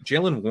fan.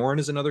 Jaylen Warren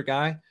is another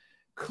guy,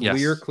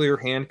 clear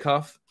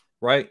handcuff,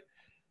 right?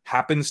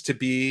 Happens to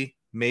be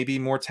maybe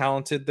more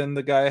talented than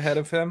the guy ahead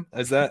of him.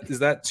 Is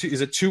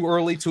it too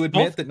early to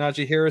admit that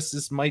Najee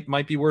Harris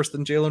might be worse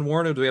than Jaylen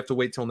Warren, or do we have to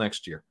wait till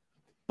next year?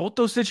 Both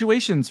those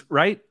situations,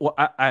 right? Well,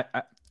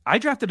 I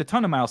drafted a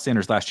ton of Miles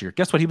Sanders last year.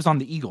 Guess what? He was on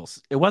the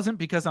Eagles. It wasn't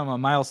because I'm a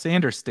Miles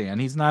Sanders stan.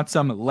 He's not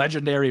some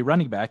legendary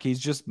running back. He's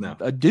just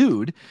a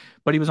dude,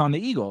 but he was on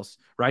the Eagles,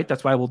 right?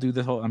 That's why we'll do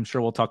this whole, I'm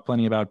sure we'll talk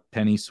plenty about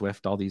Penny,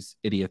 Swift, all these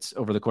idiots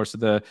over the course of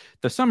the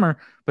summer.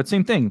 But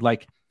same thing,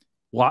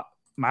 what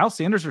Miles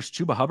Sanders versus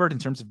Chuba Hubbard in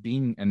terms of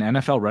being an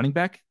NFL running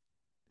back,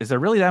 is there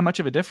really that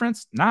much of a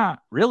difference? Not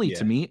really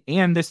to me.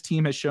 And this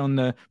team has shown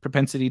the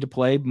propensity to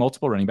play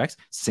multiple running backs.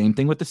 Same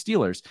thing with the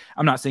Steelers.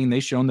 I'm not saying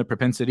they've shown the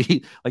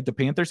propensity like the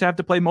Panthers have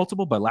to play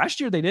multiple, but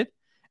last year they did.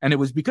 And it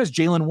was because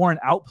Jaylen Warren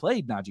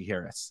outplayed Najee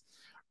Harris,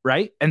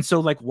 right? And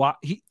so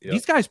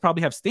these guys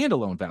probably have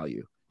standalone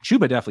value.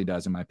 Chuba definitely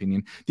does, in my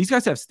opinion. These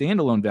guys have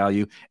standalone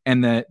value,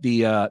 and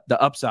the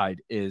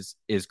upside is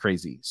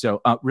crazy.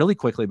 So really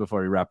quickly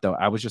before we wrap, though,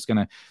 I was just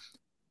gonna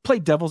play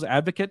devil's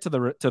advocate to the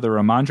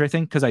Ramondre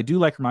thing, because I do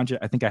like Ramondre.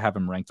 I think I have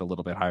him ranked a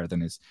little bit higher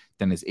than his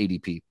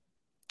ADP.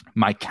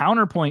 My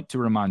counterpoint to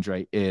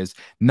Ramondre is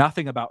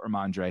nothing about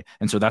Ramondre,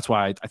 and so that's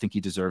why I think he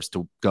deserves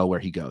to go where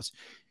he goes.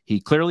 He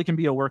clearly can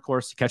be a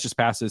workhorse. He catches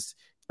passes,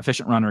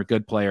 efficient runner,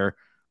 good player,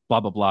 blah,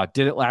 blah, blah.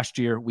 Did it last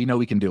year. We know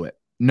we can do it.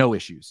 No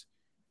issues.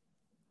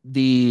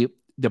 The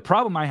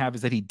problem I have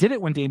is that he did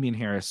it when Damian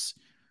Harris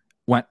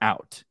went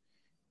out.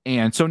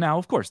 And so now,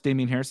 of course,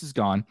 Damian Harris is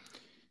gone.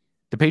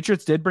 The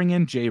Patriots did bring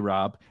in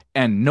J-Rob,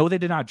 and no, they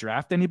did not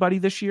draft anybody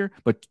this year,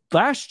 but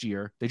last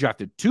year they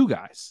drafted 2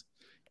 guys,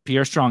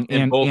 Pierre Strong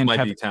and both might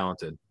Kevin. be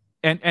talented.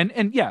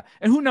 And yeah,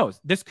 and who knows?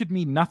 This could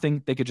mean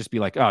nothing. They could just be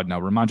like, oh no,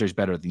 Ramondre's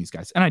better than these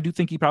guys. And I do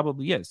think he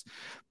probably is.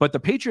 But the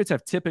Patriots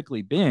have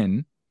typically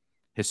been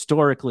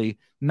historically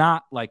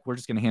not like we're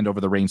just going to hand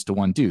over the reins to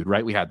one dude,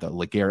 right? We had the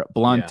LeGarrette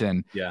Blount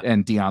and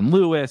Deion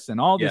Lewis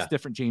and all these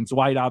different, James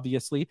White,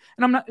 obviously.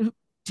 And I'm not,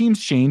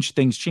 teams change,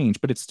 things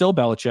change, but it's still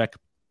Belichick.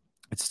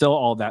 It's still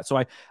all that. So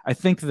I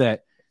think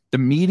that the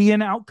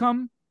median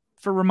outcome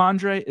for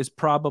Ramondre is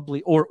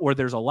probably, or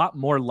there's a lot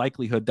more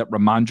likelihood that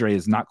Ramondre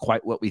is not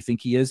quite what we think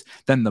he is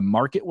than the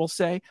market will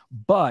say.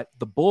 But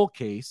the bull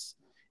case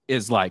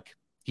is like,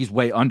 he's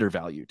way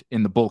undervalued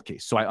in the bull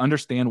case. So I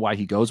understand why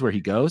he goes where he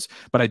goes,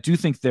 but I do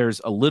think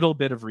there's a little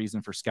bit of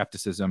reason for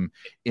skepticism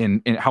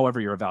in however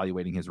you're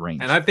evaluating his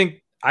range. And I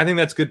think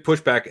that's good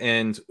pushback.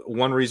 And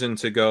one reason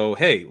to go,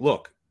 hey,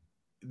 look,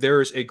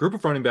 there's a group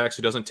of running backs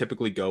who doesn't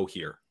typically go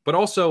here, but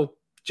also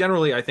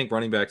generally, I think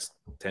running backs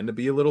tend to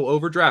be a little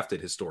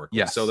overdrafted historically.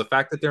 Yes. So the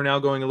fact that they're now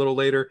going a little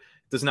later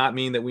does not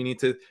mean that we need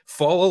to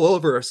fall all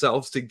over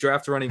ourselves to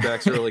draft running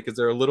backs early because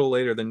they're a little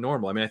later than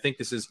normal. I mean, I think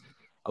this is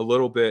a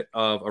little bit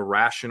of a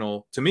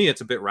rational, to me,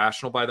 it's a bit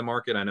rational by the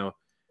market. I know,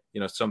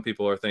 some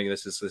people are thinking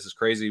this is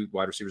crazy.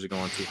 Wide receivers are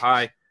going too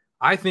high.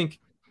 I think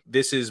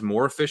this is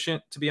more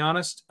efficient, to be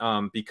honest,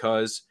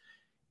 because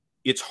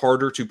it's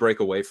harder to break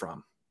away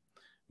from.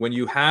 When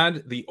you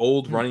had the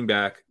old running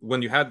back,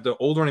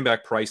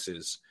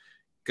 prices,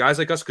 guys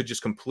like us could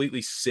just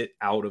completely sit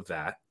out of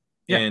that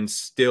and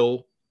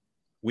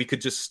we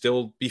could just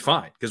still be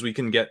fine because we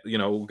can get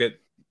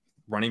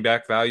running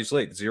back values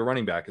late. Zero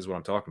running back is what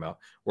I'm talking about,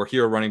 or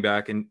hero running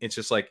back. And it's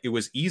just like, it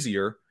was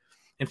easier.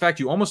 In fact,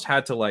 you almost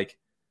had to like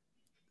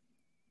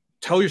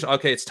tell yourself,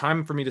 okay, it's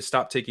time for me to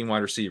stop taking wide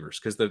receivers.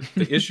 Cause the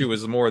issue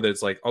is more that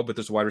it's like, oh, but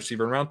there's a wide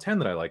receiver in round 10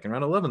 that I like and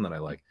round 11 that I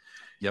like.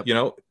 Yep.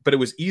 But it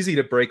was easy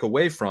to break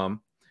away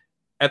from.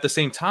 At the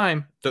same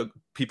time, the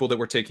people that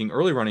were taking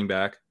early running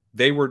back,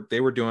 they were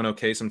doing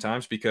okay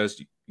sometimes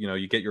because,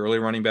 you get your early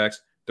running backs.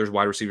 There's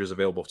wide receivers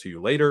available to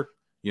you later.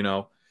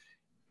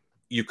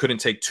 You couldn't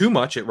take too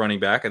much at running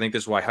back. I think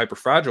this is why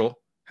Hyperfragile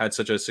had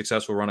such a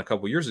successful run a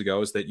couple of years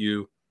ago, is that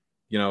you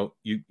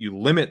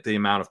limit the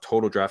amount of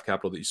total draft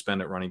capital that you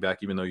spend at running back,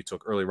 even though you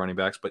took early running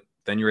backs, but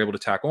then you're able to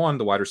tack on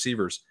the wide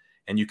receivers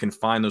and you can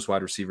find those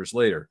wide receivers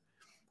later.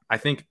 I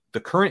think the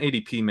current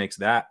ADP makes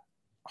that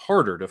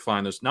harder to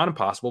find those, not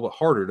impossible, but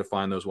harder to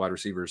find those wide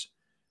receivers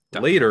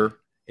later.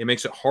 It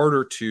makes it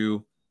harder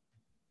to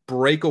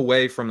break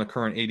away from the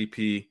current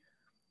ADP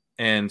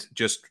and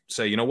just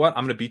say, you know what,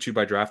 I'm going to beat you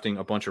by drafting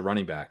a bunch of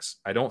running backs.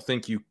 I don't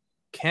think you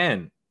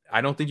can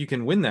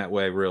win that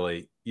way,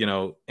 really,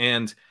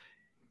 and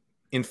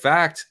in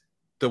fact,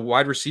 the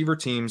wide receiver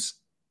teams,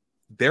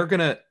 they're going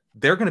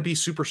to be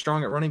super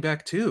strong at running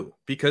back too,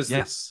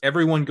 because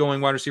everyone going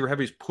wide receiver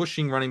heavy is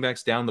pushing running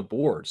backs down the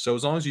board. So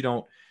as long as you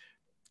don't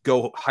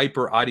go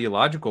hyper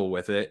ideological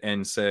with it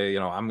and say,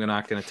 I'm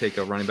not going to take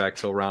a running back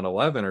till round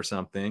 11 or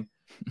something,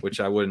 which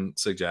I wouldn't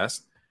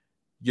suggest,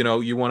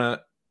 you want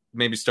to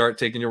maybe start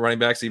taking your running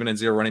backs, even in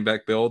zero running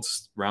back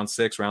builds, round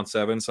 6, round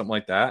 7, something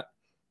like that.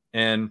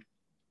 And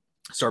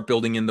start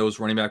building in those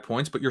running back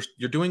points, but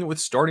you're doing it with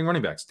starting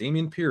running backs,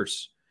 Damian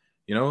Pierce,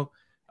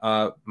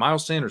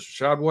 Miles Sanders,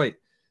 Rashad White,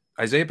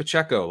 Isaiah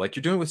Pacheco, like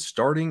you're doing it with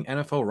starting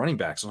NFL running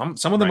backs.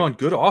 Some of them on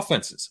good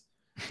offenses.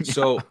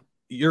 So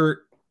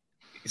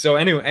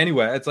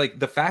anyway, it's like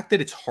the fact that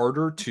it's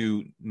harder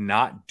to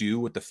not do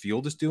what the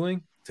field is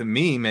doing, to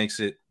me, makes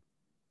the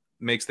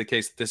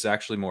case that this is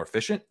actually more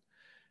efficient.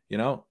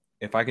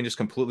 If I can just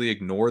completely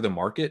ignore the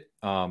market,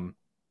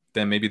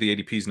 then maybe the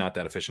ADP is not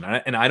that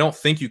efficient. And I don't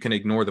think you can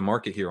ignore the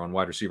market here on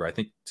wide receiver. I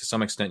think to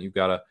some extent you've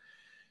got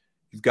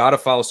to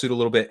follow suit a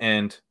little bit.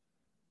 And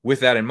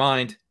with that in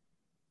mind,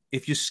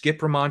 if you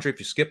skip Ramondre, if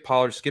you skip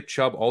Pollard, skip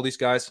Chubb, all these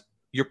guys,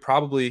 you're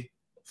probably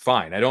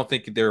fine. I don't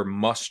think they're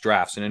must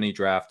drafts in any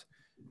draft.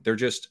 They're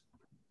just,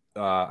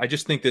 I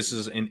just think this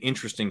is an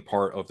interesting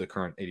part of the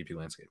current ADP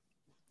landscape.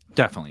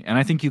 Definitely. And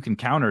I think you can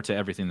counter to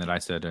everything that I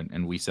said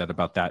and we said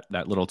about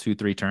that little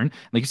 2-3 turn.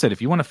 Like you said,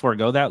 if you want to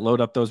forego that, load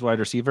up those wide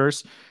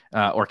receivers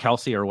or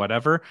Kelsey or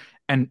whatever.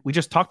 And we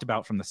just talked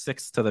about from the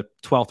 6th to the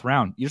 12th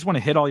round, you just want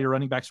to hit all your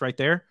running backs right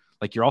there.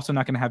 like you're also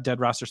not going to have dead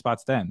roster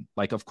spots then.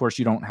 Like, of course,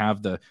 you don't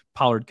have the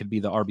Pollard could be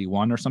the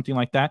RB1 or something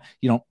like that.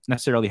 You don't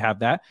necessarily have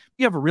that.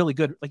 You have a really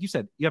good, like you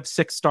said, you have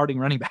 6 starting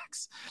running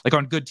backs, like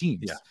on good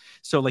teams. Yeah.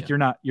 So like you're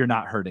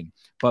not hurting.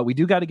 But we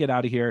do got to get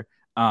out of here.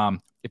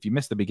 If you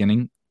missed the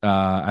beginning,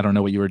 I don't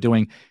know what you were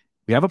doing.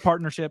 We have a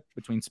partnership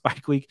between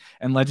Spike Week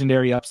and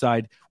Legendary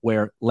Upside,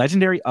 where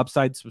Legendary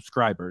Upside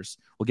subscribers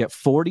will get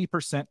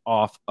 40%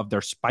 off of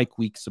their Spike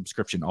Week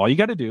subscription. All you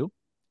got to do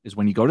is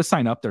when you go to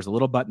sign up, there's a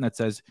little button that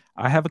says,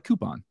 I have a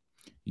coupon.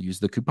 You use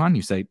the coupon.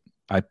 You say,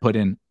 I put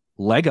in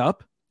leg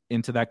up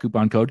into that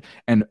coupon code.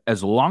 And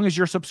as long as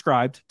you're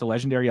subscribed to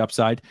Legendary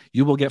Upside,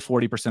 you will get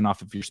 40%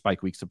 off of your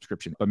Spike Week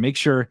subscription. But make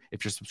sure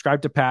if you're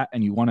subscribed to Pat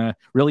and you want to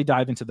really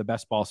dive into the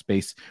best ball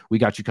space, we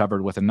got you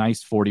covered with a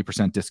nice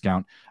 40%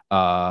 discount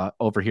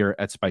over here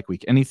at Spike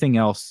Week. Anything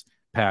else,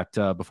 Pat,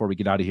 before we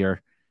get out of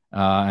here?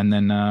 And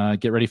then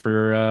get ready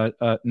for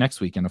next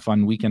week and a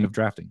fun weekend of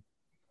drafting.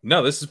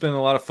 No, this has been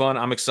a lot of fun.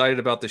 I'm excited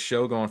about the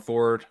show going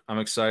forward. I'm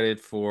excited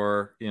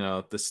for,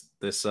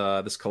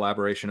 this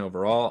collaboration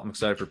overall. I'm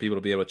excited for people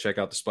to be able to check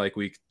out the Spike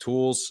Week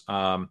tools.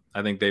 I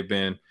think they've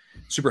been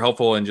super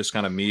helpful in just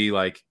kind of me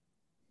like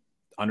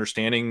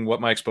understanding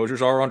what my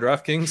exposures are on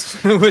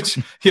DraftKings, which,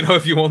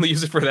 if you only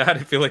use it for that,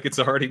 I feel like it's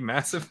already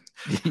massive.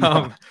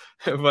 Yeah.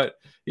 But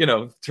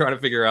trying to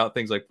figure out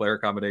things like player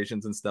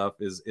combinations and stuff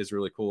is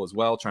really cool as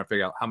well. Trying to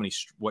figure out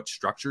what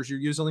structures you're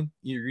using,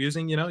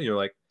 you're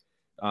like,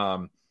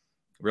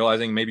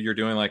 realizing maybe you're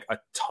doing like a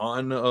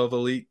ton of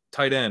elite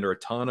tight end or a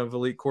ton of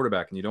elite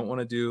quarterback, and you don't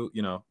want to do,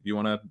 you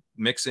want to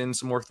mix in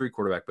some more 3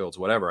 quarterback builds,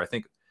 whatever. I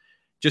think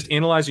just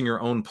analyzing your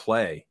own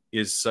play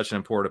is such an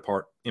important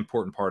part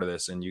of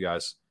this. And you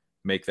guys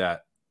make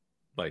that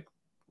like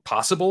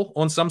possible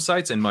on some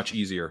sites and much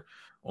easier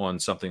on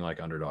something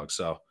like Underdog.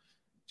 So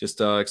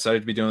just excited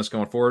to be doing this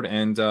going forward.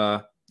 And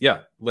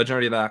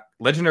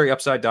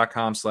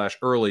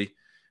legendaryupside.com/early.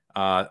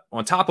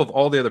 On top of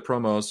all the other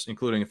promos,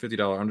 including a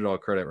 $50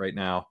 Underdog credit right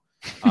now,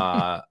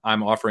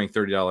 I'm offering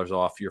 $30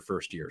 off your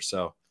first year.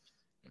 So,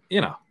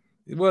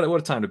 what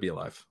a time to be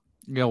alive.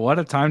 Yeah, what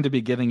a time to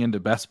be getting into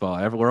best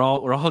ball. We're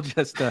all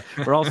just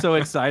we're all so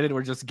excited.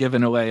 We're just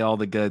giving away all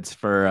the goods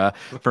for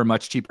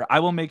much cheaper. I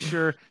will make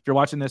sure if you're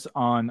watching this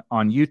on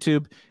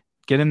YouTube,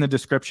 get in the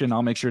description.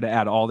 I'll make sure to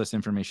add all this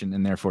information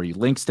in there for you.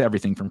 Links to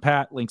everything from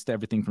Pat, links to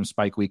everything from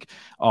Spike Week,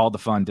 all the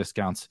fun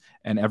discounts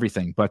and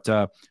everything. But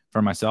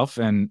for myself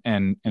and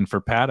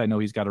for Pat, I know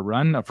he's got to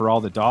run. For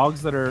all the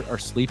dogs that are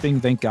sleeping,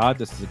 thank God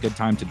this is a good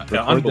time to record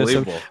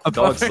unbelievable. this. The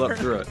dog slept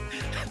through it.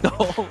 The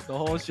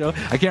whole show.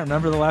 I can't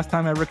remember the last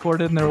time I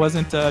recorded and there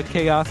wasn't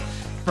chaos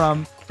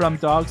from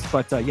dogs.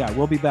 But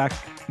we'll be back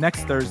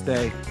next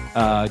Thursday.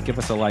 Give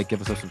us a like,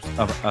 give us a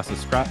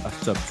subscribe.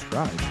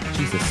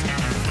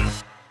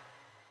 Jesus.